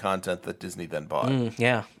wanting content that Disney then bought.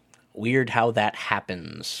 Yeah. Weird how that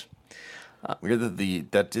happens. Weird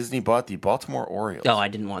that Disney bought the Baltimore Orioles. No, I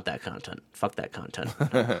didn't want that content. Fuck that content.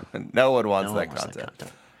 No one wants No one that wants content. that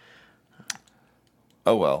content.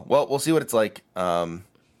 Oh well. Well, we'll see what it's like. I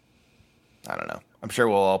don't know. I'm sure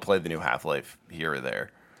we'll all play the new Half-Life here or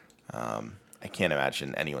there. I can't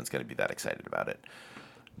imagine anyone's going to be that excited about it.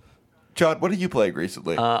 John, what are you playing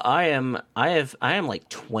recently? I am like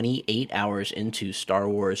 28 hours into Star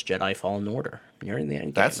Wars Jedi Fallen Order. You're in the end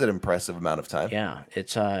game. That's an impressive amount of time. Yeah,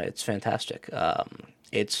 it's fantastic.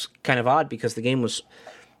 It's kind of odd because the game was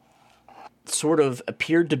sort of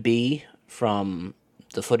appeared to be from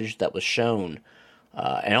the footage that was shown,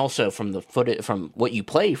 and also from the footage from what you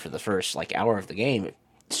play for the first like hour of the game.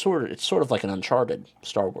 It's sort of like an Uncharted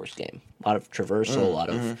Star Wars game. A lot of traversal, a lot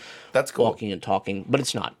of That's cool. walking and talking, but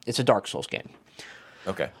it's not. It's a Dark Souls game.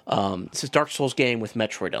 Okay. It's a Dark Souls game with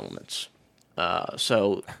Metroid elements.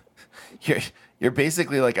 So You're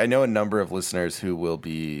basically like, I know a number of listeners who will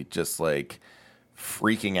be just like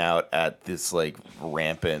freaking out at this like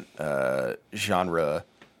rampant genre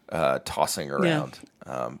tossing around.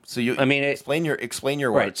 So you, I mean, explain your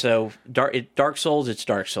right. work. So Dark Souls, it's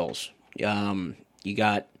Dark Souls. You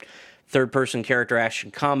got third-person character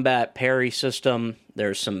action combat, parry system.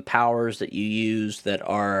 There's some powers that you use that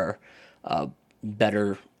are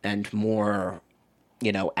better and more,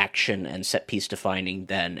 action and set piece defining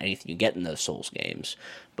than anything you get in those Souls games.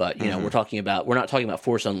 But we're not talking about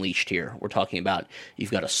Force Unleashed here. We're talking about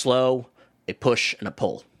you've got a slow, a push, and a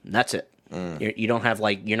pull, and that's it. You don't have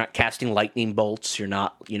you're not casting lightning bolts. You're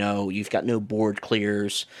not, you've got no board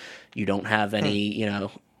clears. You don't have any,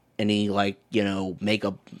 any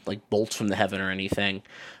mega bolts from the heaven or anything.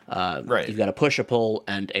 Right. You've got a push, a pull,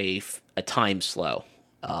 and a time slow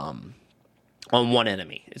on one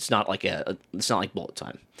enemy. It's not like bullet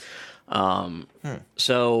time.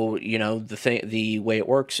 So the way it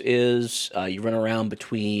works is you run around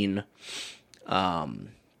between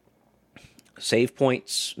save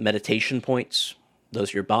points, meditation points.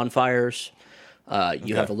 Those are your bonfires.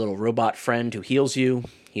 You have a little robot friend who heals you.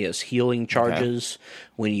 He has healing charges. Okay.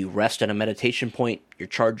 When you rest at a meditation point, your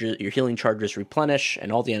healing charges replenish, and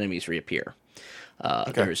all the enemies reappear.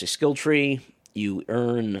 There's a skill tree. You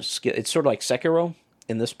earn skill. It's sort of like Sekiro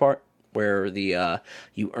in this part, where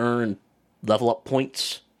you earn level up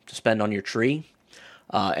points to spend on your tree.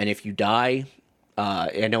 And if you die,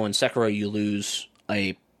 I know in Sekiro you lose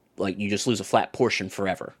you just lose a flat portion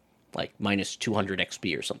forever. Like minus 200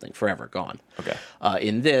 XP or something, forever gone. Okay.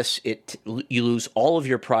 In this, you lose all of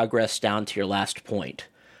your progress down to your last point.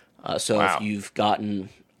 Wow. If you've gone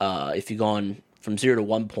from 0 to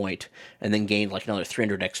 1 point and then gained like another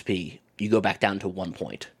 300 XP, you go back down to 1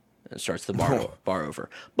 point and it starts the bar over.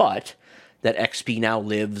 But that XP now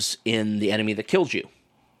lives in the enemy that killed you,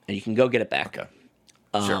 and you can go get it back.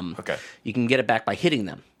 Okay. Sure. Okay. You can get it back by hitting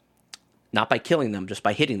them, not by killing them, just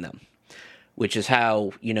by hitting them. Which is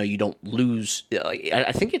how, you don't lose.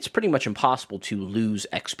 I think it's pretty much impossible to lose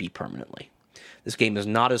XP permanently. This game is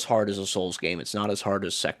not as hard as a Souls game. It's not as hard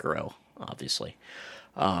as Sekiro, obviously.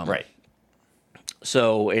 Right.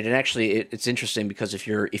 So it's interesting because if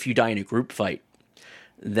you die in a group fight,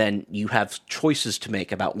 then you have choices to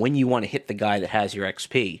make about when you want to hit the guy that has your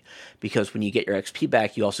XP. Because when you get your XP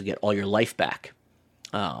back, you also get all your life back,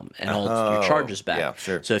 and all your charges back. Yeah,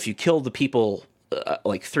 sure. So if you kill the people,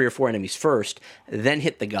 like 3 or 4 enemies first, then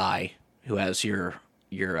hit the guy who has your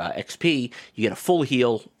XP, you get a full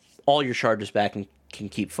heal, all your charges back, and can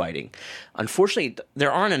keep fighting. Unfortunately,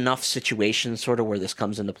 there aren't enough situations sort of where this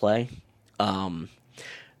comes into play.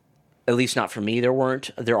 At least not for me, there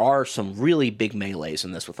weren't. There are some really big melees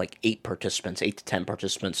in this with like 8 to 10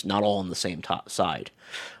 participants, not all on the same side.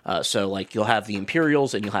 So like you'll have the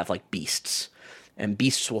Imperials and you'll have like beasts. and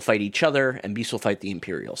beasts will fight each other, and beasts will fight the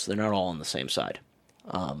Imperials. So they're not all on the same side.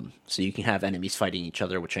 So you can have enemies fighting each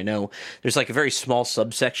other, which I know there's like a very small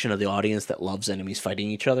subsection of the audience that loves enemies fighting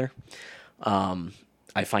each other.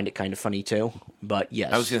 I find it kind of funny too, but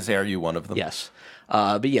yes. I was going to say, are you one of them? Yes.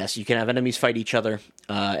 But yes, you can have enemies fight each other.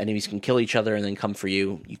 Enemies can kill each other and then come for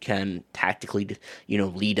you. You can tactically,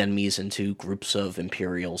 lead enemies into groups of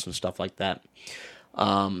Imperials and stuff like that.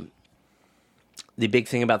 The big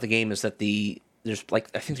thing about the game is that there's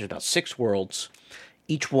about 6 worlds.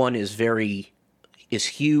 Each one is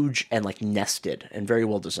huge and like nested and very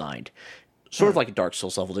well designed. Sort of like a Dark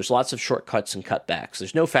Souls level. There's lots of shortcuts and cutbacks.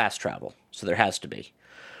 There's no fast travel, so there has to be.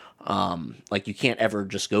 Like you can't ever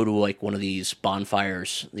just go to like one of these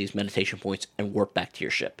bonfires, these meditation points, and warp back to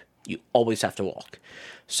your ship. You always have to walk.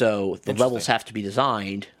 So the levels have to be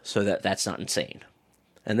designed so that that's not insane,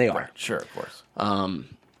 and they are. Right. Sure, of course.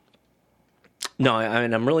 No, I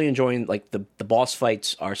mean I'm really enjoying like the boss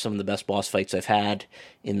fights are some of the best boss fights I've had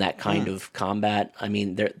in that kind of combat. I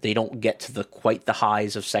mean they don't get to quite the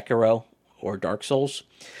highs of Sekiro or Dark Souls,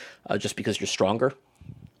 just because you're stronger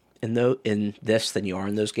in this than you are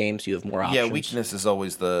in those games. You have more options. Yeah, weakness is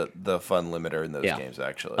always the fun limiter in those games,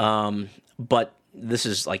 actually. But this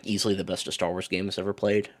is like easily the best of Star Wars games ever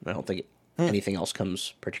played. I don't think anything else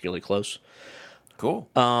comes particularly close. Cool.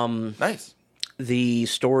 Nice. The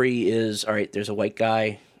story is, all right, there's a white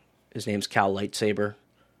guy. His name's Cal Lightsaber.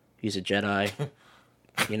 He's a Jedi.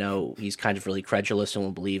 He's kind of really credulous and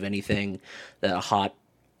will believe anything that a hot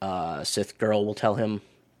Sith girl will tell him,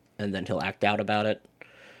 and then he'll act out about it.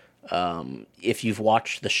 If you've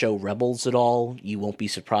watched the show Rebels at all, you won't be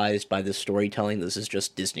surprised by this storytelling. This is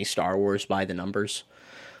just Disney Star Wars by the numbers.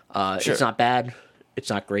 Sure. It's not bad. It's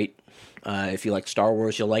not great. If you like Star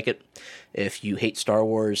Wars, you'll like it. If you hate Star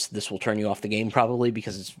Wars, this will turn you off the game probably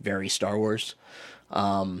because it's very Star Wars. They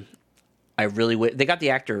got the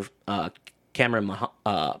actor Cameron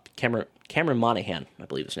Monaghan, I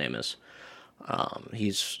believe his name is.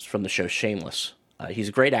 He's from the show Shameless. He's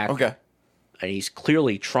a great actor. Okay. And he's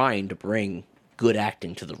clearly trying to bring good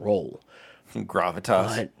acting to the role.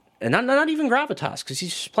 Gravitas. And not even gravitas, because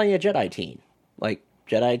he's just playing a Jedi teen. Like,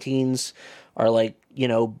 Jedi teens are like,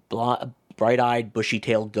 bright-eyed,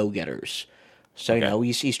 bushy-tailed go-getters. So,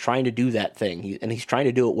 he's trying to do that thing. And he's trying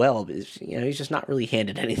to do it well, but, he's just not really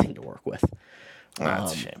handed anything to work with.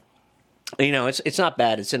 That's a shame. It's not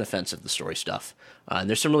bad. It's inoffensive, the story stuff. And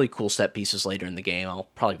there's some really cool set pieces later in the game. I'll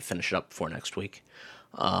probably finish it up before next week.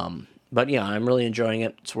 But yeah, I'm really enjoying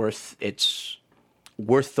it. It's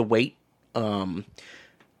worth the wait. And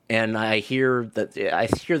I hear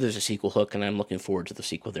there's a sequel hook, and I'm looking forward to the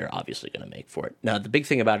sequel they're obviously going to make for it. Now, the big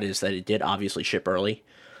thing about it is that it did obviously ship early.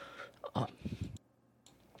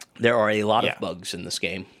 There are a lot of bugs in this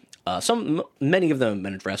game. Many of them have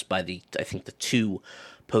been addressed by the 2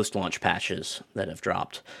 post-launch patches that have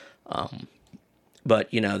dropped. But,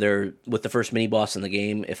 they're with the first mini-boss in the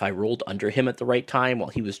game, if I rolled under him at the right time while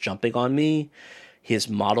he was jumping on me, his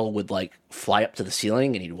model would, fly up to the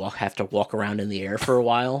ceiling, and he'd have to walk around in the air for a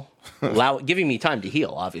while, giving me time to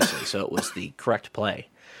heal, obviously, so it was the correct play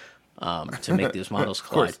to make those models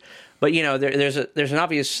collide. But, there's an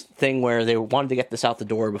obvious thing where they wanted to get this out the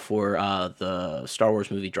door before the Star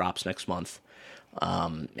Wars movie drops next month,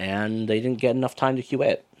 and they didn't get enough time to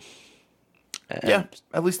QA it. Yeah,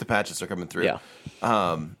 at least the patches are coming through. Yeah.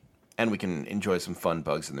 And we can enjoy some fun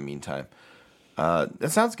bugs in the meantime.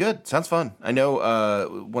 That sounds good. Sounds fun. I know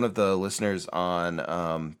one of the listeners on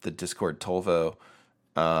the Discord, Tolvo,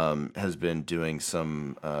 has been doing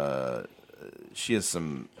some... she has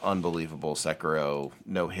some unbelievable Sekiro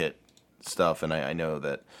no-hit stuff, and I know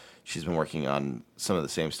that she's been working on some of the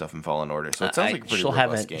same stuff in Fallen Order. So it sounds like a pretty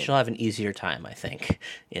robust game. She'll have an easier time, I think,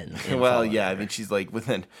 in well, yeah. Order. I mean, she's like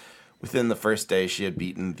within the first day, she had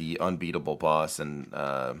beaten the unbeatable boss, and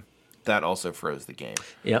that also froze the game.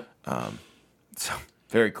 Yep. So,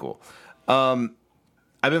 very cool. I've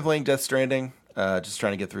been playing Death Stranding, just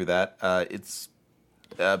trying to get through that. It's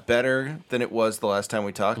better than it was the last time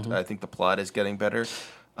we talked. Mm-hmm. I think the plot is getting better.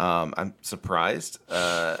 I'm surprised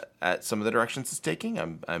at some of the directions it's taking.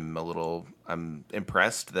 I'm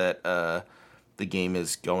impressed that the game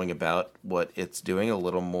is going about what it's doing a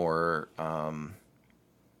little more...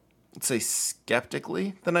 let's say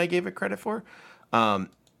skeptically than I gave it credit for.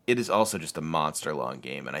 It is also just a monster long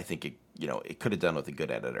game, and I think it could have done with a good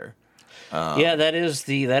editor. Yeah, that is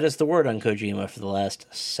the word on Kojima for the last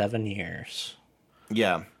 7 years.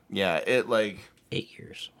 Yeah. It 8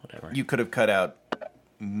 years, whatever. You could have cut out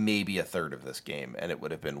maybe a third of this game, and it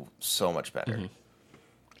would have been so much better. Mm-hmm.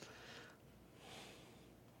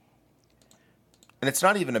 And it's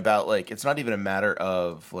not even about it's not even a matter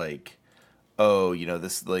of oh,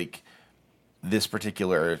 this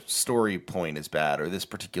particular story point is bad, or this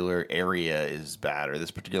particular area is bad, or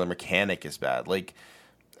this particular mechanic is bad. Like,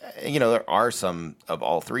 there are some of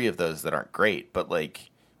all three of those that aren't great, but like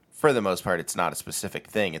for the most part, it's not a specific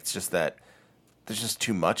thing. It's just that there's just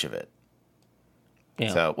too much of it.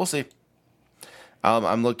 Yeah. So we'll see.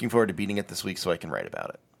 I'm looking forward to beating it this week so I can write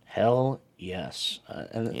about it. Hell yes.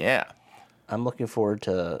 And Yeah. I'm looking forward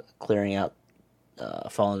to clearing out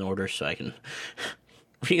Fallen Order so I can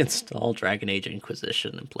reinstall Dragon Age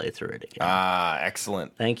Inquisition and play through it again. Ah,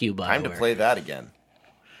 excellent. Thank you, BioWare. Time to play that again.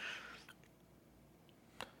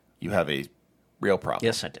 You have a real problem.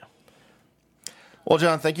 Yes, I do. Well,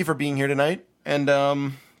 John, thank you for being here tonight. And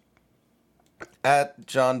at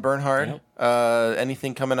John Bernhard,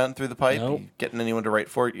 anything coming out through the pipe? Nope. You getting anyone to write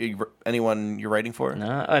for you? Anyone you're writing for?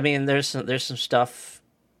 No, I mean there's some stuff,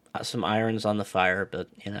 some irons on the fire, but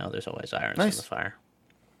there's always irons on the fire.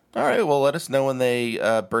 All right. Well, let us know when they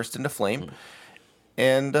burst into flame,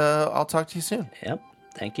 and I'll talk to you soon. Yep.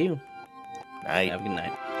 Thank you. Night. Have a good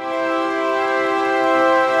night.